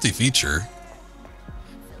 it's a nifty feature.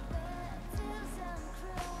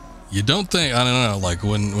 You don't think, I don't know, like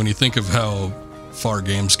when you think of how far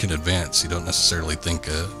games can advance, you don't necessarily think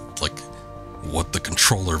like what the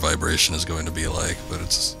controller vibration is going to be like, but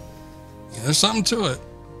it's, yeah, there's something to it.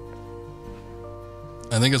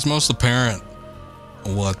 I think it's most apparent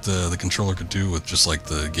what the controller could do with just like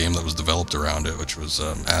the game that was developed around it, which was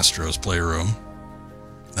Astro's Playroom.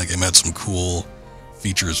 That game had some cool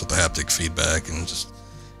features with the haptic feedback and just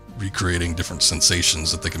recreating different sensations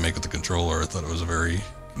that they can make with the controller. I thought it was a very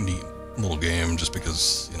neat little game just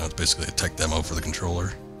because, you know, it's basically a tech demo for the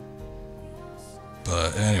controller.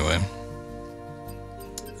 But anyway,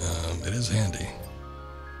 it is handy.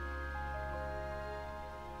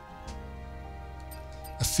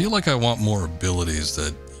 I feel like I want more abilities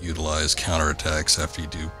that utilize counterattacks after you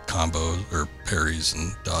do combos or parries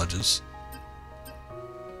and dodges.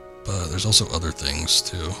 But there's also other things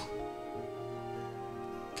too.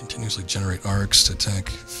 Continuously generate arcs to attack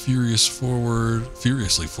furiously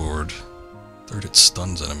forward. Third, it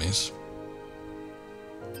stuns enemies.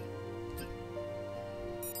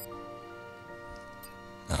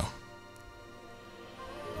 Oh.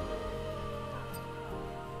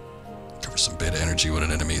 Cover some beta energy when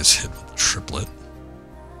an enemy is hit with a triplet.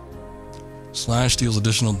 Slash deals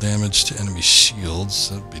additional damage to enemy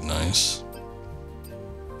shields. That'd be nice.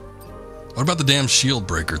 What about the damn shield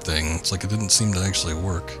breaker thing? It's like it didn't seem to actually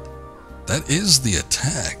work. That is the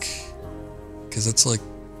attack. Because it's like,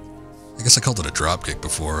 I guess I called it a drop kick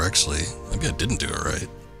before, actually. Maybe I didn't do it right.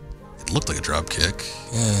 It looked like a drop kick.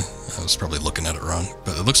 Yeah, I was probably looking at it wrong.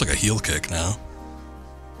 But it looks like a heel kick now.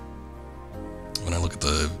 When I look at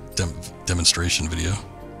the demonstration video.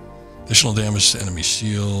 Additional damage to enemy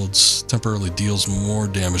shields. Temporarily deals more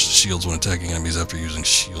damage to shields when attacking enemies after using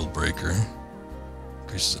shield breaker.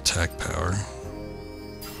 Increases attack power.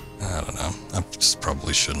 I don't know. I just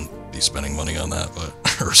probably shouldn't be spending money on that,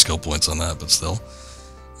 but or skill points on that, but still.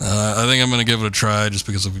 I think I'm going to give it a try just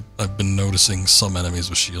because I've been noticing some enemies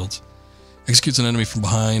with shields. Executes an enemy from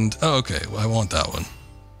behind. Oh, okay. Well, I want that one.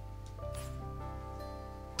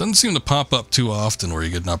 Doesn't seem to pop up too often where you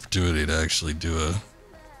get an opportunity to actually do a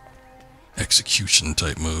execution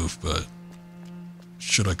type move, but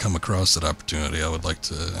should I come across that opportunity, I would like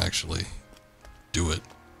to actually do it.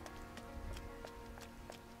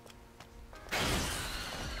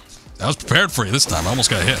 I was prepared for you this time. I almost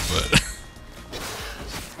got hit, but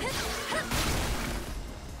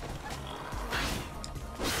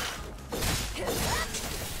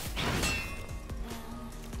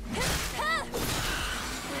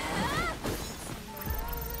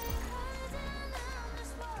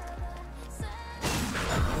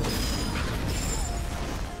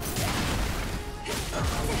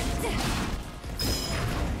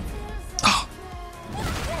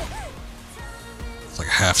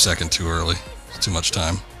half-second too early. It's too much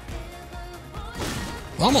time.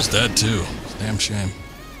 Almost dead too. It's a damn shame.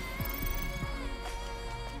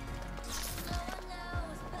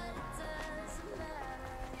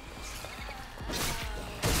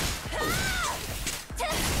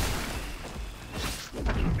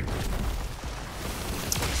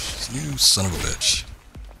 You son of a bitch.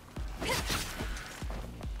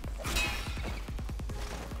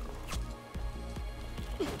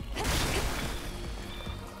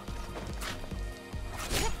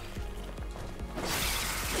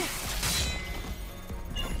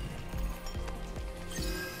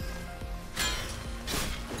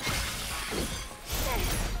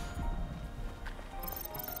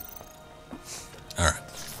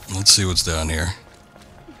 Let's see what's down here.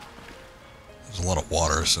 There's a lot of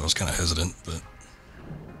water, so I was kind of hesitant, but...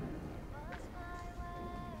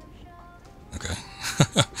 Okay.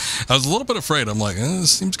 I was a little bit afraid. I'm like,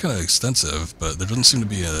 this seems kind of extensive, but there doesn't seem to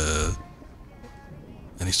be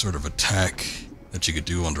any sort of attack that you could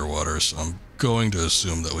do underwater, so I'm going to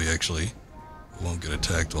assume that we actually won't get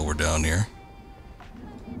attacked while we're down here.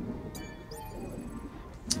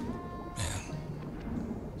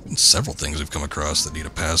 Several things we've come across that need a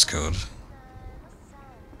passcode.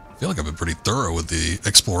 I feel like I've been pretty thorough with the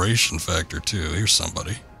exploration factor, too. Here's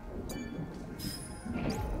somebody.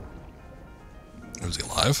 Is he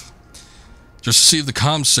alive? Just received the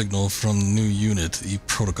comm signal from the new unit. The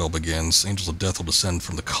protocol begins. Angels of Death will descend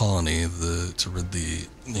from the colony to rid the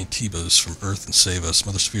Naytibas from Earth and save us.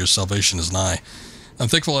 Mother Sphere's salvation is nigh. I'm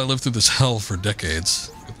thankful I lived through this hell for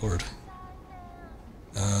decades. Good lord.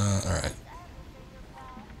 Alright.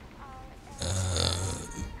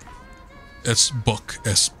 S-Book.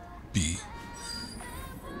 S-B.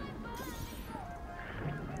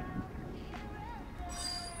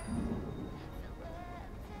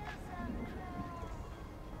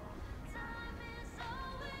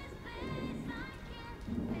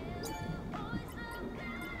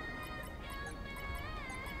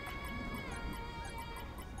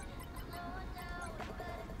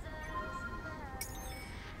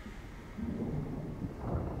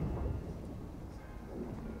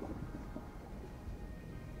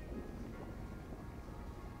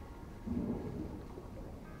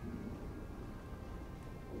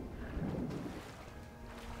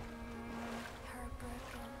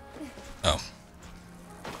 Oh.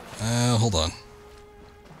 Hold on.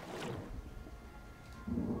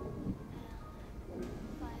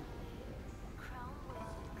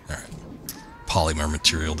 Alright. Polymer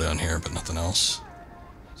material down here, but nothing else.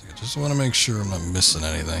 So I just want to make sure I'm not missing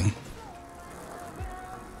anything.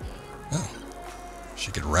 Oh.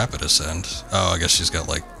 She could rapid ascend. Oh, I guess she's got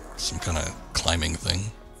like some kind of climbing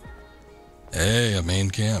thing. Hey, a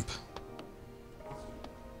main camp.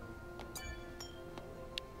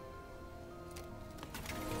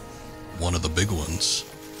 One of the big ones.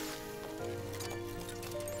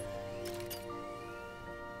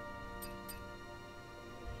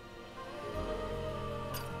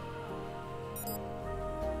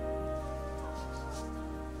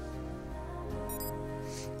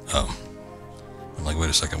 Oh. I'm like,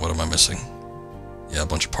 wait a second, what am I missing? Yeah, a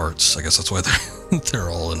bunch of parts. I guess that's why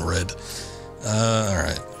they're all in red.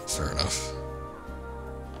 Alright, fair enough.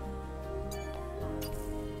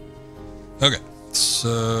 Okay.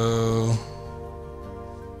 So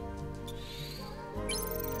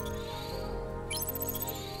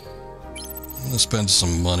I'm gonna spend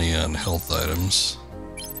some money on health items.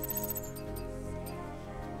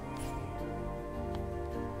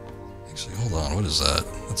 Actually, hold on, what is that?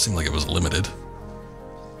 That seemed like it was limited.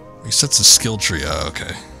 Resets the skill tree. Oh,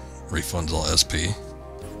 okay. Refunds all SP.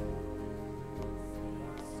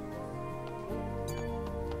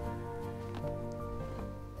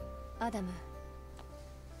 Adam.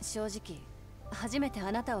 正直初めて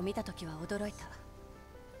あなたを見たときは驚いた。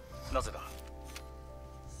なぜだ。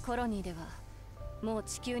コロニーではもう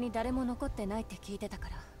地球に誰も残ってないって聞いてたか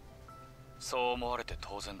ら。そう思われて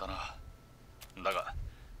当然だな。だが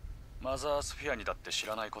マザースフィアにだって知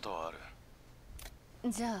らないことはある。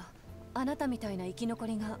じゃああなたみたいな生き残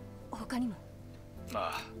りが他にも。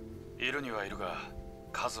まあいるにはいるが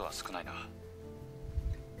数は少ないな。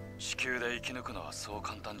地球で生き抜くのはそう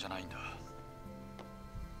簡単じゃないんだ。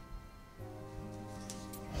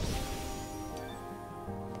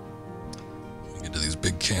Get to these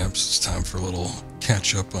big camps. It's time for a little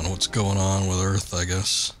catch up on what's going on with Earth, I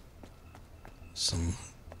guess. Some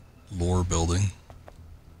lore building.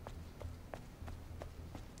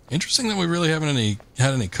 Interesting that we really haven't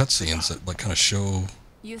had any cutscenes that like kind of show.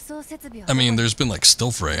 I mean, there's been like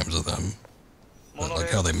still frames of them, but like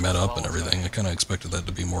how they met up and everything. I kind of expected that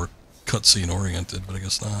to be more cutscene oriented, but I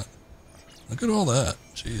guess not. Look at all that.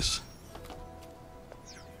 Jeez.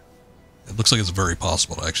 It looks like it's very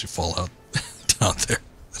possible to actually fall out down there.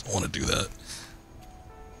 I don't want to do that.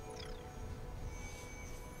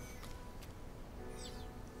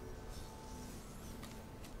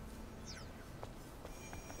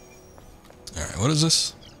 Alright, what is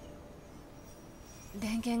this?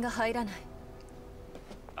 電源が入らない。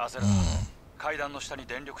焦るな。階段の下に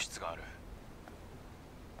電力室がある。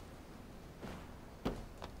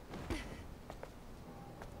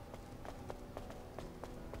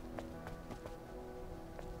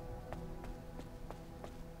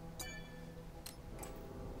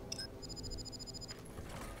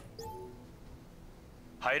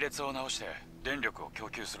配列を直して電力を供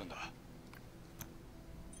給するんだ。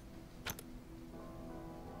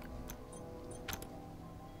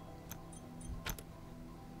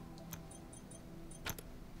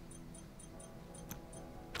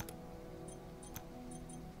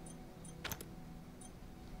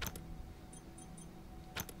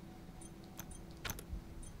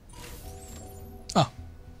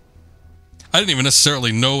I didn't even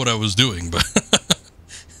necessarily know what I was doing, but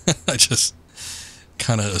I just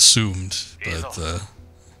kind of assumed. But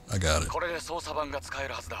I got it. これで操作盤が使え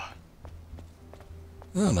るはずだ。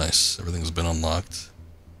 Oh, nice. Everything's been unlocked.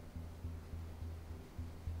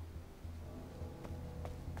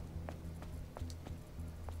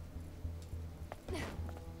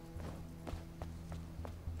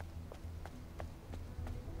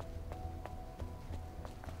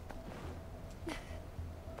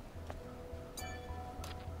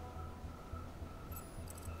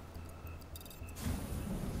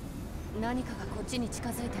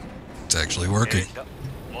 It's actually working. I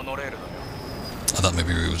thought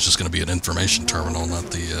maybe it was just going to be an information terminal,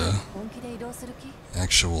 not the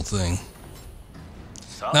actual thing.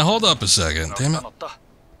 Now hold up a second, damn it.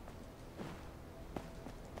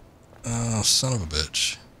 Oh, son of a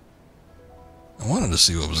bitch. I wanted to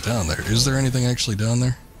see what was down there. Is there anything actually down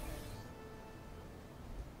there?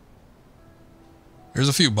 There's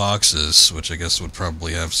a few boxes, which I guess would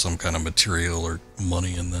probably have some kind of material or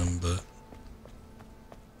money in them, but...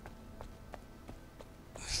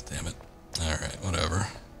 Damn it. Alright, whatever.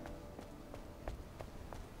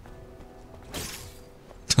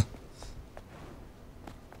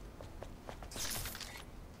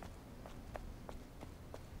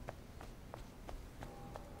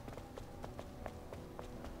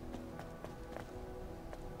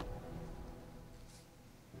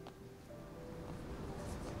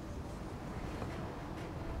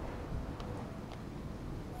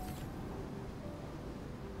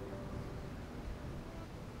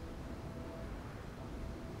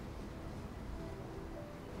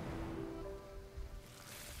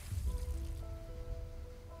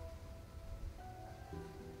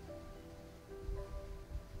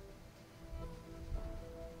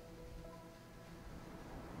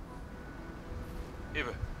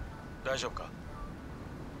 Eve, 大丈夫か?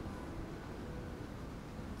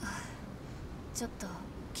 ちょっと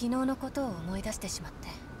昨日のことを思い出してしまって。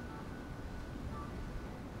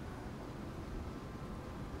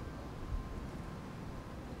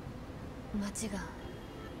街が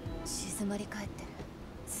静まり返ってる。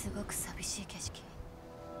すごく寂しい景色。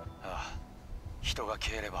ああ、人が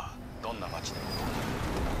消えればどんな街でも。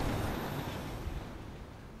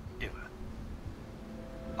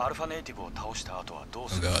アルファネイティブを倒した後はどう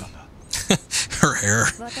するんだ? Her hair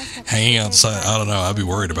hanging outside. I don't know. I'd be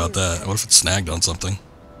worried about that. What if it snagged on something?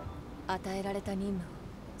 与えられた任務を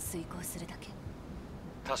遂行するだけ。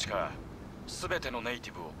確か全てのネイテ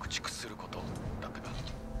ィブを駆逐することだったが、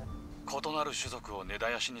異なる種族を根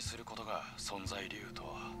絶やしにすることが存在理由と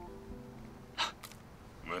は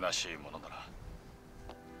虚しいものだな。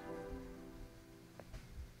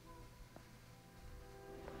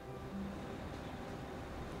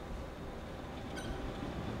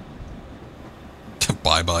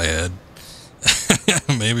Bye bye, Ed.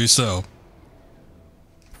 Maybe so.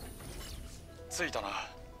 着いたな。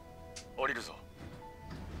降りるぞ。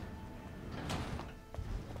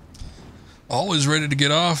 Always ready to get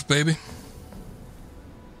off, baby.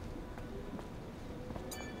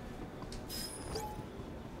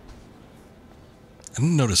 I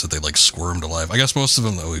didn't notice that they like squirmed alive. I guess most of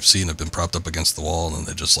them that we've seen have been propped up against the wall and then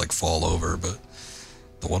they just like fall over, but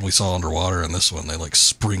the one we saw underwater and this one, they like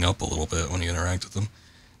spring up a little bit when you interact with them.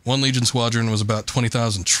 One Legion squadron was about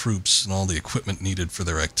 20,000 troops and all the equipment needed for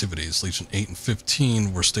their activities. Legion 8 and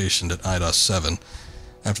 15 were stationed at Naytibas 7.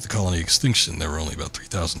 After the colony extinction, there were only about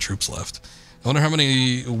 3,000 troops left. I wonder how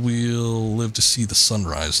many will live to see the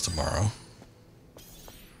sunrise tomorrow.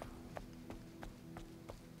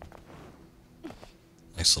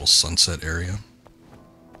 Nice little sunset area.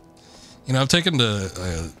 You know, I've taken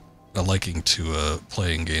a liking to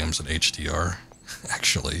playing games in HDR,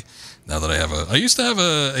 actually. Now that I have I used to have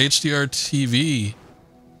a HDR TV,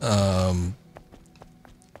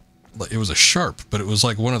 it was a Sharp, but it was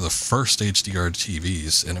like one of the first HDR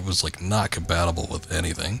TVs, and it was like not compatible with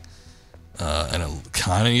anything. And it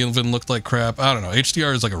kind of even looked like crap. I don't know.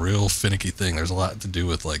 HDR is like a real finicky thing. There's a lot to do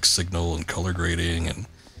with like signal and color grading and,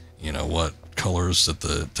 you know, what colors that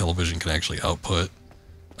the television can actually output.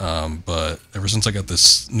 But ever since I got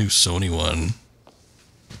this new Sony one,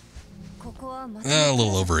 a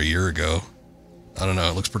little over a year ago, I don't know,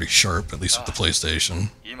 it looks pretty sharp, at least with the PlayStation.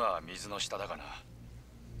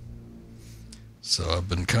 So I've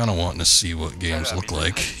been kind of wanting to see what games look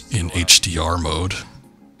like in HDR mode.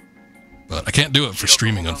 But I can't do it for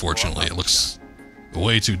streaming, unfortunately. It looks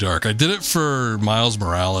way too dark. I did it for Miles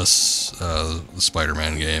Morales, the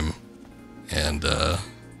Spider-Man game. And,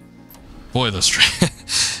 boy, the stream...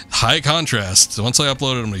 high contrast. Once I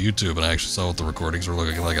uploaded them to YouTube and I actually saw what the recordings were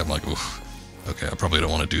looking like, I'm like, oof, okay, I probably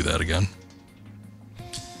don't want to do that again.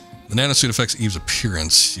 The nanosuit affects Eve's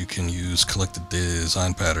appearance. You can use collected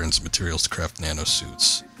design patterns and materials to craft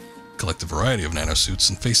nanosuits. collect a variety of nanosuits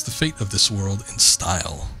and face the fate of this world in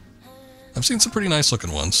style. I've seen some pretty nice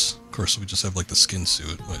looking ones. Of course, we just have like the skin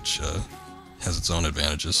suit, which has its own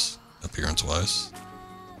advantages, appearance-wise.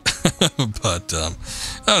 But, I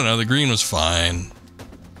don't know, the green was fine.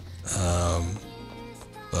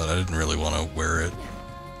 But I didn't really want to wear it.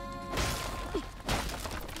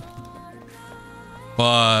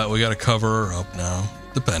 But we got to cover her up now,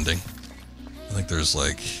 depending. I think there's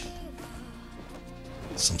like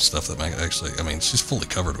some stuff that might actually, I mean, she's fully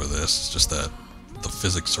covered with this. It's just that the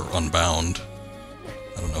physics are unbound.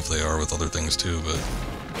 I don't know if they are with other things too, but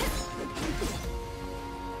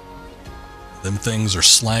them things are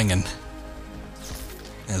slanging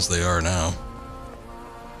as they are now.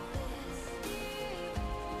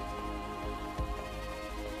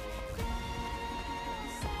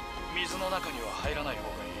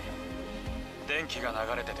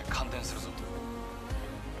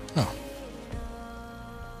 Oh.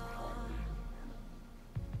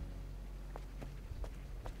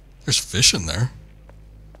 There's fish in there.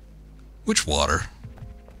 Which water?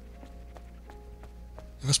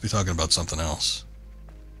 You must be talking about something else.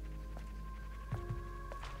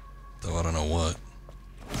 Though I don't know what.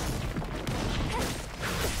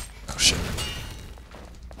 Oh shit.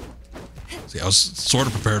 See, I was sort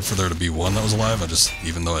of prepared for there to be one that was alive. I just,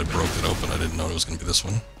 even though I broke it open, I didn't know it was going to be this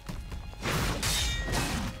one.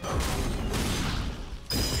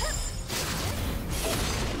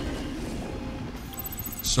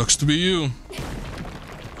 Sucks to be you.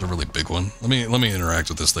 It's a really big one. Let me interact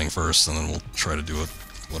with this thing first, and then we'll try to do it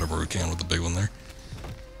whatever we can with the big one there.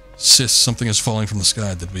 Sis, something is falling from the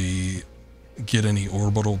sky. Did we get any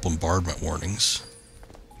orbital bombardment warnings?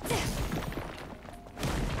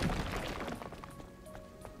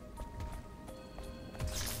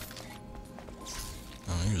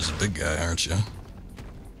 Oh, you're just a big guy, aren't you?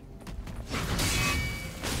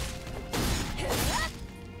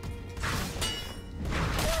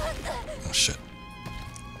 Oh shit.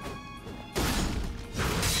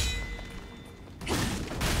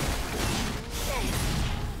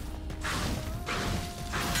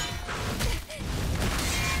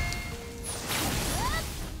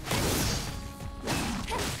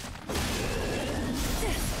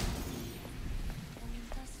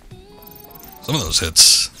 Some of those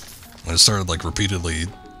hits, when it started like repeatedly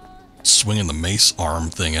swinging the mace arm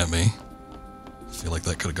thing at me, I feel like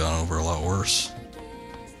that could have gone over a lot worse.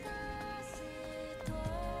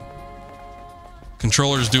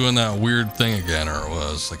 Controller's doing that weird thing again, or it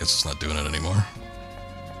was. I guess it's not doing it anymore.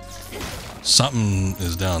 Something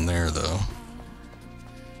is down there though.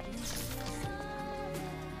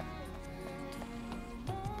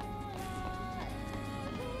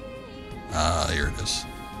 Ah, here it is.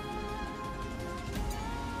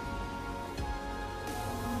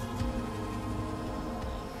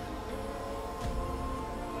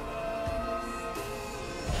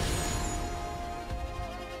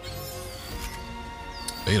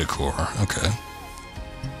 Beta core, okay.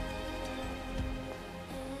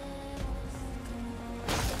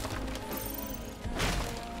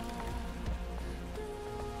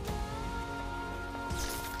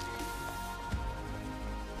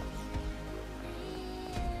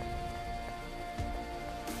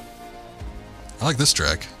 I like this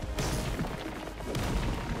track.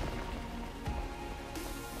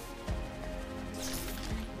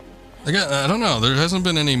 I don't know, there hasn't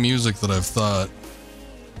been any music that I've thought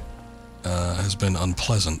has been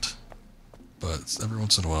unpleasant, but every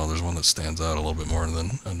once in a while there's one that stands out a little bit more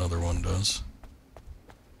than another one does.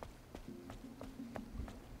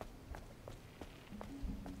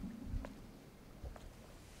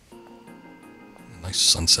 Nice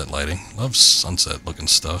sunset lighting. Love sunset looking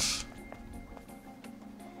stuff.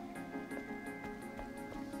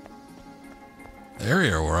 The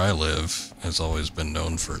area where I live has always been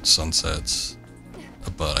known for its sunsets,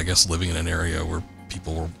 but I guess living in an area where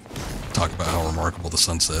people will talk about how remarkable the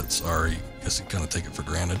sunsets are, I guess you kind of take it for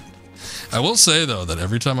granted. I will say though that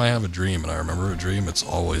every time I have a dream and I remember a dream, it's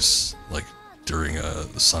always like during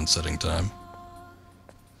the sunsetting time.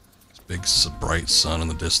 This big bright sun in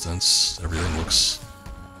the distance, everything looks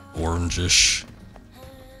orangish,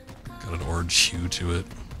 got an orange hue to it.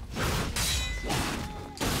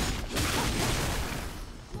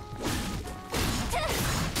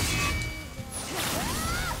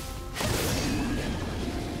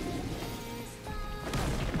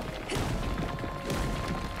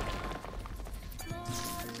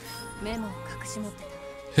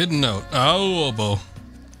 Hidden note. Aobo.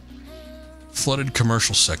 Flooded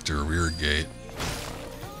commercial sector, rear gate.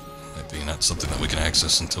 Might be not something that we can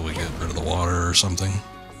access until we get rid of the water or something.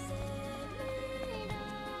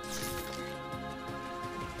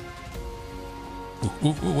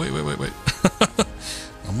 Ooh, ooh, wait, wait, wait, wait.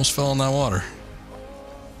 Almost fell in that water.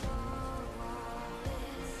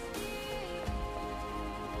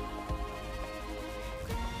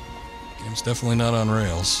 Game's definitely not on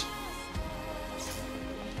rails.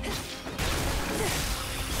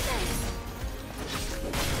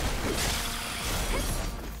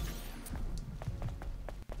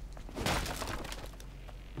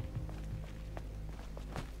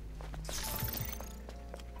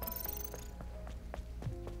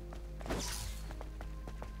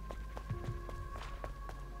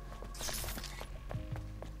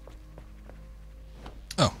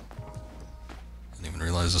 Oh. Didn't even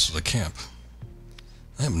realize this was a camp.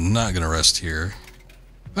 I am not going to rest here.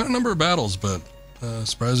 I've had a number of battles, but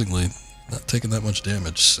surprisingly, not taking that much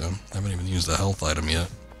damage, so I haven't even used the health item yet.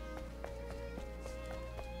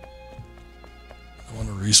 I want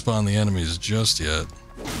to respawn the enemies just yet.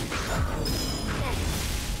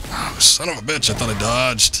 Oh, son of a bitch, I thought I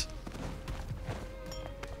dodged.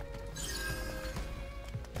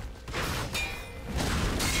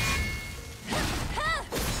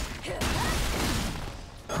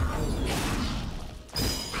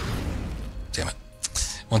 Damn it.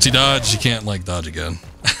 Once you dodge, you can't, like, dodge again.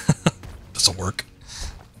 This'll work.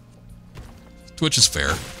 Which is fair.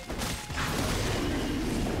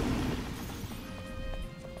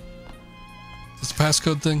 Is this a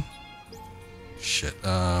passcode thing? Shit,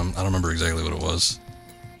 I don't remember exactly what it was.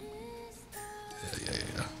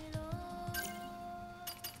 Yeah.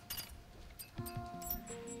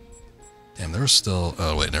 Damn, there was still...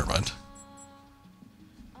 Oh, wait, never mind.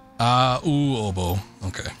 Ooh, oboe.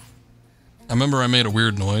 Okay. I remember I made a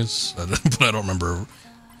weird noise, but I don't remember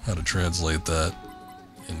how to translate that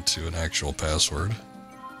into an actual password.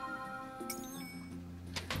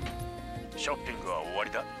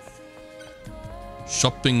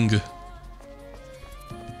 Shopping.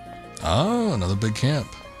 Oh, another big camp.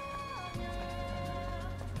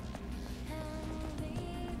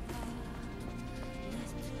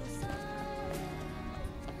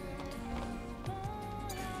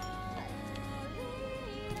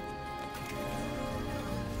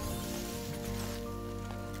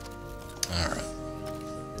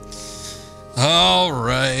 All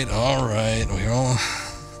right.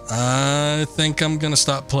 I think I'm gonna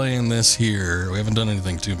stop playing this here. We haven't done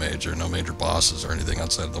anything too major, no major bosses or anything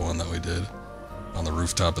outside of the one that we did on the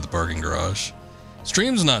rooftop of the parking garage.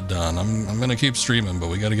 Stream's not done. I'm gonna keep streaming, but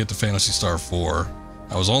we gotta get to Phantasy Star 4.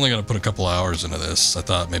 I was only gonna put a couple hours into this. I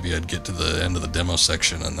thought maybe I'd get to the end of the demo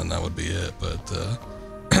section and then that would be it, but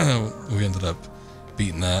we ended up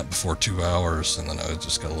beating that before 2 hours, and then I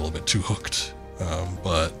just got a little bit too hooked.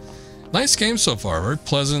 But nice game so far, very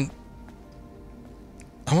pleasant.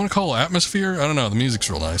 I want to call it atmosphere. I don't know. The music's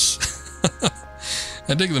real nice.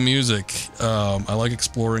 I dig the music. I like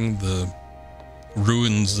exploring the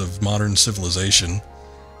ruins of modern civilization,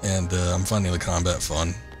 and I'm finding the combat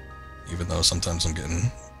fun, even though sometimes I'm getting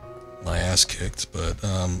my ass kicked. But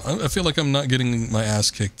I feel like I'm not getting my ass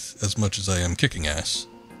kicked as much as I am kicking ass.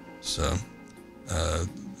 So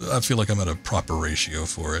I feel like I'm at a proper ratio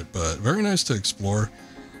for it. But very nice to explore.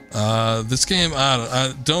 This game,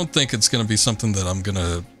 I don't think it's going to be something that I'm going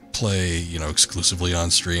to play, you know, exclusively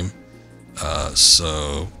on stream.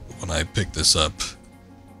 So when I pick this up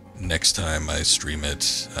next time I stream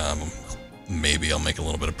it, maybe I'll make a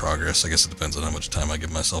little bit of progress. I guess it depends on how much time I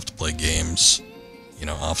give myself to play games, you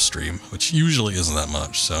know, off stream, which usually isn't that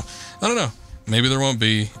much. So I don't know. Maybe there won't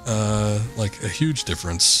be, like a huge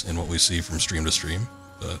difference in what we see from stream to stream,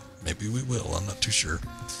 but maybe we will. I'm not too sure.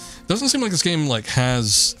 Doesn't seem like this game like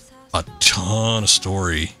has a ton of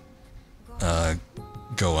story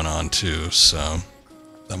going on too, so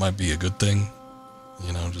that might be a good thing,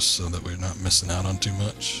 you know, just so that we're not missing out on too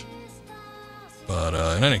much. But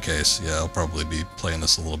in any case, yeah, I'll probably be playing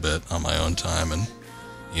this a little bit on my own time, and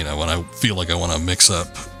you know, when I feel like I want to mix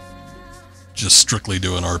up just strictly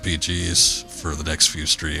doing RPGs for the next few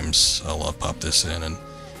streams, I'll pop this in, and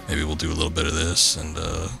maybe we'll do a little bit of this and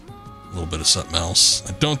a little bit of something else.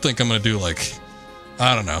 I don't think I'm going to do, like,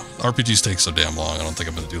 I don't know. RPGs take so damn long. I don't think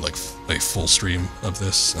I'm going to do, like, a full stream of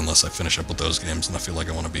this unless I finish up with those games and I feel like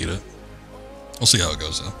I want to beat it. We'll see how it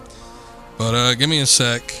goes, though. But give me a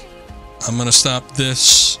sec. I'm going to stop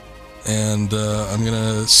this, and I'm going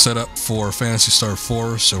to set up for Phantasy Star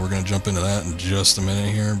 4, so we're going to jump into that in just a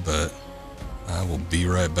minute here, but I will be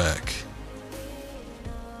right back.